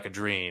life more like a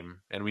dream,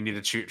 and we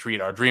need to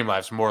treat our dream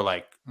lives more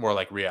like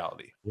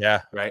reality.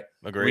 Yeah, right.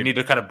 agreed. We need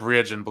to kind of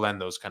bridge and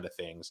blend those kind of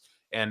things,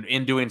 and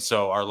in doing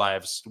so, our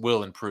lives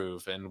will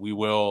improve, and we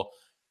will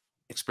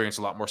experience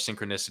a lot more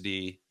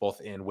synchronicity,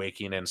 both in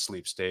waking and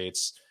sleep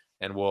states,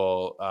 and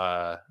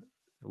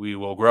we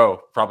will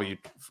grow probably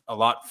a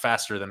lot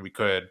faster than we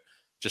could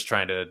just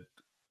trying to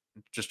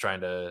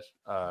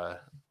go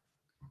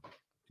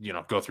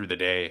through the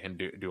day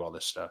and do all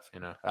this stuff.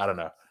 I don't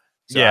know.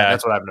 So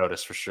that's what I've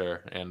noticed for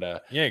sure. And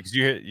yeah, because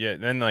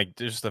then like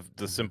just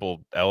the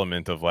simple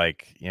element of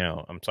like,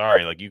 I'm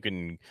sorry, like you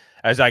can,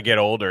 as I get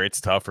older,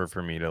 it's tougher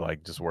for me to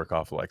like just work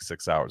off of like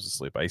 6 hours of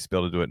sleep. I used to be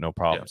able to do it no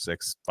problem.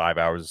 5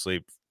 hours of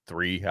sleep,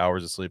 3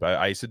 hours of sleep.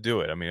 I used to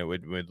do it. I mean,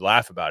 we'd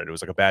laugh about it. It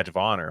was like a badge of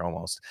honor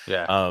almost.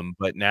 Yeah.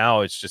 But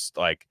now it's just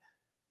like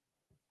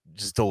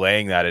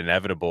delaying that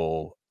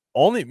inevitable,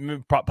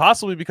 only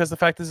possibly because the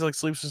fact is like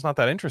sleep's just not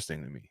that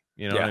interesting to me.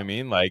 You know what I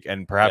mean? Like,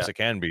 and perhaps it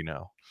can be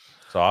now.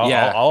 So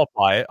I'll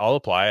apply it. I'll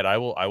apply it. I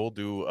will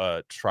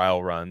do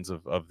trial runs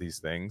of these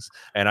things.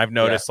 And I've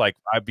noticed like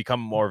I've become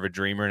more of a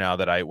dreamer now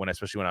that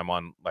especially when I'm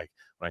on, like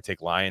when I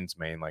take lion's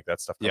mane, like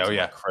that stuff comes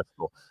like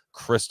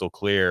crystal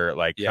clear,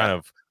 like kind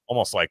of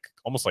almost like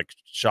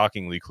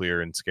shockingly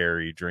clear and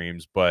scary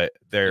dreams, but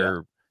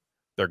they're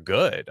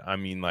good. I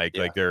mean,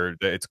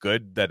 it's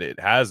good that it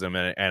has them.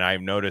 And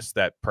I've noticed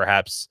that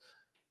perhaps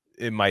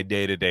in my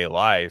day-to-day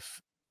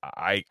life,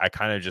 I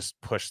kind of just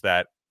push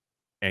that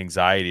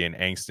anxiety and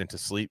angst into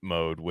sleep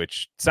mode,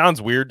 which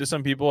sounds weird to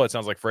some people. It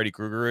sounds like Freddy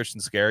Krueger-ish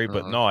and scary,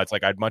 but no, it's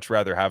like I'd much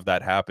rather have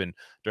that happen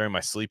during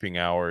my sleeping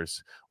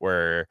hours,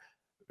 where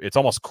it's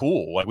almost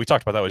cool. Like we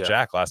talked about that with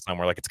Jack last time,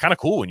 where like it's kind of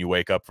cool when you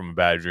wake up from a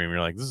bad dream.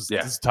 You're like, this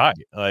is tight.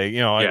 Like,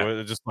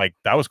 just like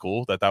that was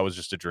cool that was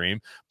just a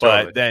dream.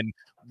 But then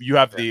you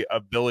have the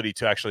ability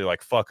to actually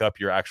like fuck up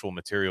your actual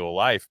material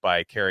life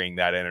by carrying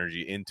that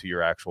energy into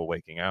your actual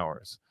waking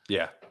hours.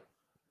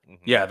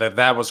 Yeah,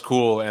 that was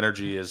cool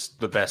energy is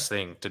the best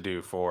thing to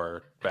do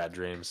for bad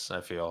dreams, I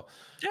feel.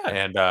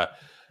 And I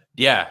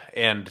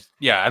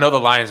know the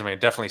lion's mane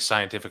definitely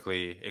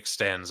scientifically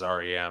extends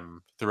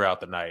REM throughout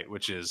the night,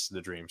 which is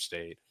the dream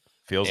state.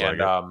 Feels like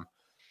it.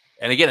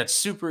 And again, it's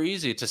super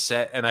easy to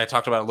set, and I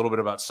talked about a little bit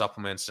about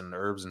supplements and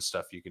herbs and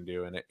stuff you can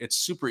do, and it's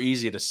super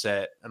easy to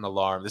set an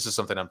alarm. This is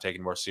something I'm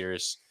taking more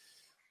serious.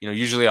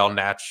 Usually I'll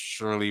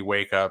naturally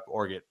wake up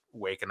or get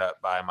waken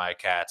up by my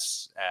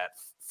cats at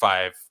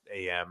 5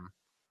 a.m.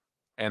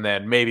 and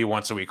then maybe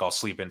once a week I'll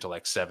sleep into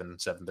like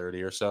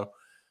 7:30 or so.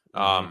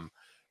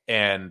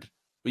 And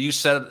you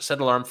set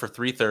alarm for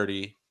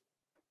 3:30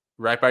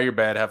 right by your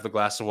bed, have the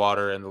glass of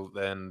water and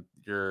then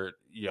your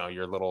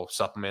little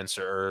supplements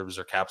or herbs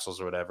or capsules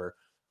or whatever,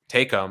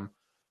 take them,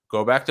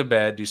 go back to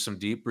bed, do some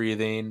deep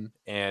breathing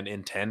and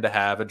intend to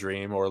have a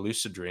dream or a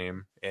lucid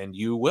dream, and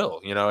you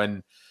will,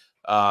 and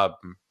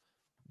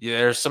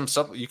there's some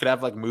you could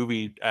have like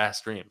movie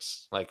ass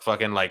dreams, like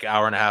fucking like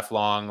hour and a half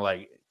long,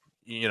 like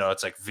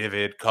it's like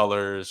vivid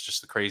colors,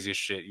 just the craziest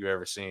shit you've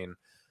ever seen.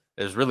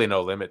 There's really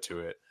no limit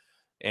to it.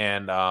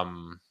 And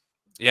and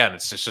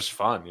it's just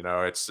fun,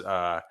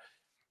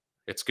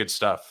 it's good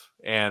stuff.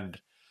 And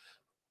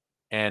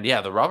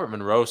the Robert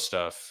Monroe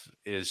stuff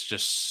is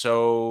just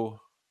so,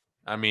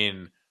 I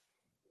mean,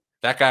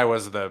 that guy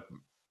was the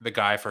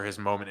guy for his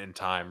moment in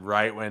time,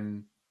 right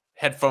when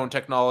headphone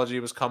technology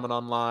was coming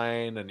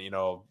online and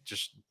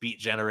just beat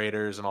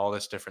generators and all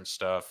this different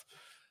stuff.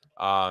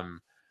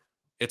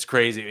 It's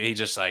crazy. He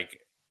just like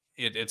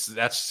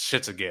that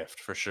shit's a gift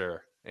for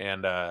sure.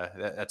 And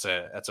that's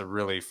a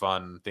really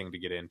fun thing to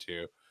get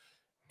into.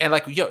 And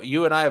like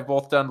you and I have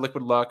both done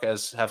Liquid Luck,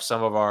 as have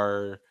some of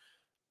our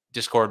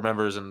Discord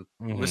members and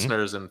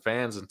listeners and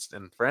fans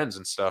and friends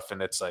and stuff.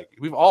 And it's like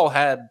we've all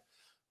had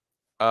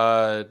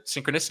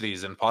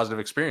synchronicities and positive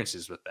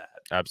experiences with that.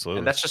 Absolutely.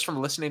 And that's just from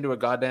listening to a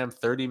goddamn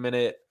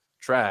 30-minute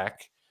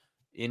track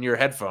in your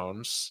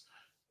headphones,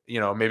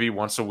 maybe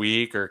once a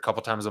week or a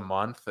couple times a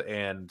month,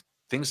 and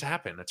things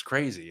happen. It's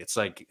crazy. It's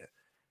like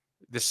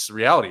this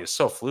reality is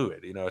so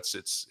fluid.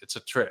 It's a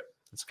trip.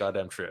 It's a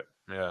goddamn trip.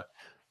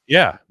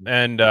 Yeah.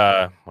 And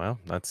well,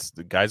 that's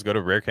the guys. Go to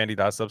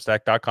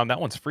rarecandy.substack.com. That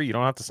one's free. You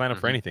don't have to sign up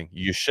for anything.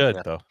 You should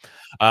though.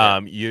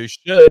 You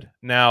should.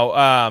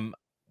 Now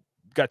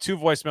got 2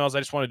 voicemails. I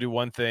just want to do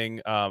one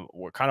thing.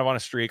 We're kind of on a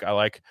streak. I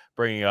like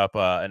bringing up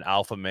an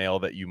alpha male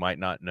that you might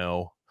not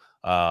know.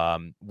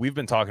 We've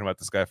been talking about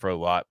this guy for a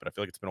lot, but I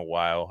feel like it's been a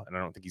while, and I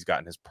don't think he's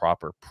gotten his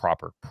proper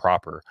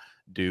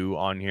due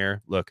on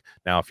here. Look,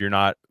 now if you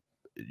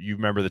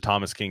remember the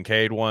Thomas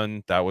Kincaid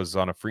one, that was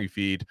on a free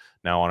feed.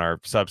 Now on our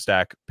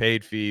Substack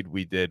paid feed,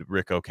 we did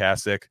Rick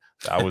Ocasek.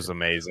 That was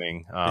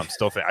amazing. I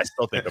still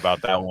think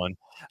about that one.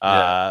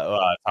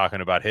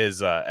 Talking about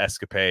his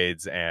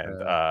escapades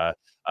and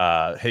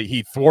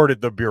he thwarted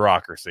the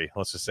bureaucracy.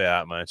 Let's just say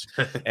that much.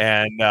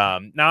 And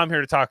now I'm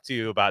here to talk to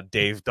you about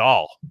Dave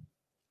Dahl.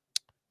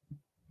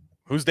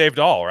 Who's Dave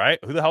Dahl, right?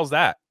 Who the hell's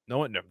that?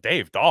 No,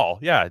 Dave Dahl.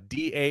 Yeah,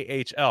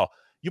 Dahl.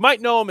 You might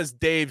know him as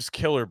Dave's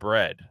Killer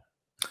Bread.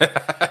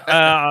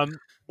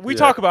 we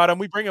talk about him,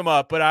 we bring him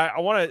up, but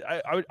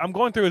I'm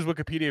going through his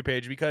Wikipedia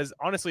page because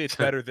honestly, it's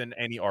better than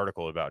any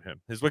article about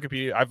him. His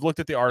Wikipedia, I've looked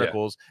at the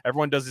articles.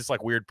 Everyone does this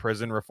like weird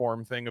prison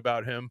reform thing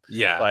about him.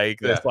 Like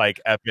this like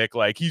epic,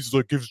 like he's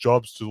like gives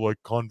jobs to like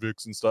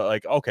convicts and stuff.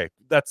 Like, okay,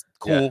 that's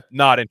cool.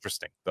 Not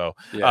interesting though.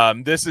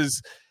 This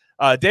is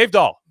Dave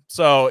Dahl.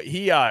 So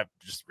he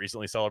just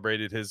recently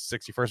celebrated his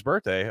 61st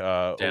birthday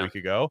a week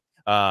ago.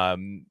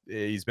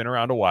 He's been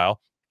around a while.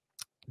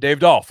 Dave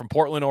Dahl from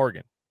Portland,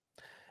 Oregon.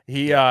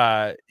 He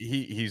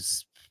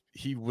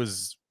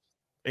was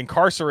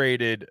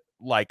incarcerated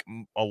like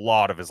a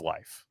lot of his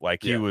life.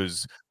 Like he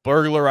was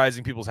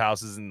burglarizing people's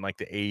houses in like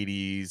the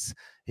 80s.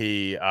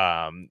 He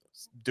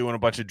doing a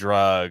bunch of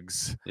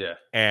drugs.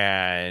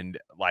 And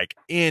like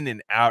in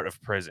and out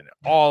of prison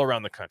all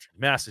around the country,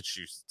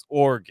 Massachusetts,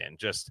 Oregon,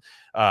 just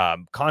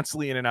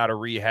constantly in and out of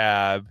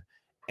rehab.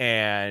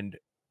 And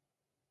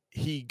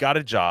he got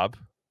a job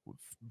with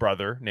a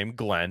brother named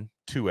Glen,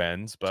 2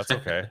 N's, but that's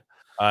okay.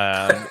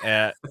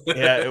 And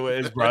it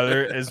was his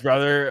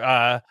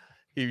brother,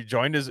 he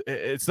joined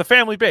it's the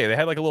family bay. They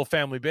had like a little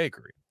family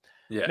bakery.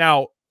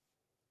 Now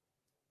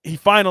he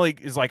finally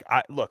is like,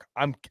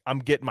 I'm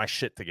getting my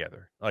shit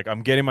together. Like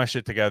I'm getting my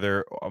shit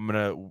together.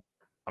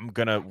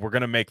 We're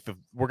gonna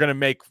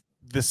make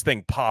this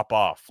thing pop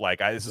off. Like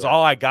this is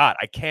all I got.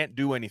 I can't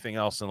do anything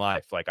else in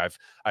life. Like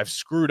I've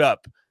screwed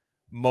up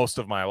most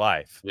of my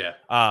life.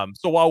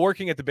 So while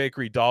working at the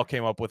bakery, Dahl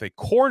came up with a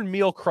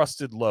cornmeal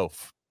crusted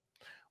loaf,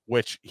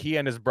 which he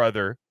and his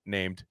brother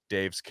named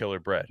Dave's Killer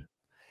Bread,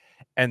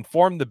 and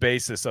formed the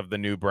basis of the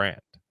new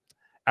brand.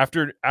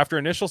 After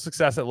initial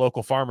success at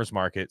local farmers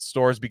market,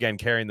 stores began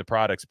carrying the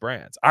product's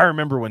brands. I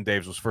remember when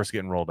Dave's was first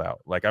getting rolled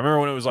out. Like I remember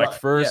when it was like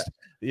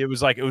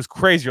it was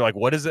crazy. You're like,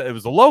 what is it? It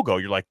was the logo.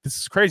 You're like, this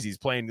is crazy. He's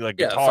playing like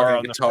guitar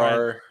on the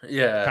front.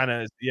 Kind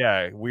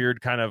of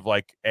weird, kind of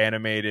like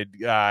animated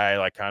guy.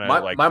 Like kind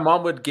of like my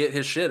mom would get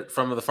his shit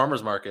from the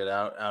farmers market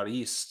out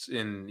east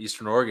in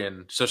Eastern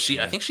Oregon. So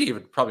I think she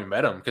even probably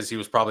met him because he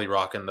was probably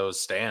rocking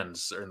those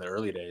stands in the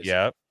early days.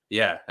 I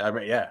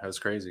mean, it was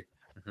crazy.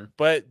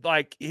 But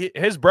like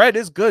his bread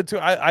is good too.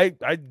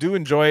 I do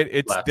enjoy it.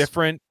 It's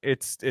different.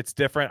 It's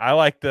different. I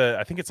like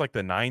I think it's like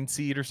the 9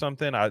 seed or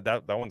something.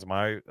 That one's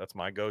that's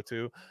my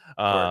go-to.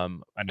 I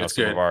know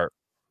some of our.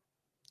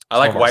 I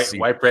like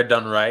white bread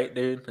done right,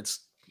 dude.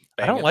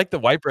 I don't like the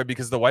white bread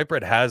because the white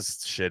bread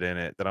has shit in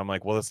it that I'm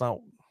like, well, it's not.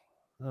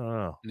 I don't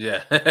know.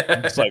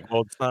 I'm just like,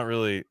 well, it's not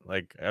really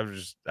like I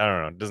don't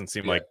know. It doesn't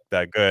seem like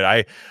that good.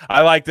 I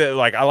like the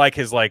I like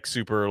his like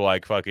super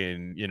like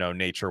fucking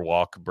nature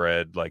walk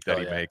bread like that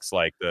he makes,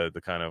 like the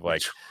kind of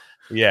like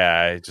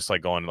just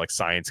like going to like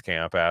science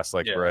camp ass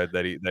like bread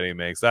that he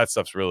makes. That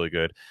stuff's really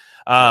good.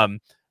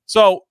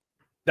 So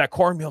that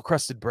cornmeal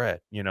crusted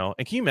bread, and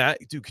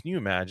can you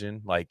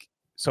imagine like,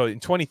 so in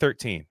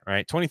 2013,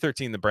 right?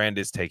 2013, the brand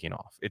is taking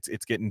off.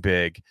 It's getting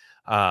big,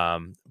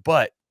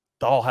 but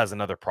Dahl has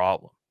another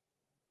problem.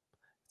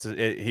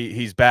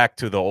 He's back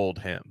to the old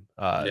him.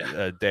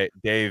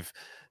 Dave,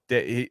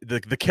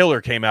 the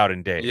killer came out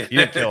in Dave. He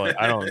didn't kill it.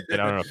 I don't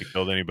know if he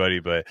killed anybody,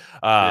 but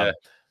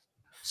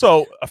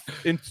so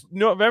in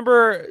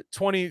November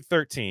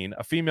 2013,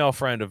 a female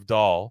friend of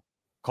Dahl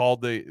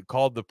called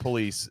the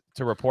police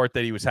to report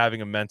that he was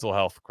having a mental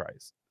health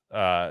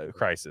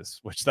crisis,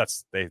 which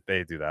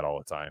they do that all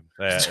the time.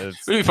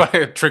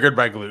 It's triggered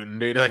by gluten,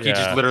 dude. Like he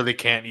just literally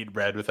can't eat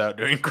bread without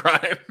doing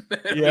crime.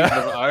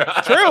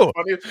 True.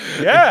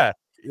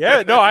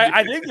 No,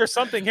 I think there's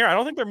something here. I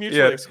don't think they're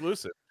mutually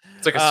exclusive.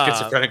 It's like a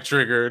schizophrenic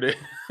trigger, dude.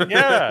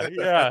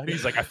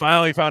 He's like, I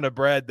finally found a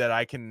bread that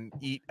I can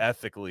eat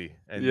ethically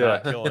and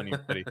not kill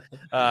anybody.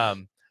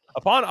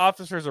 Upon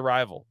officers'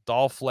 arrival,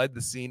 Dahl fled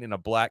the scene in a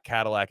black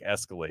Cadillac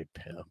Escalade,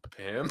 pimp,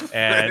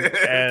 and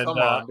Come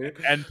on, dude.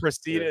 And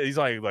proceeded. He's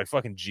like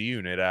fucking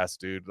G-Unit ass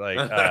dude,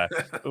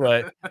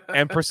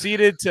 and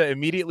proceeded to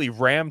immediately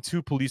ram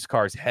 2 police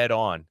cars head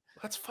on.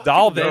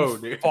 Dahl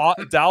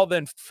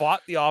then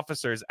fought the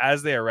officers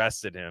as they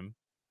arrested him.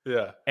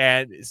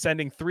 And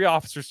sending 3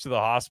 officers to the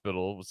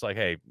hospital. Was like,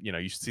 hey,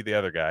 you should see the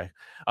other guy.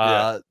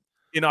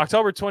 In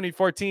October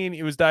 2014,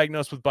 he was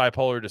diagnosed with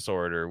bipolar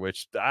disorder,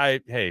 which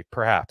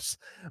perhaps.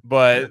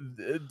 But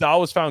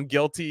Dahl was found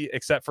guilty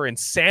except for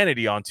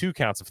insanity on 2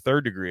 counts of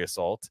 3rd-degree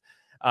assault.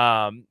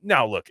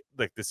 Now, look,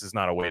 this is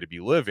not a way to be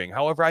living.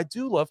 However, I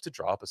do love to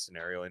draw up a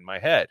scenario in my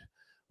head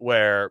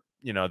where,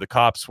 the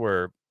cops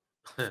were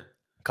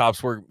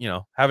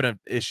having an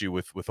issue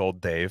with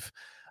old Dave.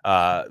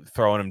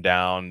 Throwing him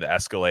down, the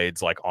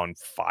Escalade's like on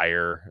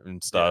fire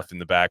and stuff in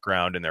the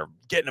background, and they're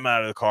getting him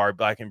out of the car,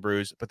 black and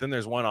bruised. But then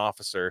there's one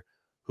officer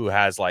who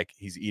has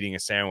he's eating a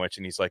sandwich,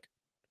 and he's like,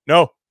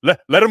 "No, let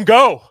him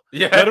go,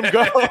 let him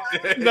go,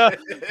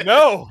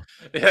 no,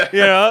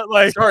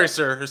 sorry,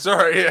 sir,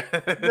 sorry,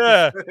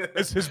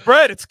 it's his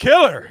bread, it's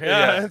killer,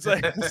 it's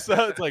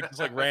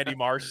like Randy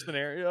Marsh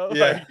scenario,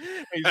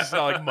 he's just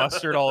got like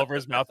mustard all over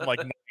his mouth and like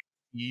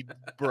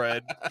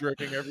bread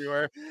dripping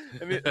everywhere,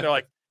 and they're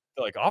like,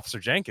 Officer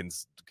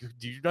Jenkins,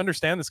 do you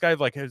understand this guy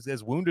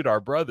has wounded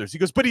our brothers? He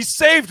goes, but he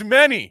saved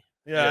many.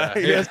 Yeah,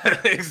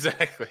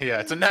 exactly. Yeah,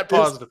 it's a net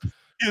positive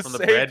from the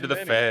bread to the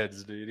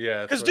feds, dude.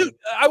 Yeah, because dude,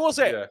 I will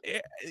say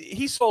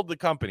he sold the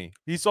company.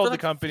 He sold the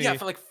company. Yeah,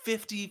 for like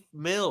 50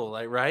 mil,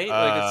 like right?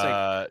 Like it's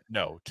like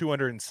no,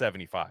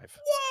 275.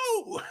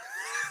 Whoa.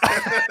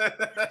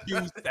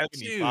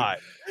 275.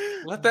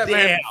 Dude, let that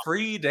man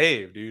free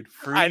Dave, dude.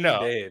 Free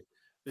Dave.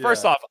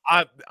 First off,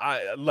 I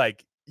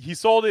like he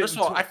sold it. First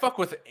of all, I fuck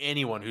with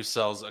anyone who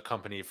sells a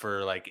company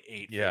for like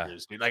 8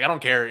 figures, dude. Like I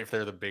don't care if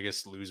they're the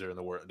biggest loser in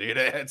the world, dude.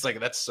 It's like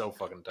that's so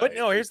fucking tight. But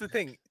no, here's the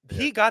thing.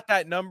 He got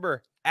that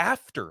number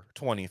after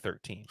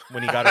 2013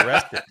 when he got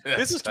arrested.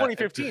 This is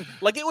 2015.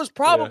 Like it was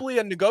probably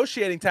a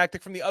negotiating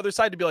tactic from the other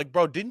side to be like,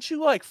 bro, didn't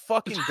you like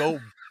fucking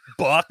go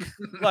buck?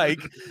 like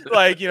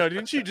you know,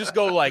 didn't you just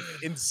go like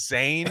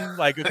insane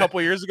like a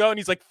couple years ago? And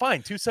he's like,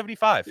 fine,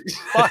 275.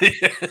 Fuck.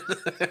 He's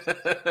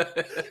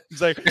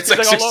like, it's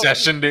like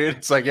Succession, dude.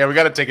 It's like, yeah, we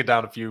got to take it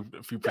down a few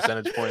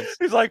percentage points.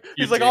 He's like,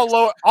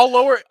 I'll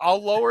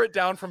lower it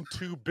down from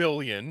 2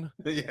 billion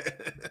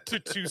to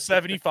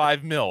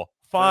 275 mil.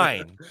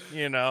 Fine,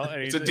 you know,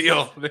 and it's a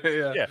deal.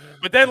 Yeah,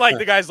 but then like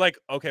the guy's like,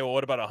 okay, well,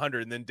 what about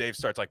 100? And then Dave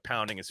starts like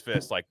pounding his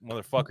fist, like,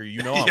 motherfucker,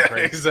 you know I'm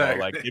crazy. Exactly.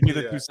 Bro. Like, give me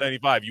the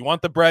 275. You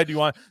want the bread? You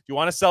want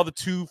to sell the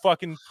 2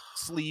 fucking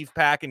sleeve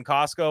pack in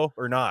Costco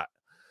or not?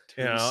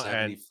 You know,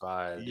 and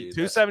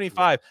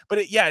 275. But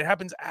it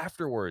happens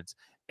afterwards.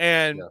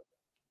 And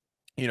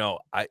you know,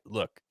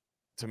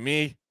 to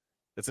me,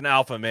 it's an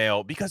alpha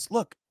male because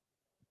look,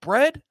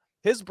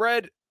 his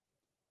bread.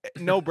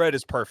 No bread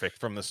is perfect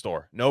from the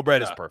store. No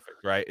bread is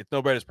perfect, right?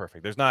 No bread is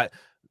perfect.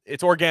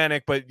 It's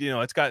organic, but you know,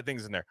 it's got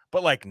things in there.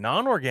 But like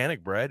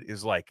non-organic bread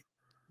is like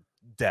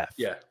death.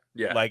 Yeah.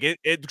 Like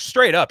it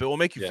straight up, it will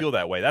make you feel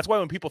that way. That's why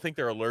when people think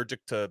they're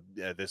allergic to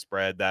this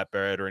bread, that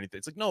bread, or anything,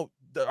 it's like, no,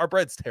 our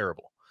bread's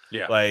terrible.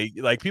 Yeah.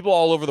 Like people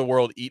all over the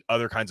world eat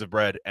other kinds of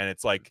bread, and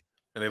it's like,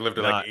 and they lived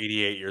to like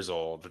 88 years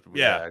old.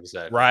 Yeah,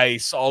 exactly.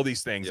 Rice, all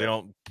these things. They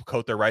don't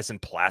coat their rice in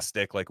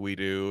plastic like we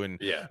do, and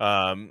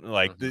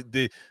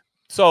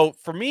so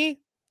for me,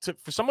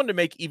 for someone to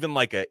make even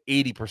like a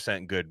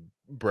 80% good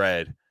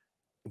bread,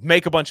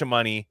 make a bunch of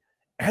money,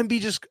 and be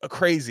just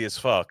crazy as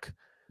fuck.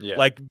 Yeah.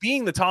 Like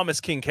being the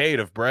Thomas Kincaid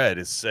of bread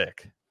is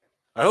sick.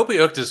 I hope he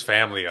hooked his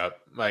family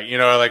up. Like, you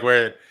know, like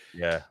where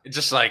it's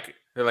just like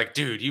they're like,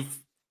 dude,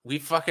 we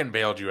fucking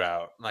bailed you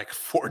out like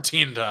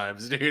 14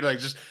 times, dude. Like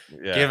just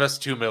give us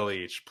 2 mil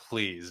each,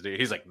 please, dude.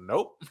 He's like,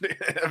 nope.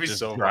 That'd be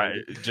so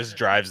funny. Just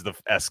drives the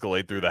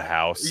Escalade through the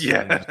house.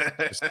 Yeah.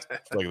 Just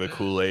like the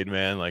Kool-Aid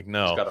man. Like,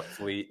 no. He's got a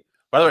fleet.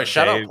 By the way,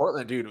 shout out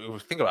Portland,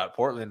 dude. Think about it.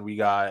 Portland, we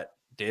got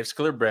Dave's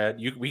Killer Bread.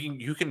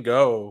 You can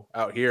go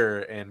out here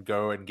and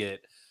go and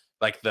get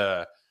like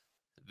the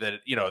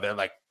you know, they're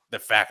like the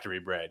factory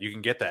bread. You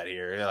can get that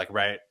here. They're like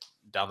right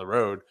down the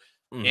road.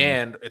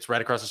 And it's right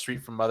across the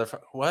street from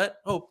what?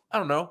 Oh, I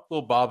don't know.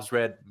 Little Bob's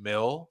Red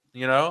Mill,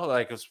 you know,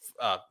 like it's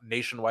a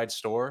nationwide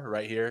store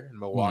right here in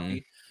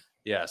Milwaukee.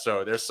 Yeah,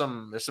 so there's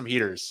some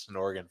heaters in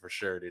Oregon for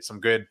sure, dude.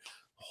 Some good,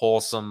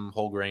 wholesome,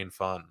 whole grain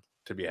fun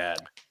to be had.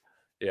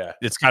 Yeah,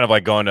 it's kind of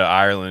like going to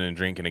Ireland and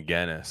drinking a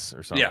Guinness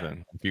or something.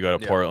 Yeah. If you go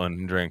to Portland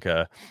and drink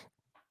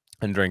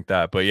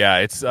that, but yeah,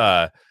 it's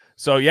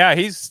so yeah,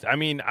 I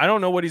mean, I don't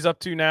know what he's up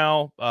to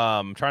now.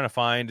 I'm trying to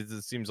find. It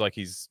seems like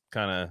he's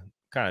kind of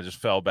just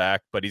fell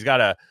back, but he's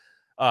got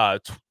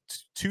a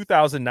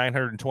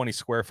 2,920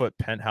 square foot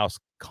penthouse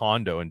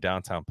condo in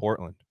downtown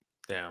Portland.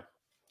 Damn,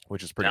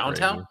 which is pretty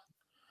downtown. Crazy.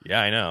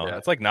 Yeah, I know.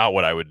 It's like not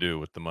what I would do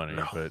with the money,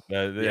 but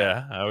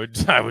I would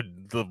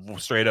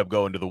straight up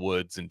go into the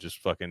woods and just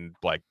fucking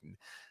like,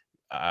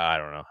 I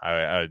don't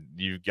know.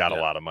 You got a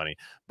lot of money,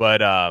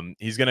 but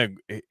he's gonna,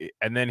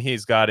 and then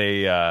he's got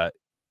and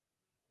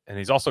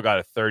he's also got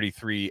a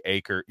 33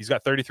 acre. He's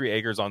got 33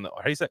 acres on the.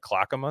 How do you say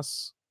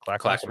Clackamas?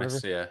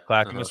 Clackamas, yeah.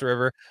 Clackamas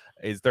River.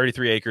 He's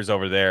 33 acres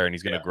over there, and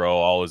he's going to grow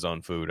all his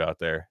own food out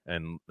there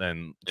and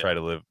try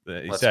to live.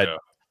 He said,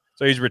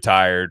 so he's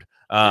retired.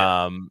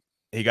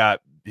 He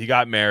got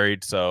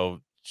married, so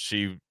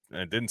it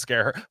didn't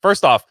scare her.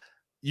 First off,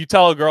 you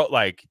tell a girl,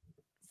 like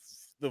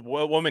the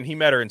woman, he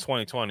met her in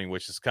 2020,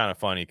 which is kind of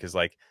funny because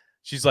like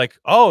she's like,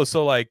 oh,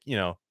 so like, you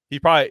know, he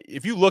probably,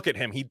 if you look at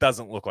him, he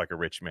doesn't look like a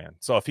rich man.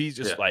 So if he's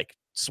just like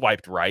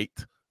swiped right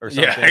or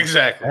something. Yeah,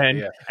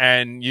 exactly.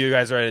 And you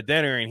guys are at a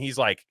dinner and he's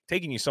like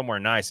taking you somewhere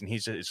nice and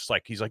he's just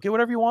like, get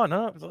whatever you want.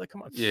 No, like,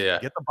 come on. Yeah.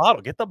 Get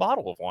the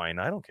bottle of wine.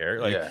 I don't care.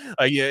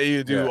 Like,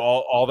 you do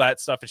all that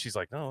stuff. And she's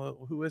like,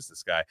 no, who is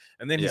this guy?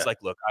 And then he's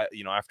like, look,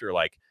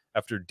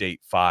 after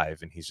date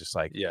 5, and he's just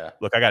like,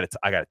 look, I gotta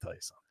tell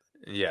you something.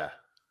 Yeah.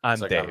 I'm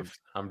Dave.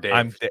 I'm Dave.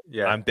 I'm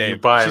Dave. You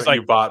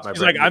bought my.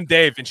 She's like, I'm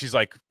Dave, and she's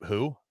like,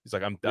 who? He's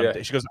like, I'm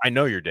Dave. She goes, I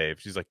know you're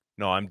Dave. She's like,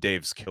 no, I'm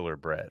Dave's Killer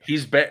Bread.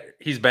 He's been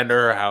to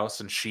her house,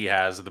 and she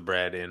has the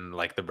bread in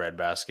like the bread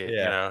basket. You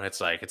know,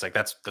 it's like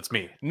that's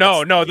me.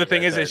 No. The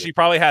thing is, she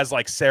probably has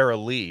like Sara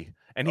Lee,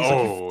 And he's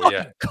like, you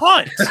fucking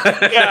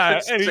cunt. Yeah.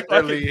 And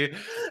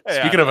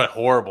speaking of a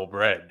horrible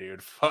bread,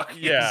 dude.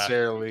 Fucking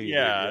Sara Lee.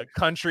 Yeah. Dude.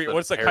 Country.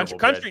 What's the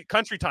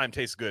country time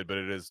tastes good, but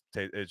it's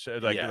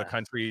like the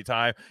country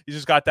time. He's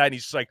just got that. And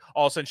he's just like,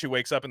 all of a sudden she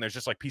wakes up and there's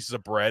just like pieces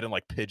of bread and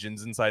like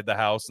pigeons inside the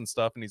house and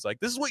stuff. And he's like,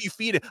 this is what you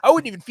feed it. I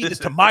wouldn't even feed this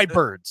to my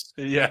birds.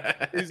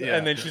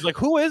 And then she's like,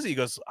 who is he? He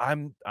goes,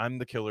 I'm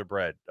the killer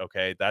bread.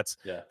 Okay. That's,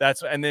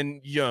 and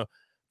then, you know,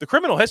 the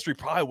criminal history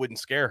probably wouldn't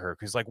scare her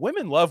because like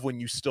women love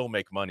when you still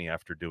make money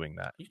after doing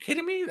that. You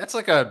kidding me? That's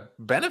like a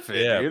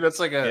benefit, dude.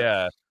 That's like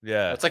a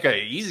That's like a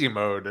easy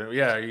mode.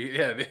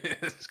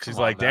 She's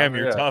like, damn,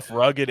 you're tough,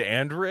 rugged,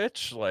 and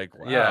rich. Like,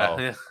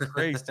 wow,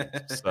 crazy.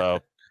 So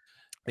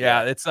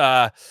it's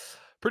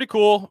pretty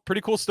cool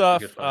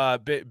stuff.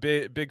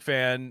 Big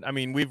fan. I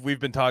mean, we've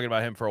been talking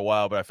about him for a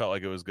while, but I felt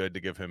like it was good to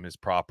give him his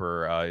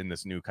proper in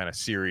this new kind of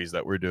series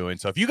that we're doing.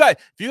 So if you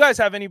guys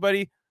have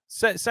anybody,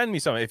 send me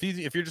some. If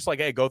you're just like,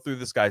 hey, go through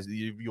this, guys,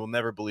 you'll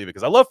never believe it,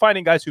 because I love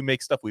finding guys who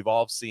make stuff we've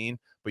all seen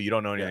but you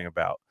don't know anything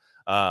about.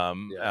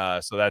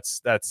 So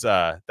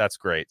that's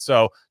great.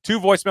 So 2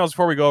 voicemails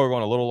before we go. We're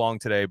going a little long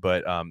today,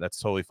 but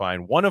that's totally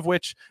fine. One of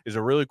which is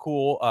a really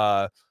cool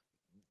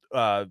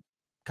kind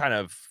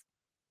of,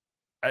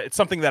 it's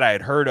something that I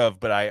had heard of,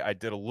 but I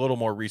did a little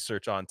more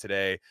research on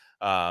today.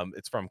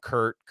 It's from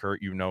Kurt.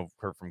 Kurt, you know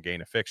Kurt from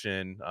Gain of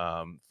Fiction,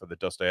 for the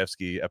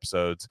Dostoevsky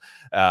episodes.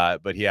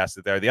 But he asked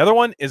it there. The other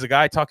one is a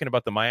guy talking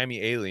about the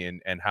Miami alien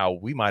and how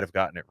we might have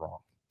gotten it wrong.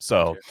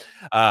 So,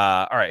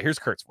 all right, here's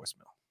Kurt's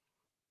voicemail.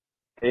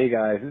 Hey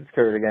guys, it's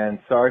Kurt again.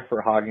 Sorry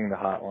for hogging the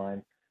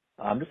hotline.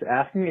 I'm just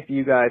asking if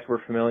you guys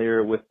were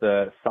familiar with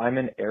the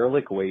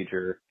Simon-Ehrlich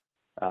wager.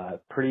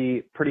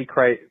 Pretty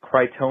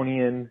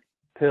Crichtonian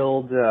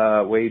pilled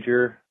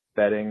wager,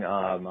 betting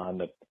on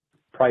the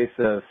price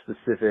of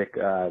specific,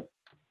 I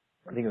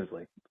think it was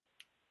like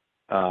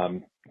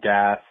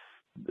gas,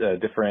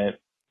 different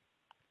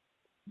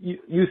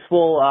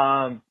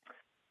useful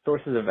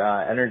sources of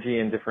energy,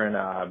 and different,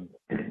 I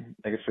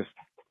guess, just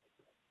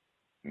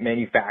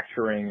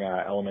manufacturing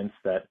elements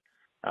that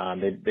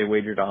they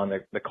wagered on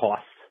the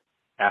costs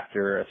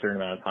after a certain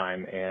amount of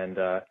time, and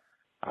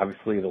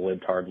obviously the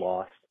libtard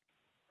lost.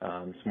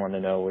 Just wanted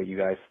to know what you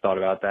guys thought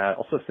about that.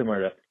 Also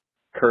similar to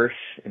Kirsch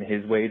and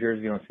his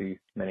wagers, you don't see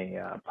many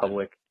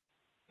public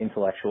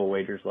intellectual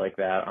wagers like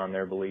that on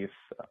their beliefs.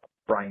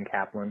 Brian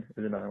Kaplan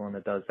is another one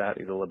that does that.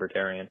 He's a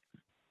libertarian.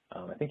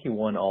 I think he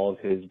won all of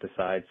his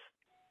besides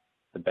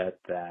the bet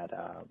that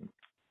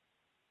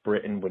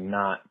Britain would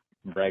not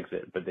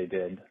Brexit, but they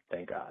did.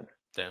 Thank God.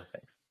 Yeah.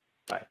 Thanks.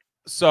 Bye.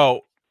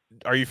 So,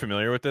 are you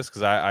familiar with this?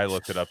 Because I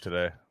looked it up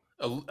today.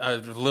 A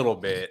little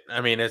bit.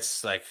 I mean,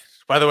 it's like,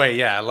 by the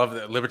way, I love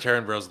that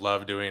libertarian bros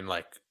love doing,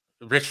 like,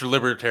 rich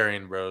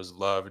libertarian bros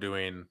love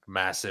doing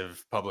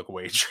massive public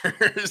wagers,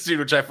 dude,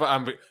 which that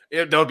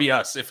would be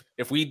us.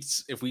 If we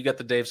get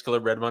the Dave's Killer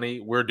Bread money,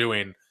 we're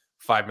doing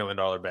 $5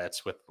 million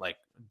bets with like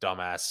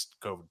dumbass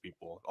COVID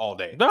people all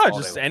day. No,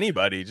 just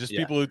anybody, just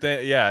people who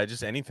think,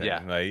 just anything.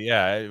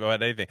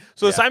 About anything.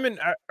 So Simon,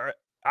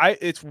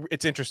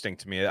 it's interesting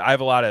to me. I have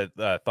a lot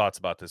of thoughts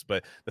about this,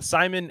 but the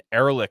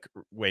Simon-Ehrlich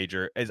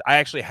wager is, I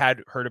actually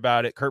had heard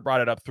about it. Kurt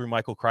brought it up through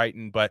Michael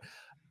Crichton, but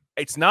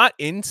it's not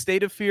in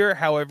State of Fear.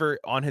 However,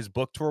 on his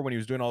book tour, when he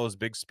was doing all those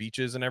big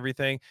speeches and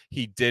everything,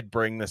 he did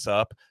bring this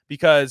up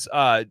because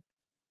I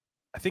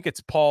think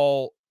it's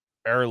Paul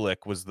Ehrlich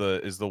is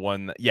the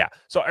one that,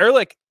 So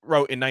Ehrlich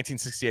wrote in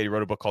 1968, he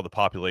wrote a book called The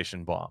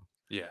Population Bomb.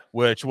 Yeah.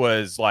 Which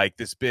was like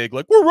this big,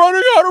 like, we're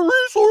running out of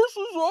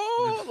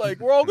resources. Like,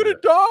 we're all going to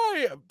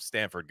die.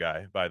 Stanford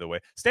guy, by the way.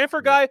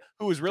 Stanford guy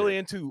who was really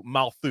into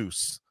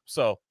Malthus.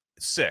 So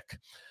sick.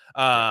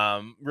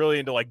 Really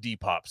into like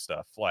Depop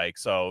stuff. Like,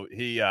 so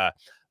he,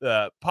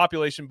 the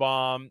Population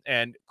Bomb,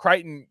 and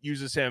Crichton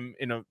uses him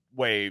in a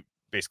way,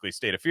 basically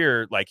State of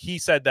Fear. Like, he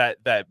said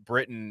that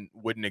Britain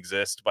wouldn't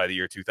exist by the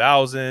year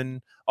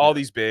 2000, all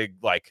these big,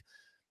 like,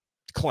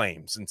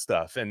 claims and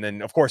stuff. And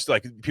then of course,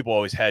 like, people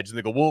always hedge and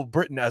they go, well,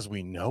 Britain as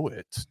we know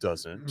it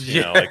doesn't,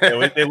 you know, like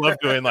they love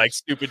doing like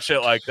stupid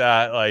shit like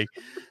that, like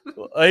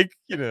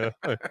you know.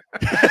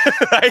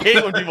 I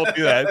hate when people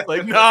do that. It's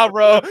like, nah,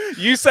 bro,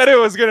 you said it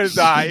was gonna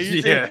die.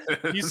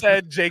 You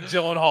said Jake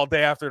Gyllenhaal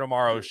Day After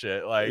Tomorrow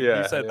shit, like,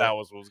 you said that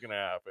was what was gonna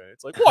happen.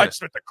 It's like, well, I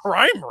just meant the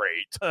crime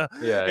rate.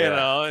 You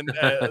know. And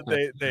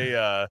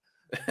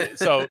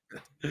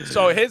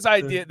so his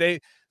idea,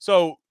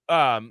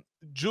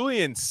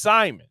 Julian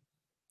Simon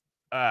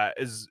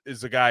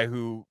is a guy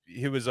who,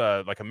 he was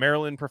like a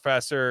Maryland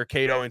professor,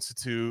 Cato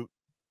Institute,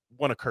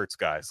 one of Kurt's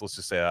guys, let's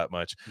just say that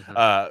much.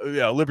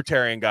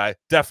 Libertarian guy,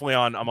 definitely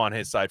I'm on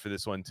his side for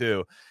this one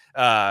too.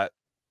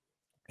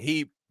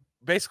 He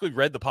basically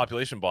read The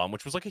Population Bomb,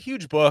 which was like a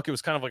huge book. It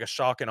was kind of like a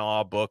shock and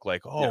awe book,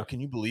 like,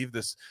 can you believe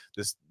this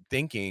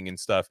thinking and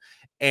stuff?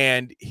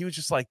 And he was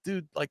just like,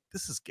 dude, like,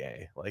 this is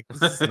gay, like,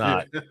 this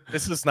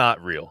is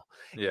not real.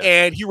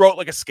 And he wrote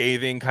like a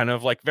scathing, kind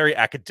of like very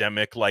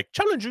academic, like,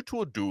 challenge you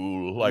to a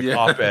duel, like,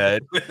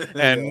 op-ed,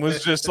 and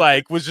was just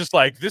like,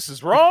 this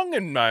is wrong,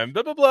 and I'm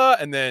blah blah blah.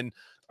 And then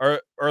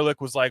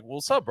Ehrlich was like, well,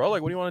 what's up, bro?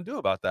 Like, what do you want to do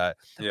about that?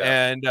 Yeah.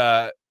 And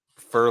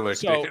Furlick.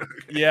 so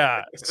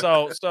yeah,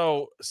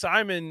 so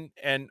Simon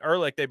and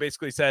Ehrlich, they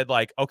basically said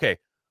like, okay,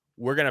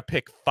 we're gonna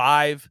pick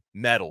 5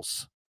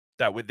 metals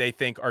that they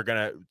think are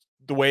gonna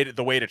the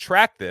way to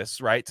track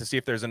this, right, to see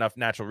if there's enough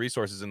natural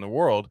resources in the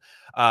world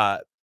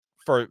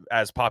for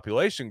as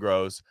population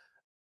grows.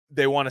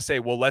 They want to say,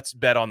 well, let's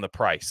bet on the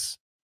price.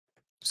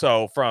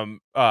 So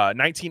from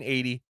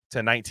 1980 to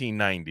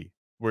 1990,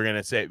 we're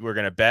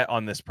gonna bet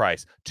on this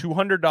price,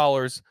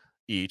 $200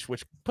 each,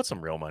 which put some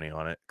real money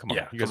on it. Come on,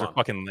 you guys are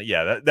fucking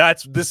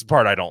that's this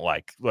part I don't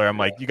like. Where I'm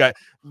like, you got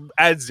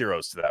add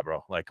zeros to that,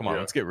 bro. Like, come on,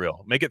 let's get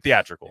real, make it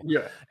theatrical.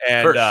 Yeah,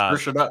 and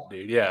push it up,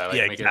 dude. Yeah, like,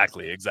 yeah,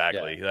 exactly.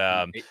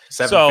 7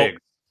 figs.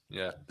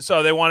 Yeah.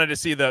 So they wanted to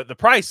see the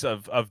price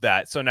of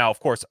that. So now, of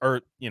course,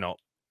 Ehrlich,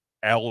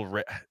 I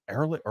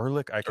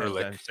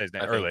can't say his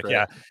name. Ehrlich,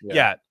 right?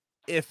 Yeah.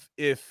 If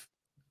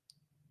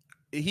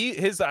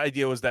his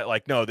idea was that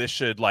like, no, this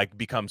should like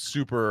become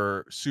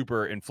super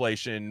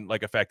inflation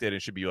like affected.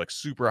 It should be like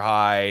super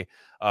high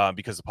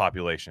because of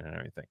population and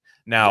everything.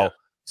 Now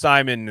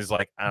Simon is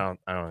like, I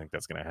don't think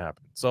that's gonna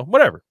happen. So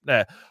whatever.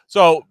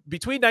 So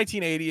between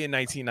 1980 and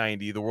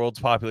 1990, the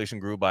world's population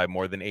grew by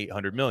more than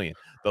 800 million,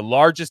 the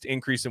largest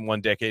increase in one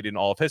decade in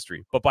all of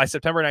history. But by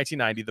September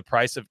 1990, the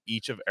price of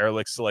each of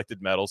Ehrlich's selected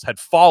metals had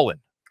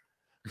fallen.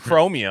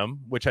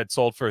 Chromium, which had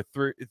sold for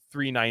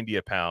 $3.90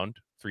 a pound,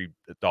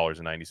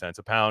 $3.90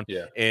 a pound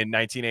in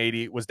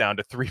 1980, was down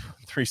to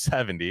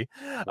 $3.70.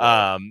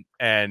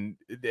 And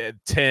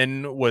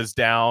tin was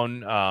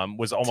down,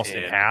 was almost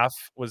in half.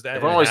 Was that?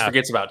 Everyone always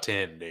forgets about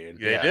tin, dude.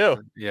 They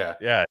do.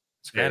 Yeah.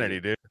 It's Kennedy,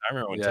 dude. I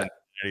remember when tin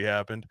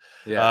happened.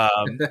 Yeah.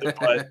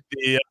 But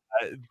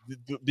I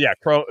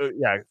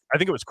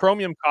think it was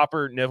chromium,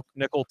 copper,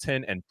 nickel,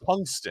 tin, and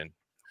tungsten.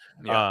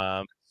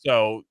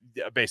 So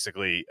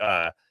basically,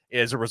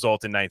 as a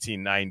result, in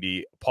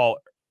 1990, Paul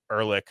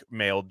Ehrlich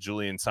mailed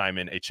Julian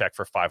Simon a check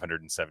for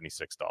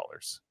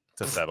 $576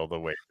 to settle the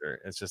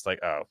wager. It's just like,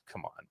 oh,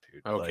 come on,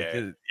 dude.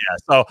 Okay. Like,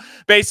 so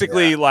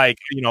basically, like,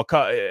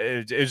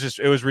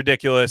 it was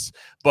ridiculous.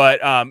 But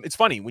it's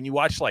funny when you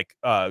watch like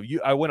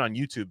I went on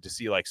YouTube to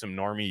see like some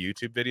normie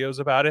YouTube videos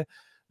about it.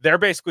 They're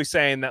basically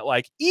saying that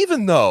like,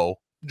 even though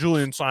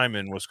Julian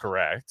Simon was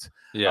correct,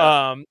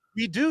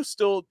 we do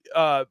still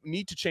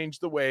need to change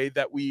the way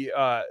that we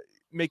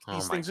make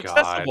these things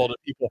accessible to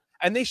people.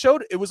 And they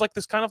showed it was like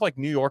this kind of like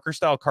New Yorker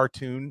style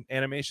cartoon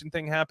animation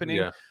thing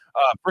happening.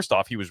 First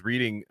off, he was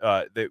reading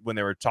when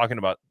they were talking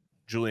about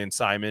Julian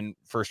Simon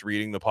first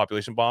reading The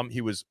Population Bomb,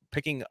 he was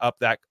picking up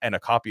that and a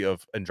copy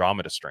of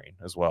Andromeda Strain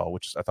as well,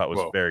 which I thought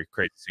was very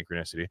crazy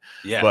synchronicity.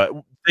 But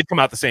they'd come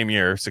out the same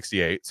year,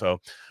 68.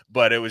 So,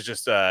 but it was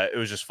just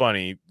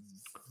funny.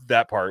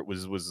 That part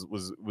was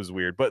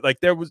weird. But like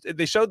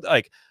they showed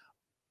like,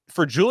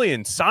 for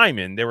Julian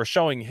Simon, they were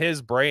showing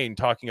his brain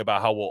talking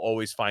about how we'll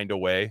always find a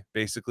way,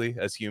 basically,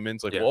 as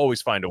humans. Like, we'll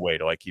always find a way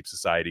to like keep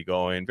society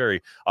going.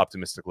 Very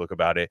optimistic look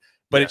about it.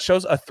 But it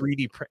shows a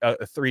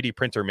 3D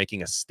printer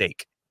making a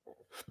steak,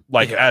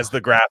 like as the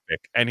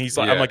graphic. And he's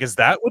like, I'm like, is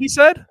that what he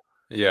said?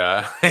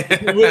 Yeah.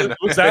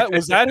 was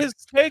that his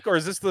take, or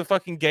is this the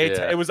fucking gay?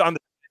 It was on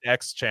the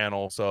X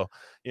channel, so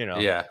do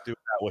that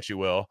what you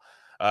will.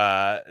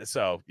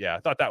 So I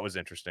thought that was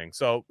interesting.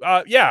 So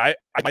my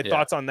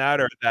thoughts on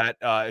that are that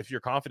if you're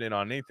confident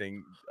on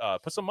anything,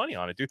 put some money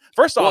on it, dude.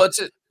 First off,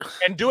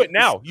 and do it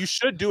now. You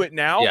should do it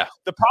now.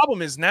 The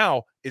problem is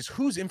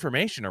whose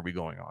information are we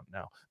going on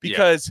now?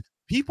 Because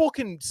people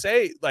can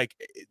say like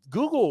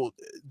Google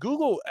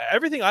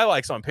everything I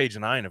like's on page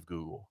 9 of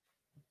Google.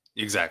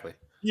 Exactly.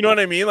 You know what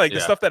I mean? Like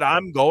the stuff that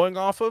I'm going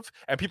off of,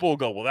 and people will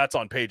go, well, that's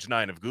on page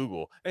 9 of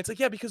Google. And it's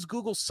like, because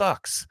Google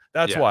sucks.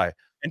 That's why.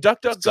 And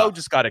DuckDuckGo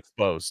just got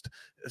exposed.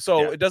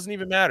 So it doesn't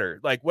even matter.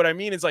 Like, what I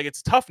mean is, like,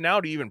 it's tough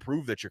now to even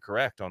prove that you're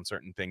correct on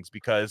certain things,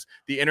 because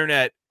the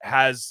internet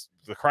has,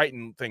 the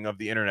Crichton thing of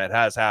the internet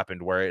has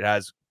happened, where it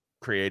has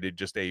created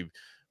just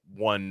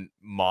one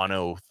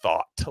mono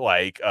thought,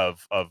 like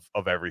of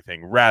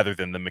everything, rather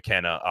than the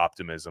McKenna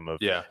optimism of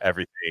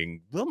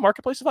everything. The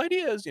marketplace of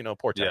ideas,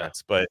 poor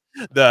tenants. But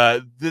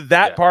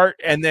that part,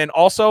 and then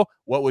also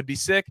what would be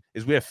sick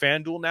is we have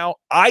FanDuel now.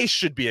 I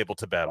should be able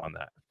to bet on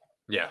that.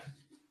 Yeah.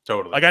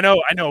 Totally. Like, I know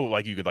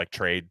like you could like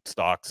trade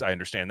stocks. I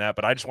understand that,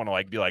 but I just want to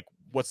like be like,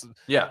 what's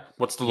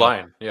the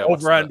line? Yeah.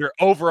 Over under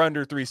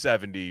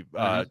 370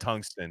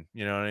 tungsten.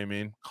 You know what I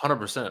mean?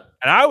 100%.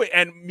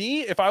 And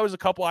if I was a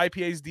couple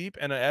IPAs deep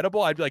and an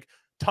edible, I'd be like,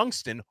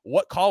 tungsten,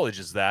 what college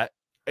is that?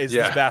 Is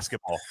this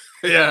basketball?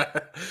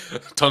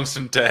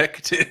 Tungsten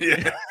Tech.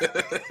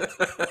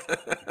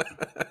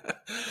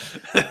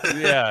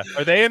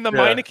 Are they in the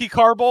Meineke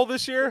Car Bowl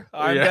this year?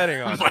 I'm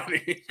betting on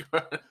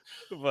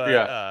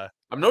but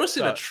I'm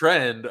noticing a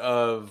trend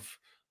of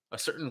a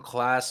certain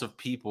class of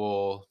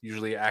people,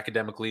 usually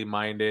academically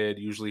minded,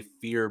 usually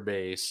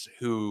fear-based,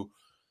 who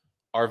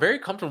are very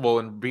comfortable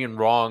in being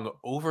wrong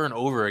over and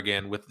over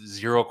again with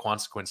zero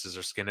consequences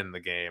or skin in the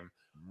game.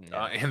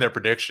 in their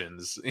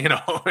predictions. You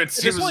know, it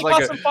seems only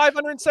like cost him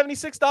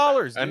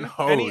 $576, I dude.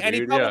 know, And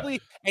he dude,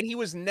 probably and he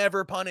was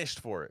never punished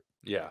for it.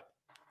 Yeah.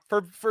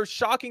 For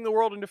shocking the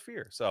world into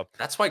fear. So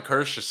that's why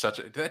Kirsch is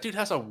that dude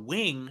has a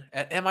wing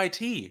at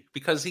MIT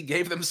because he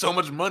gave them so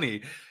much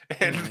money,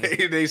 and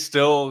they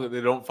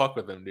don't fuck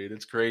with him, dude.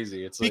 It's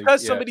crazy. It's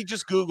because somebody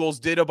just Googles,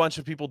 did a bunch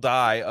of people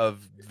die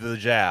of the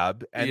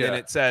jab, and then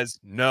it says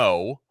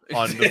no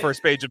on the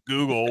first page of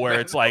Google, where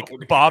it's like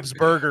Bob's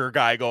Burger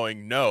guy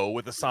going no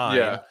with a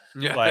sign,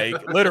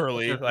 like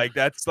literally, like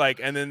that's like,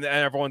 and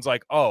everyone's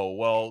like, oh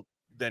well,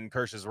 then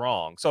Kirsch is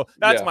wrong. So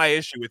that's my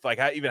issue with like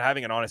even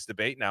having an honest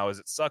debate now, is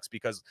it sucks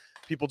because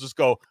people just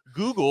go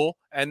Google,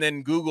 and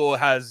then Google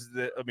has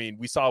I mean,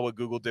 we saw what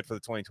Google did for the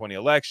 2020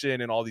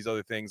 election and all these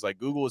other things. Like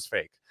Google is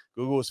fake.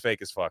 Google is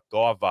fake as fuck.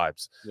 Go off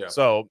vibes. Yeah.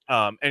 So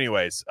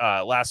anyways,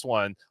 last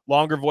one,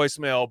 longer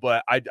voicemail,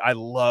 but I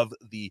love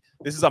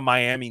this is a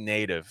Miami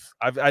native.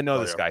 I know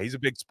this guy. He's a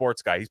big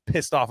sports guy. He's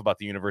pissed off about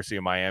the University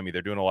of Miami.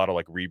 They're doing a lot of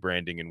like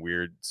rebranding and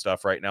weird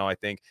stuff right now. I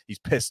think he's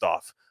pissed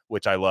off,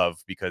 which I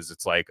love, because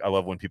it's like, I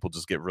love when people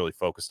just get really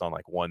focused on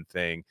like one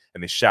thing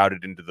and they shout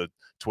it into the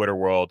Twitter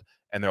world.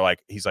 And they're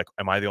like, he's like,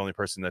 am I the only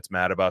person that's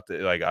mad about the,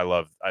 like,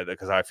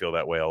 because I feel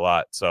that way a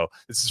lot. So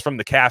this is from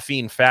the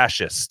Caffeine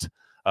Fascist.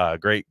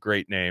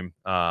 Great name.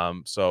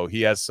 So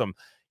he has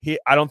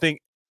I don't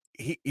think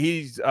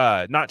he's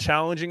not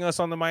challenging us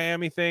on the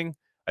Miami thing.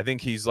 I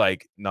think he's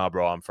like, nah,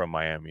 bro, I'm from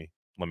Miami.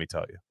 Let me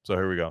tell you. So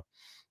here we go.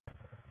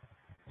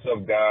 What's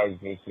up, guys?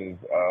 This is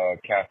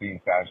Caffeine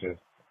Fascist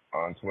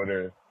on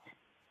Twitter.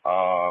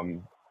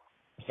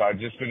 So I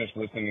just finished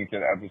listening to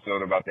the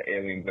episode about the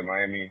aliens in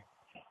Miami.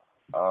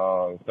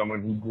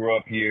 Someone who grew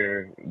up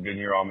here, been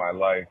here all my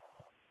life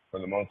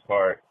for the most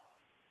part.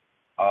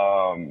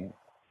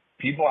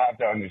 People have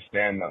to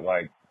understand that,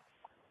 like,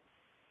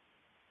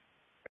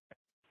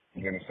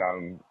 it's going to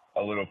sound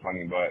a little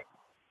funny, but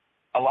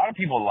a lot of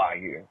people lie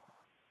here.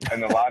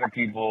 And a lot of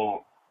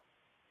people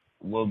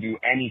will do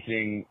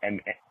anything and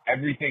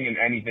everything and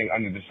anything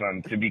under the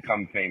sun to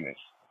become famous,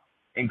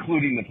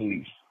 including the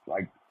police.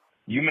 Like,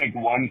 you make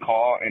one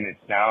call and it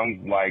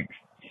sounds like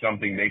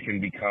something they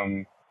can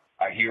become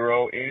a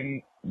hero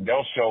in,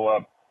 they'll show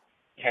up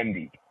 10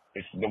 deep.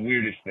 It's the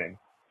weirdest thing.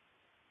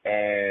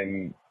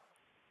 And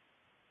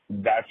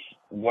that's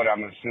what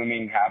I'm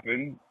assuming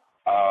happened.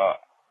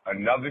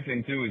 Another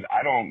thing too is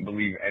I don't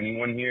believe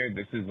anyone here.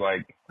 This is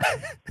like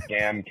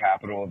scam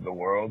capital of the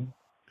world.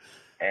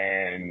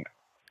 And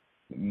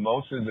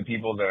most of the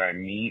people that I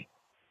meet,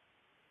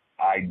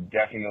 I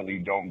definitely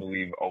don't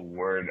believe a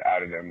word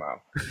out of their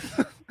mouth.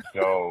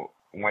 So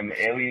when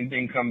the alien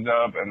thing comes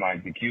up and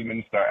like the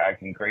Cubans start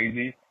acting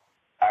crazy,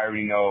 I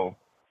already know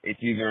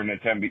it's either an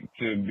attempt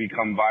to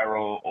become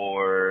viral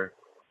or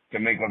to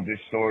make up this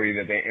story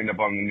that they end up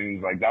on the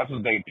news. Like, that's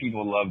what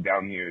people love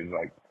down here, is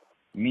like,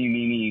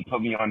 me,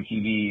 put me on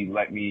TV,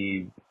 let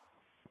me,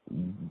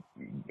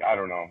 I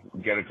don't know,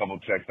 get a couple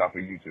checks off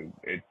of YouTube.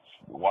 It's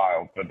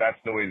wild, but that's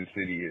the way the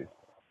city is.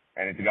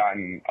 And it's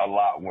gotten a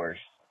lot worse.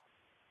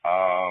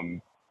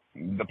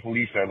 The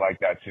police are like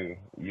that too.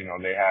 You know,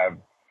 they have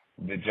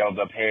the gelled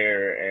up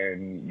hair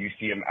and you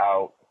see them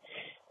out,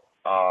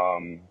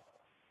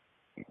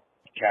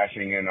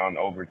 cashing in on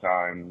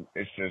overtime.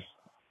 It's just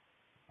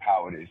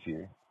how it is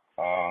here.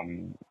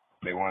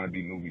 They want to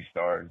be movie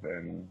stars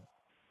and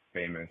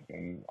famous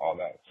and all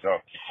that. So,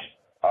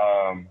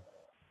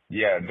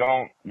 yeah,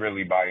 don't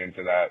really buy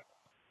into that.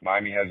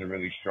 Miami has a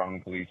really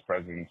strong police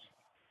presence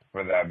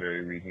for that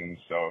very reason.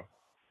 So,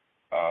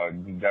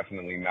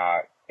 definitely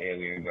not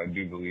aliens. I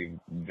do believe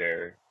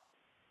they're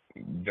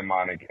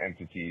demonic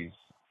entities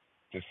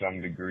to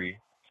some degree.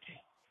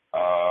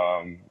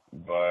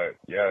 But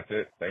yeah, that's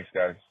it. Thanks,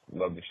 guys.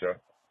 Love the show.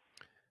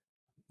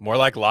 More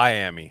like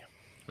Miami.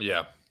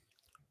 Yeah.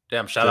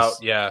 Damn, shout out.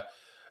 Yeah.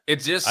 It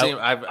just seemed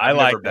I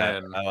like never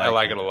that. been. I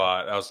like it a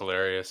lot. That was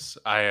hilarious.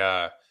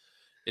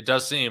 It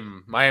does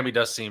seem Miami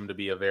does seem to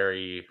be a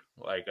very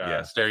like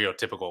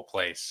stereotypical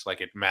place.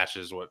 Like, it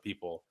matches what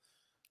people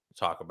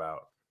talk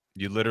about.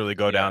 You literally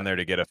go down there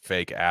to get a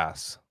fake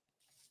ass.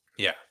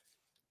 Yeah.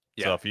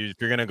 Yeah. So if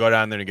you're gonna go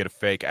down there to get a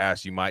fake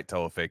ass, you might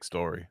tell a fake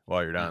story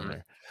while you're down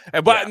there.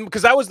 And but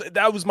because that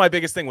was my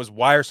biggest thing, was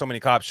why are so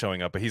many cops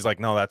showing up? But he's like,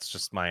 no, that's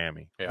just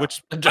Miami. Yeah.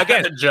 Which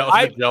again,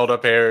 gelled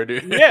up hair,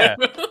 dude. Yeah.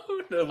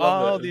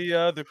 All the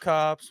other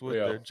cops with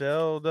their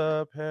gelled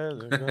up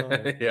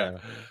hair.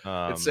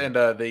 Yeah. It's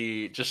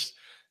the just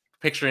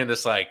picturing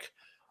this like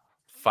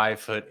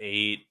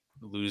 5'8"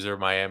 loser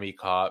Miami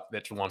cop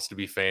that wants to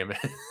be famous.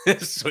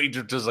 So he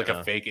just does like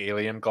a fake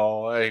alien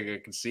call. I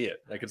can see it.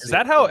 Is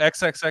that how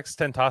XXX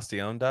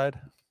Tentacion died?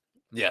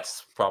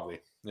 Yes, probably.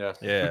 Yeah.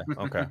 Yeah.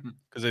 Okay.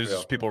 Because there's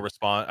just people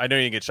respond. I know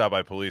you get shot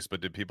by police,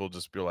 but did people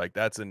just be like,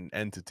 that's an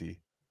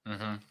entity?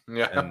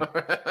 Yeah. And,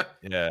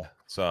 yeah.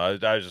 So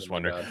I was just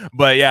wondering.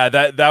 But yeah,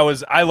 that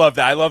was, I love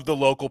that. I love the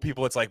local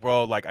people. It's like,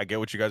 bro, like, I get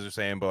what you guys are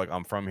saying, but like,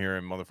 I'm from here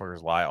and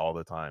motherfuckers lie all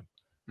the time.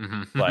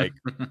 Like,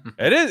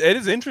 it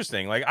is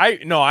interesting. Like,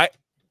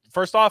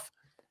 first off,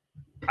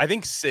 I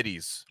think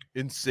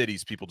in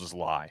cities people just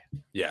lie.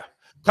 Yeah.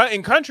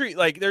 in country,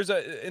 like there's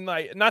in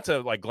like, not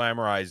to like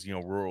glamorize, you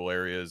know, rural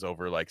areas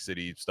over like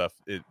city stuff,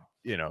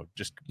 you know,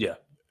 just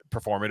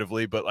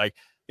performatively, but like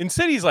in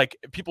cities, like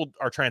people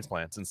are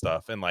transplants and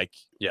stuff, and like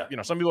you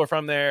know, some people are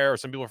from there, or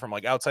some people are from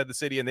like outside the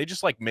city, and they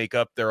just like make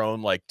up their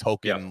own like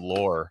token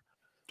lore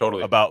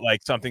about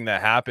like something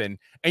that happened,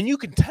 and you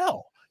can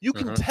tell. You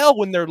can tell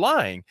when they're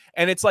lying,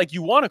 and it's like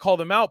you want to call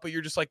them out, but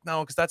you're just like,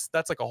 no, because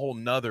that's like a whole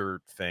nother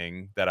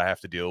thing that I have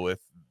to deal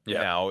with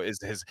now. Is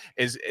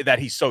that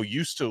he's so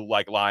used to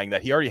like lying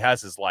that he already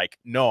has his like,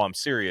 no, I'm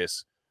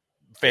serious,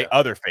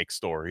 other fake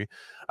story,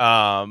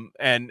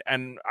 and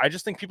I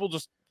just think people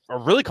just are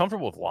really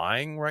comfortable with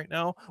lying right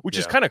now, which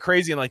is kind of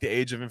crazy in like the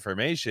age of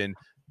information,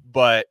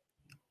 but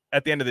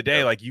at the end of the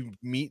day, like you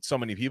meet so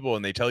many people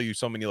and they tell you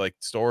so many like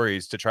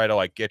stories to try to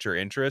like get your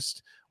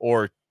interest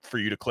or for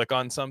you to click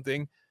on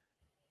something.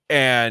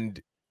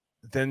 And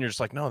then you're just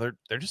like, no,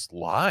 they're just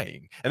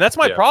lying. And that's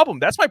my problem.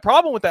 That's my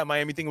problem with that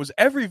Miami thing, was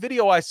every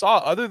video I saw,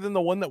 other than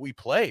the one that we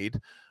played,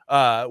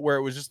 where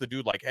it was just the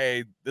dude like,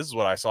 hey, this is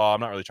what I saw.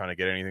 I'm not really trying to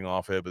get anything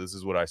off it, but this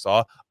is what I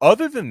saw.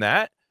 Other than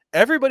that,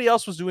 everybody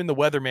else was doing the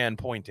weatherman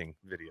pointing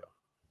video.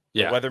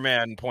 The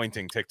weatherman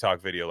pointing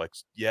TikTok video. Like,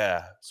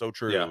 yeah, so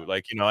true.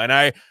 Like, you know,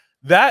 and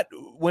that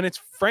when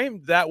it's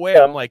framed that way,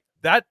 I'm like,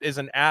 that is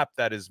an app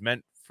that is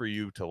meant for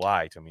you to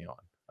lie to me on,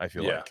 I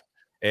feel like.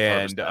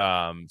 And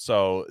 100%.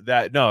 So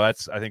that, no, I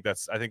think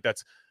that's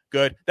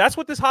good. That's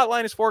what this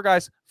hotline is for,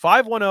 guys.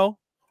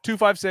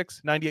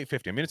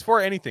 510-256-9850. I mean, it's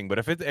for anything, but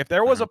if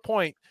there was a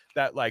point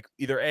that like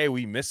either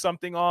we missed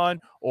something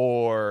on,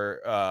 or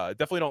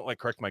definitely don't like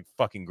correct my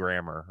fucking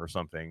grammar or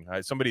something.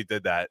 Somebody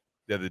did that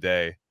the other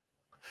day.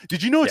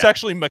 Did you know it's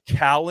actually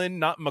McAllen,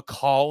 not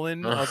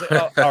McCollin? I was like,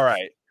 oh, all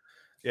right.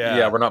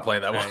 Yeah, we're not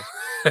playing that one.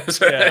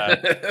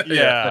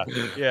 Yeah.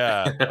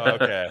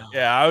 Okay.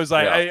 Yeah, I was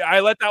like,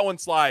 I let that one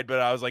slide, but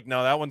I was like,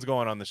 no, that one's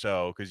going on the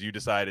show because you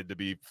decided to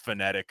be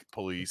phonetic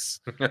police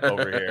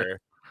over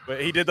here.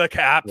 But he did the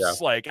caps,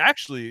 like,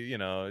 actually, you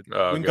know,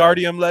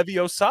 Wingardium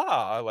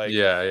Leviosa, like,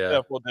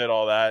 did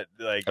all that,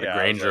 like, got a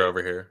Granger like,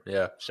 over here.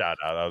 Yeah, shout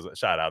out.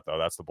 Shout out though.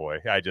 That's the boy.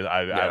 I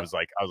was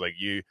like,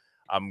 you.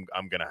 I'm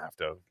gonna have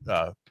to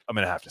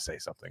say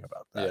something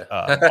about that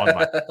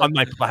on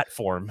my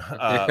platform.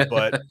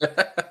 But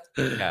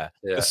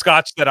the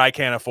scotch that I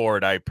can't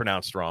afford, I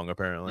pronounced wrong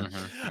apparently. So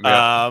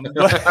on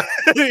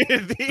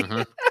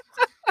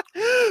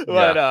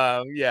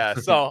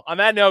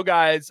that note,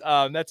 guys,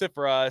 that's it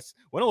for us.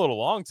 Went a little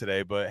long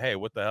today, but hey,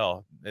 what the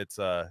hell? It's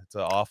an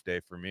off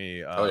day for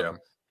me.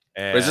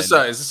 And is this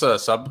a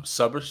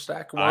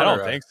substack one? I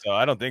don't think so.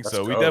 I don't think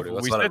so. We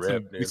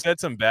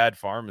said some bad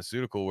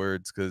pharmaceutical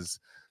words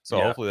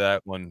hopefully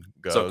that one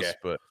goes. Okay.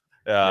 But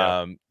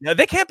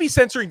they can't be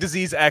censoring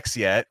disease X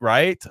yet,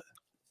 right?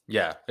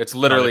 Yeah, it's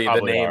literally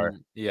the name. Are.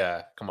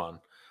 Yeah, come on.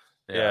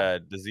 Yeah,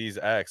 disease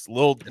X,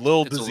 little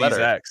disease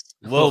X,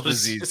 little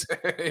disease.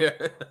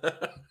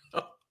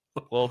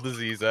 Little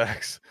disease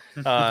X.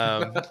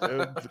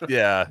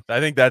 Yeah, I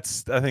think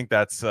that's gonna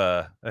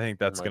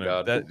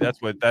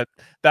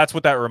that's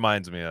what that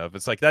reminds me of.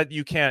 It's like that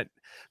you can't,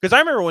 because I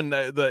remember when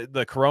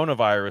the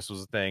coronavirus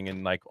was a thing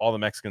and like all the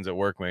Mexicans at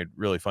work made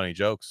really funny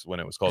jokes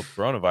when it was called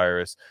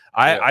coronavirus.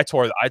 I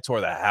tore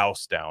the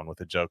house down with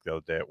a joke the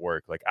other day at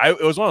work. Like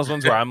it was one of those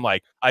ones where I'm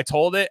like, I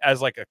told it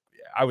as like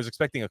I was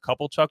expecting a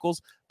couple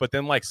chuckles, but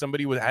then like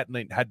somebody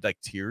had like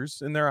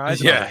tears in their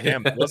eyes. Yeah, like,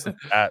 damn, it wasn't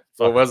that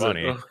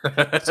funny.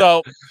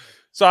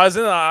 So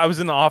I was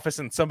in the office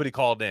and somebody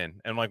called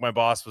in, and like my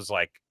boss was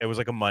like, it was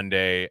like a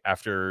Monday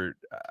after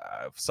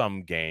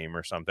some game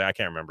or something. I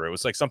can't remember. It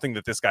was like something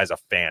that this guy's a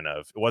fan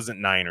of. It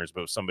wasn't Niners, but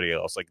it was somebody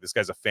else. Like this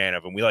guy's a fan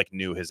of, and we like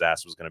knew his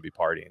ass was going to be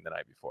partying the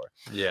night before.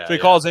 Yeah. So he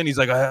calls in. He's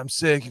like, I'm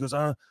sick. He goes,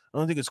 I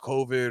don't think it's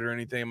COVID or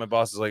anything. And my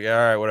boss is like, all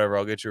right, whatever.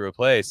 I'll get you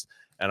replaced.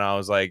 And I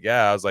was like,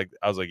 yeah,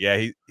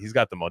 he's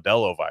got the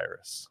Modelo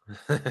virus.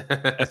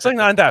 It's like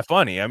not that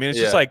funny. I mean, it's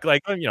just like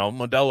you know,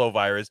 Modelo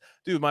virus,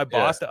 dude. My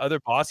boss, the other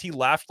boss, he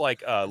laughed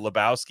like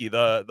Lebowski,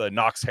 the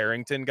Knox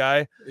Harrington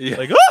guy,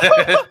 like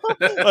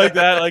like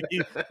that, like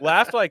he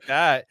laughed like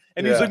that,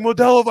 and he was like,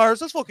 Modelo virus,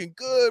 that's fucking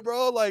good,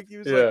 bro. Like he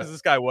was like, because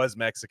this guy was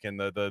Mexican,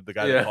 the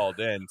guy that called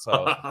in,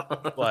 so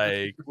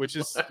like, which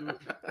is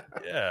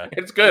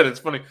it's good, it's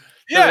funny.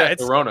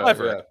 It's Corona.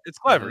 Clever. It's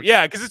clever.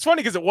 Yeah, because it's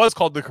funny because it was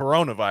called the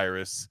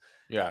coronavirus.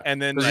 Yeah,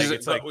 and then like,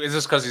 it's like, is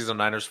this because he's a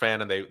Niners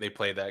fan and they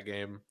played that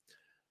game?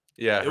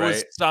 Yeah, it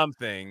was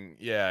something.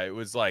 Yeah, it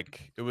was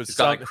like It's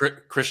got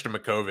like Christian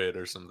McCovid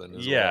or something.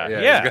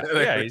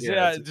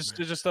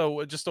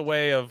 Just a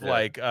way of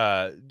like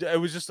it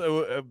was just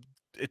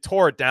it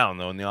tore it down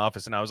though in the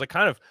office, and I was like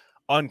kind of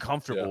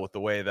uncomfortable with the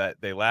way that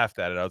they laughed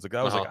at it. I was like,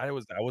 I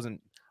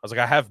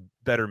have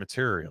better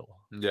material.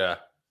 Yeah,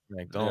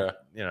 like don't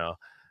you know.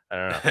 I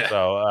don't know.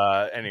 So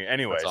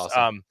anyways, awesome.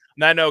 On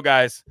that note,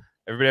 guys,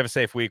 Everybody have a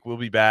safe week. We'll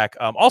be back.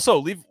 Also,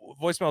 leave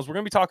voicemails. We're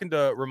going to be talking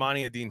to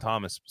Romani Dean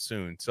Thomas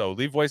soon. So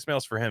leave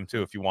voicemails for him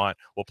too if you want.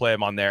 We'll play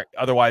them on there.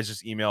 Otherwise,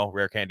 just email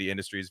Rare Candy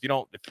Industries.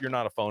 If you're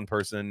not a phone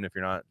person, if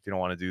you don't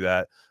want to do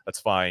that, that's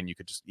fine. You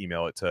could just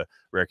email it to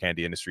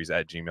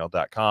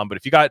rarecandyindustries@gmail.com. But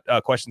if you got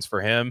questions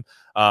for him,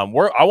 I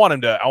want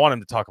him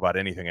to talk about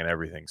anything and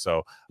everything.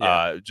 So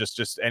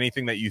just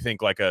anything that you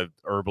think like a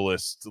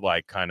herbalist,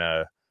 like kind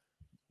of,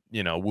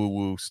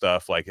 woo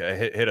stuff, like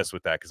hit us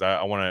with that, because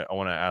I want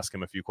to ask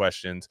him a few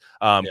questions.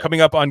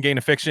 Coming up on Gain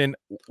of Fiction,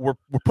 we're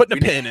putting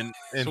a pin in.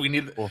 So we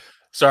need.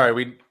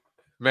 Sorry,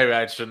 maybe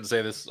I shouldn't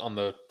say this on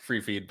the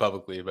free feed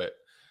publicly, but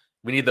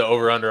we need the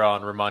over under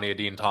on Romani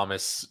Dean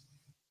Thomas.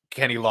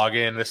 Can he log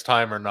in this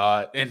time or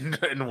not? In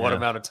what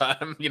amount of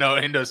time?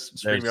 Into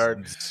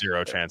StreamYard. There's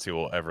zero chance he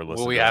will ever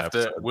listen.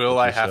 Will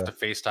I have to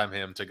FaceTime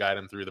him to guide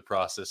him through the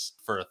process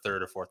for a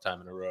third or fourth time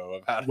in a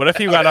row? What if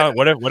he got on?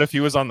 What if he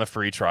was on the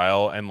free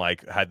trial and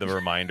like had the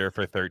reminder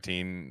for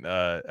 13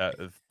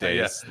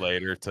 days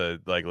later to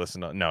like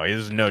listen? No,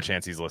 there's no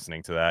chance he's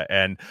listening to that.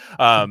 And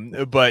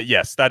but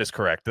yes, that is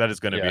correct. That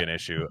is going to be an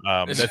issue.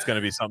 That's going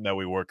to be something that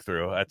we work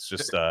through. That's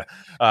just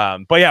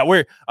but yeah,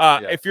 we're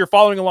if you're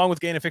following along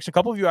with Gain of Fiction, a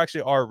couple of you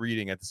actually are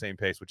reading at the same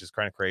pace, which is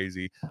kind of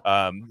crazy.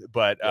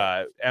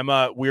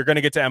 Emma, we're going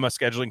to get to Emma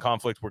scheduling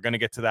conflict. We're going to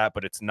get to that,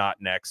 but it's not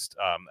next,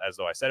 as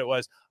though I said it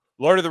was.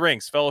 Lord of the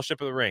Rings, Fellowship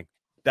of the Ring.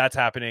 That's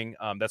happening.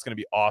 That's going to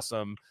be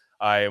awesome.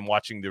 I am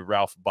watching the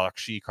Ralph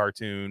Bakshi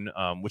cartoon,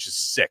 which is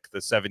sick.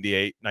 The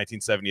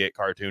 1978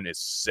 cartoon is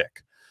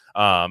sick.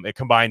 It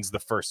combines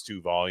the first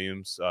two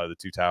volumes, the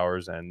Two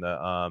Towers and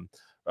the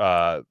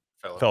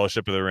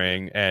Fellowship of the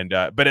Ring, and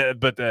but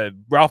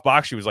Ralph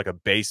Bakshi was like a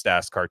based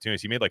ass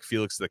cartoonist. He made like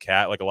Felix the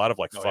Cat, like a lot of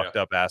like fucked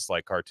up ass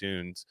like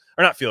cartoons,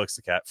 or not Felix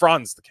the Cat,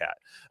 Franz the Cat.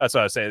 That's what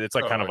I was saying. It's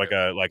like kind of like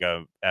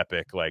a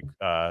epic like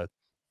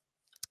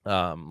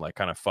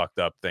kind of fucked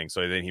up thing.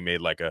 So then he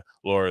made like a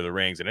Lord of the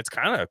Rings, and it's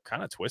kind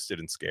of twisted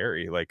and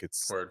scary. Like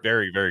it's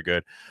very, very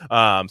good.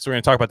 So we're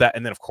gonna talk about that,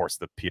 and then of course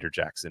the Peter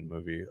Jackson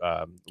movie.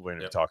 We're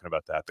gonna be talking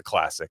about that, the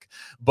classic.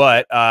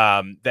 But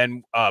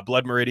then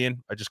Blood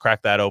Meridian, I just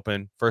cracked that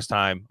open first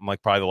time. I'm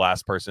like probably the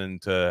last person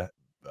to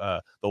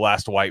the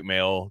last white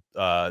male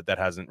that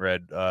hasn't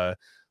read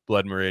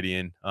Blood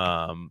Meridian.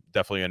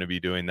 Definitely gonna be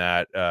doing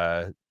that,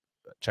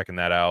 checking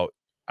that out.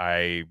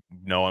 I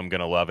know I'm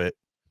gonna love it.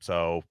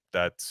 So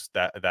that's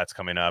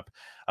coming up.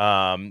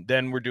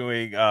 Then we're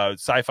doing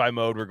sci-fi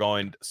mode. We're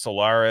going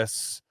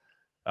Solaris,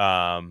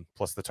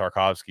 plus the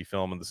Tarkovsky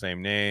film of the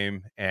same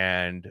name,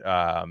 and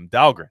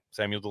Dahlgren,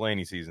 Samuel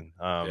Delaney season.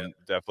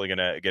 Definitely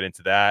gonna get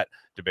into that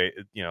debate.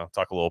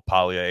 Talk a little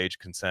Paglia age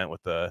consent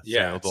with the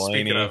Samuel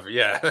Delaney.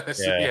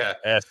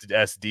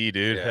 SD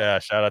dude. Yeah,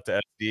 shout out to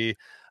SD.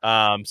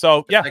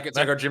 So yeah, it's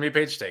like our Jimmy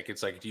Page take.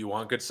 It's like, do you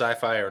want good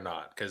sci-fi or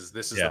not? Because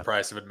this is the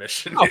price of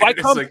admission. If I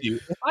come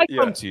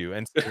to you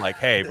and say like,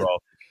 hey, bro,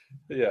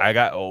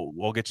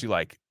 we'll get you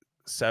like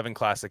 7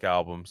 classic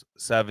albums,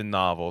 7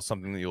 novels,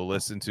 something that you'll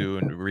listen to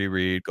and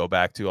reread, go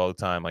back to all the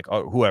time, like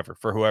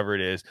whoever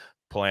it is,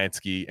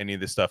 Polanski, any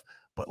of this stuff.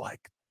 But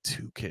like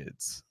 2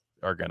 kids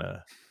are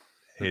gonna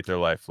hate their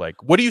life.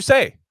 Like, what do you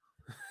say?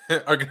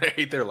 Are gonna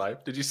hate their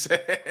life? Did you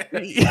say?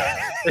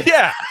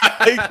 Yeah,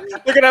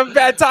 like, they're gonna have a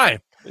bad time.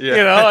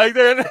 Like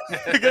they're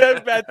gonna have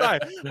a bad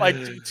time. Like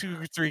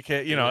 2, 3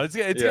 kids.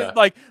 It's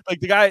like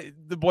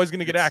the boy's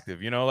gonna get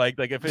active. Like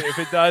if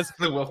it does,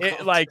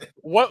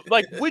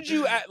 would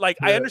you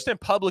I understand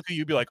publicly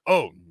you'd be like,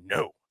 oh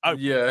no,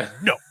 no,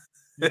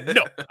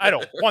 I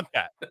don't want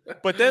that.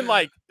 But then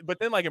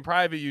in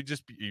private you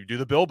do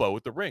the Bilbo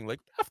with the ring.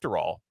 Like, after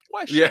all,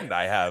 why shouldn't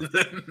I have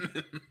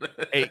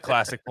 8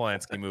 classic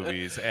Polanski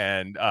movies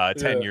and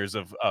 10 years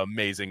of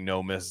amazing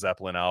No Miss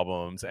Zeppelin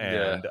albums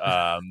and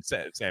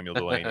Samuel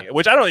Delaney,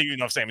 which I don't even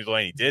know if Samuel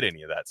Delaney did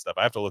any of that stuff.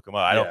 I have to look him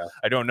up.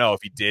 I don't know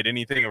if he did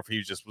anything or if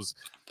he just was,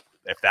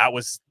 if that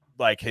was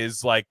like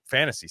his like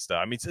fantasy stuff.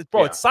 I mean,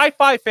 it's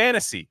sci-fi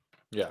fantasy.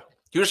 Yeah.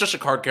 He was just a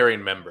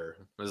card-carrying member.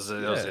 That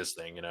was his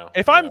thing,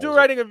 If I'm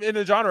writing in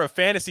the genre of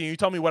fantasy and you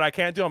tell me what I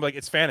can't do, I'm like,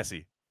 it's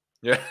fantasy.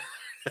 Yeah.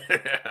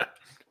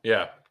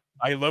 Yeah.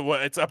 I love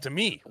it's up to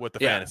me what the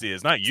fantasy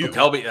is, not you.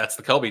 That's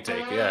the Kelby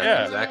take.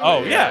 Yeah. Exactly.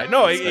 Oh yeah.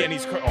 No, and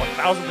he's 1,000%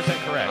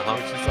 correct.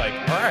 Which is like,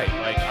 all right,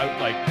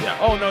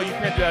 oh no, you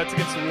can't do that. It's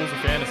against the rules of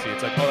fantasy.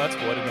 It's like, oh, that's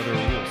cool. I didn't know there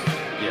were rules.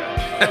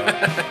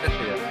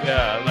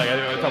 Yeah. Like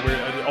I thought we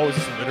were. Is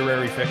this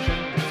literary fiction?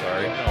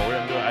 Sorry.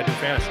 No, I do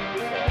fantasy.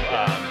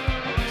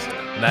 So,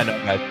 on that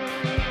note, guys.